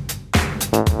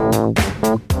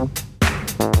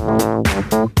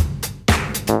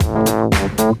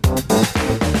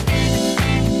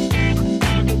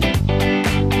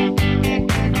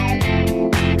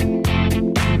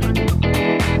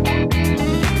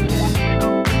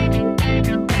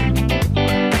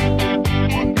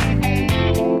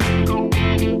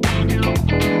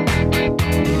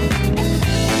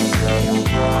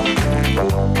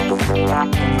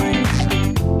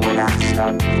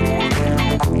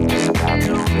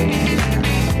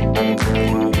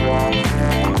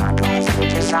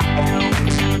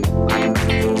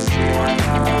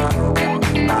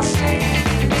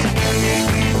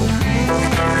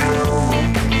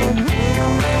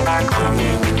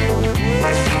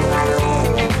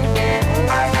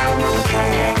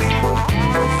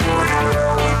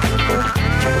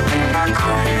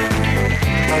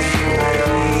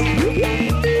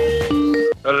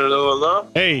 Hello?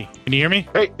 Hey, can you hear me?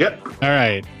 Hey, yep. All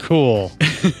right, cool.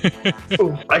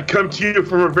 I come to you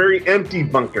from a very empty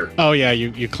bunker. Oh, yeah,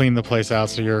 you cleaned the place out,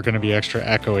 so you're going to be extra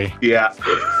echoey. Yeah.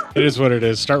 It is what it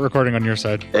is. Start recording on your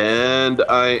side. And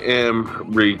I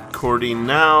am Recording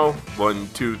now. 1,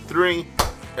 2, 3.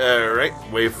 All right.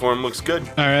 Waveform looks good.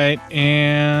 All right,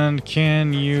 and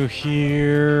can you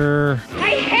hear... I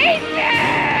hate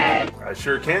that! I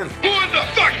sure can. Who in the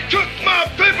fuck took my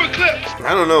paper clips?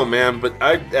 I don't know, man, but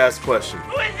I ask questions.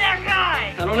 Who is that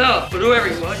guy? I don't know, but whoever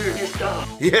you are, you're just off.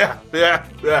 Yeah.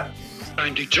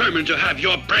 I'm determined to have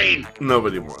your brain.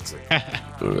 Nobody wants it.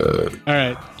 All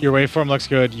right, your waveform looks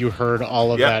good. You heard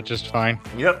all of that just fine.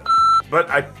 Yep. But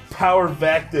I powered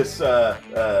back this the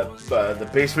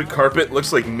basement carpet.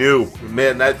 Looks like new.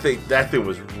 Man, that thing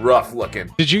was rough looking.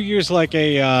 Did you use like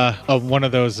a one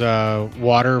of those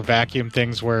water vacuum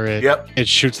things where it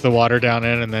shoots the water down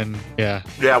in and then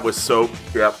Yeah, with soap.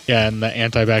 Yep. Yeah, and the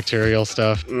antibacterial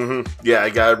stuff. Mm-hmm. Yeah,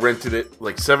 I rented it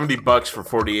like $70 for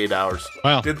 48 hours.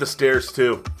 Wow. Did the stairs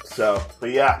too. So,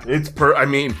 but yeah, it's I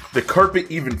mean, the carpet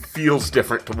even feels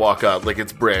different to walk out, like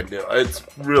it's brand new. It's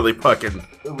really fucking.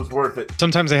 It was worth it.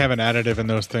 Sometimes they have an additive in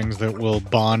those things that will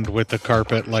bond with the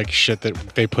carpet, like shit that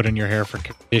they put in your hair for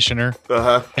conditioner.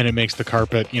 And it makes the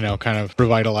carpet, kind of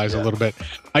revitalize a little bit.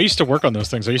 I used to work on those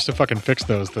things. I used to fucking fix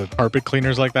those, the carpet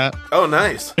cleaners like that. Oh,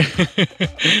 nice.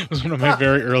 It was one of my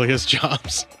very earliest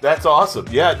jobs. That's awesome.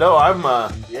 Yeah, no, I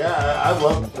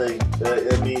love the thing.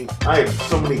 I mean, I have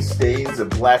so many stains and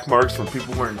black marks from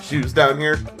people wearing shoes down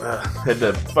here. I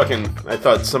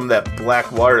thought some of that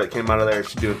black water that came out of there I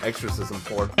should do an exorcism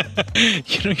for. You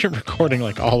know you're recording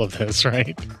like all of this,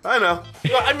 right? I know.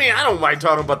 Well, I mean, I don't mind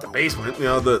talking about the basement, you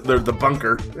know, the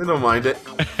bunker. I don't mind it.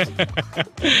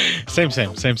 Same.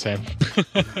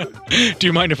 Do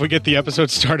you mind if we get the episode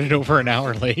started over an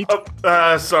hour late?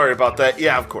 Sorry about that.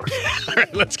 Yeah, of course. All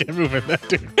right, let's get moving then,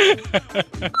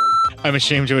 dude. I'm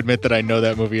ashamed to admit that I know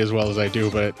that movie as well as I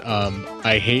do, but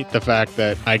I hate the fact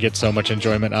that I get so much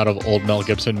enjoyment out of old Mel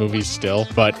Gibson movies still,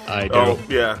 but I do. Oh,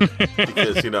 yeah.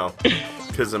 Because, you know,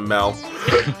 because of Mel.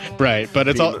 Right, but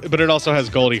it also has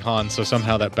Goldie Hawn, so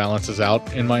somehow that balances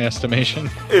out in my estimation.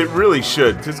 It really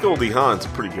should, because Goldie Hawn's a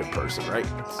pretty good person, right?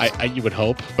 You would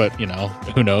hope, but, you know,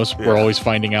 who knows? Yeah. We're always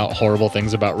finding out horrible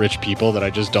things about rich people that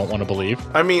I just don't want to believe.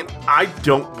 I mean, I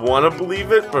don't want to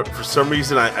believe it, but for some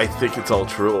reason I think it's all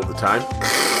true all the time.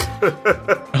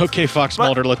 Okay, Fox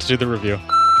Mulder, let's do the review.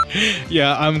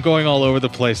 Yeah, I'm going all over the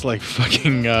place like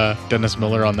fucking Dennis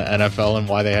Miller on the NFL and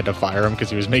why they had to fire him because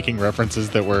he was making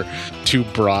references that were too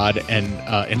broad and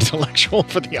intellectual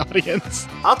for the audience.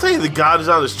 I'll tell you the God is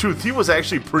honest truth. He was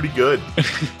actually pretty good.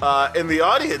 And the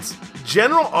audience,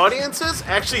 general audiences,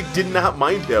 actually did not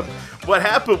mind him. What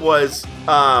happened was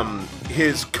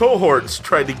his cohorts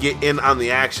tried to get in on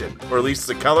the action, or at least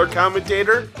the color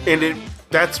commentator, and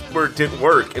that's where it didn't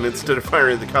work, and instead of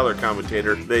firing the color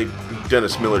commentator,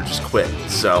 Dennis Miller just quit.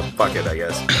 So, fuck it, I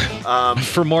guess.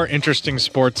 For more interesting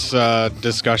sports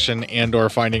discussion and or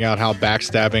finding out how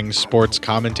backstabbing sports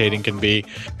commentating can be,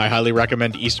 I highly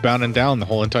recommend Eastbound and Down, the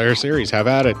whole entire series. Have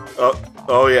at it.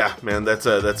 Oh yeah, man, that's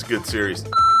a good series.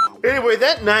 Anyway,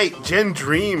 that night, Jen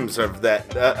dreams of that,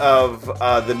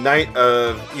 the night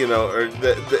of, you know, or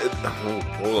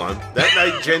hold on. That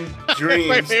night, Jen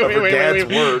dreams of her dad's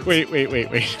words. Wait.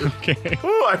 Okay.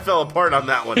 Ooh, I fell apart on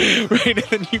that one. Right, and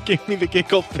then you gave me the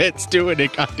giggle fits doing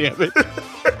it, goddammit.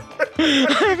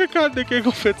 I haven't gotten the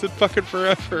giggle fits in fucking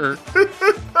forever.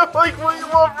 I'm like, what do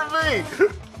you want from me?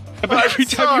 Every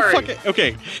time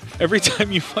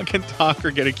you fucking talk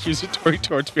or get accusatory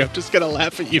towards me, I'm just gonna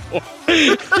laugh at you. I'm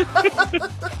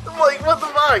like, what the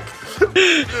fuck?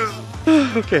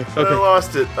 Okay. I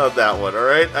lost it on that one,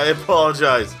 alright? I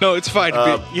apologize. No, it's fine.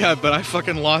 But I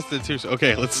fucking lost it too. So,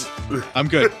 okay, I'm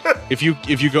good. If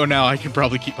you go now, I can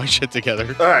probably keep my shit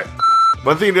together. Alright.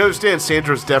 One thing to understand,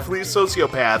 Sandra's definitely a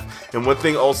sociopath, and one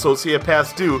thing all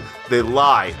sociopaths do, they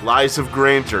lie. Lies of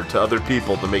grandeur to other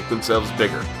people to make themselves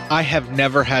bigger. I have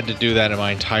never had to do that in my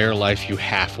entire life, you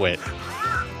halfwit.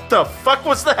 The fuck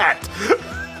was that?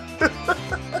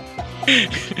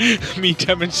 Me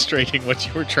demonstrating what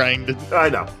you were trying to do. I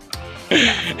know.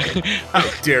 How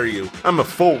dare you? I'm a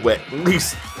full wit. At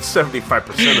least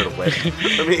 75% of the way.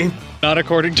 I mean... Not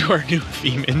according to our new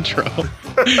theme intro.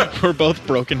 We're both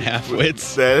broken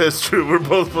half-wits. That is true. We're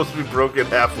both supposed to be broken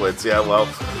half-wits. Yeah, well,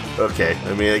 okay.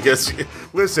 I mean, I guess...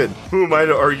 Listen, who am I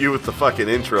to argue with the fucking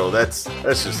intro? That's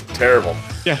just terrible.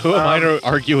 Yeah, who am I to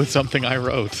argue with something I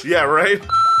wrote? Yeah, right?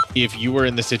 If you were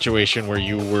in the situation where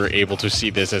you were able to see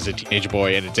this as a teenage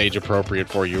boy and it's age appropriate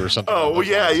for you or something. Oh, well,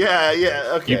 yeah,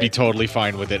 okay. You'd be totally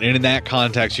fine with it. And in that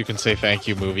context, you can say thank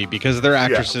you, movie, because they're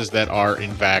actresses that are,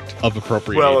 in fact, of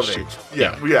appropriate age. Well of age.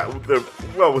 Yeah, they're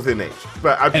well within age.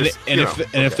 But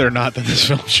if they're not, then this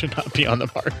film should not be on the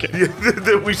market.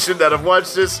 Yeah, we should not have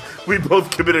watched this. We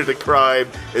both committed a crime,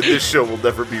 and this show will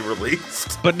never be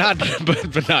released. But not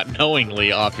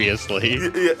knowingly, obviously.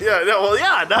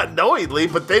 Not knowingly,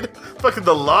 but fucking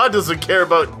the law doesn't care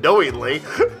about knowingly.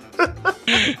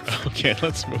 Okay,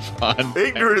 let's move on.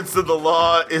 Ignorance of the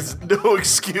law is no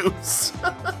excuse.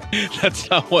 That's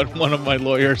not what one of my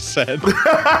lawyers said.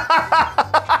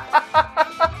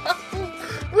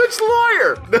 Which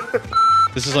lawyer?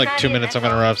 This is like 2 minutes. I'm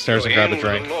gonna run upstairs and grab a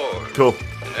drink. Cool.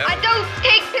 I don't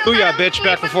take pills. Booyah, bitch!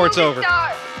 Back before it's over.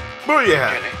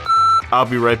 Booyah! I'll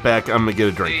be right back. I'm gonna get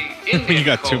a drink. You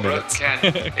got 2 minutes.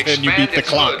 And you beat the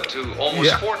clock. To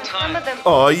almost 4 times.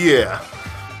 Oh, yeah.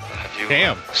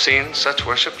 Damn. Seen such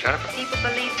worship, Jennifer? People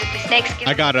believe that the snakes give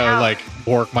I gotta, power.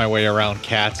 work my way around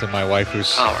cats and my wife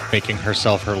who's making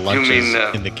herself her lunches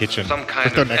in the kitchen for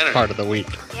the next part of the week.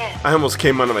 Yes. I almost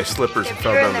came onto my slippers and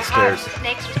fell down the stairs.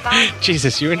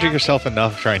 Jesus, you injure yourself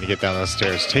enough trying to get down those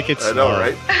stairs. Take it slow. I know,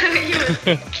 right? You must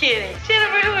be kidding.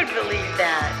 Jennifer, who would believe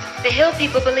that? The hill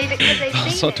people believe it because they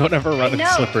see So it. don't ever run in know.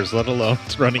 slippers, let alone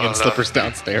running in slippers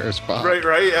downstairs, Bob. Right,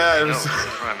 yeah. I was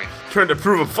trying to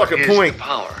prove a fucking point.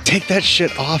 Take that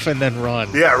shit off and then run.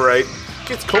 Yeah, right. It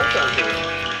gets cold down here.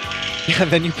 Yeah,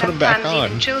 then you put them back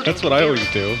on. That's what I always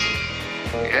do.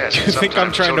 Yes, You think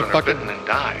I'm trying to fucking and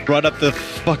die. run up the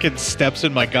fucking steps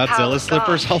in my Godzilla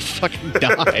slippers? I'll fucking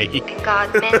die.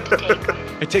 God meant to take them.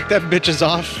 I take that bitches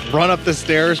off, run up the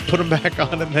stairs, put them back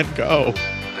on, and then go.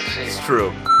 It's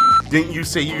true. Didn't you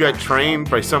say you got trained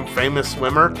by some famous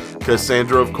swimmer? Because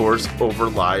Sandra, of course,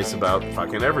 overlies about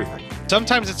fucking everything.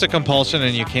 Sometimes it's a compulsion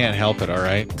and you can't help it, all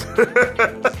right?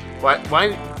 Why?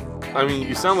 I mean,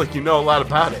 you sound like you know a lot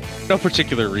about it. No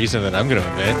particular reason that I'm going to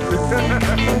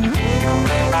admit.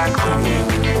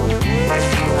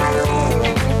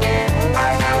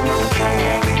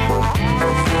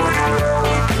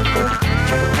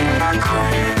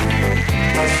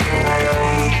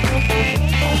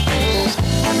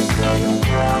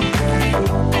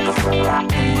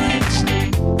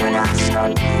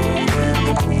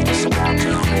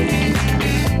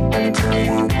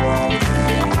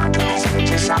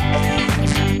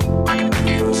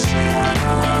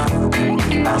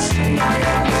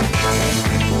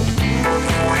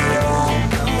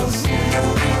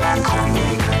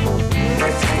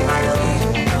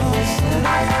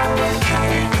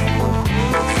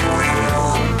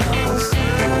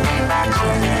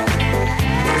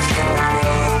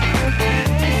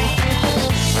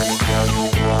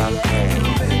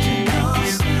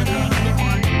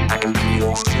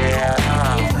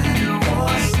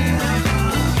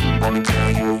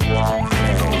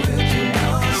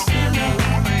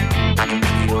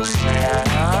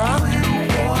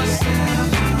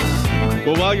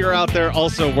 Well, while you're out there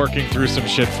also working through some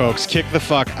shit, folks, kick the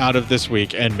fuck out of this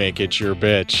week and make it your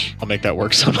bitch. I'll make that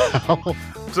work somehow.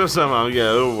 So somehow,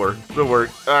 yeah, it'll work. It'll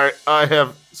work. All right, I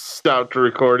have stopped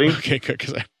recording. Okay, good,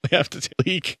 because I have to leak.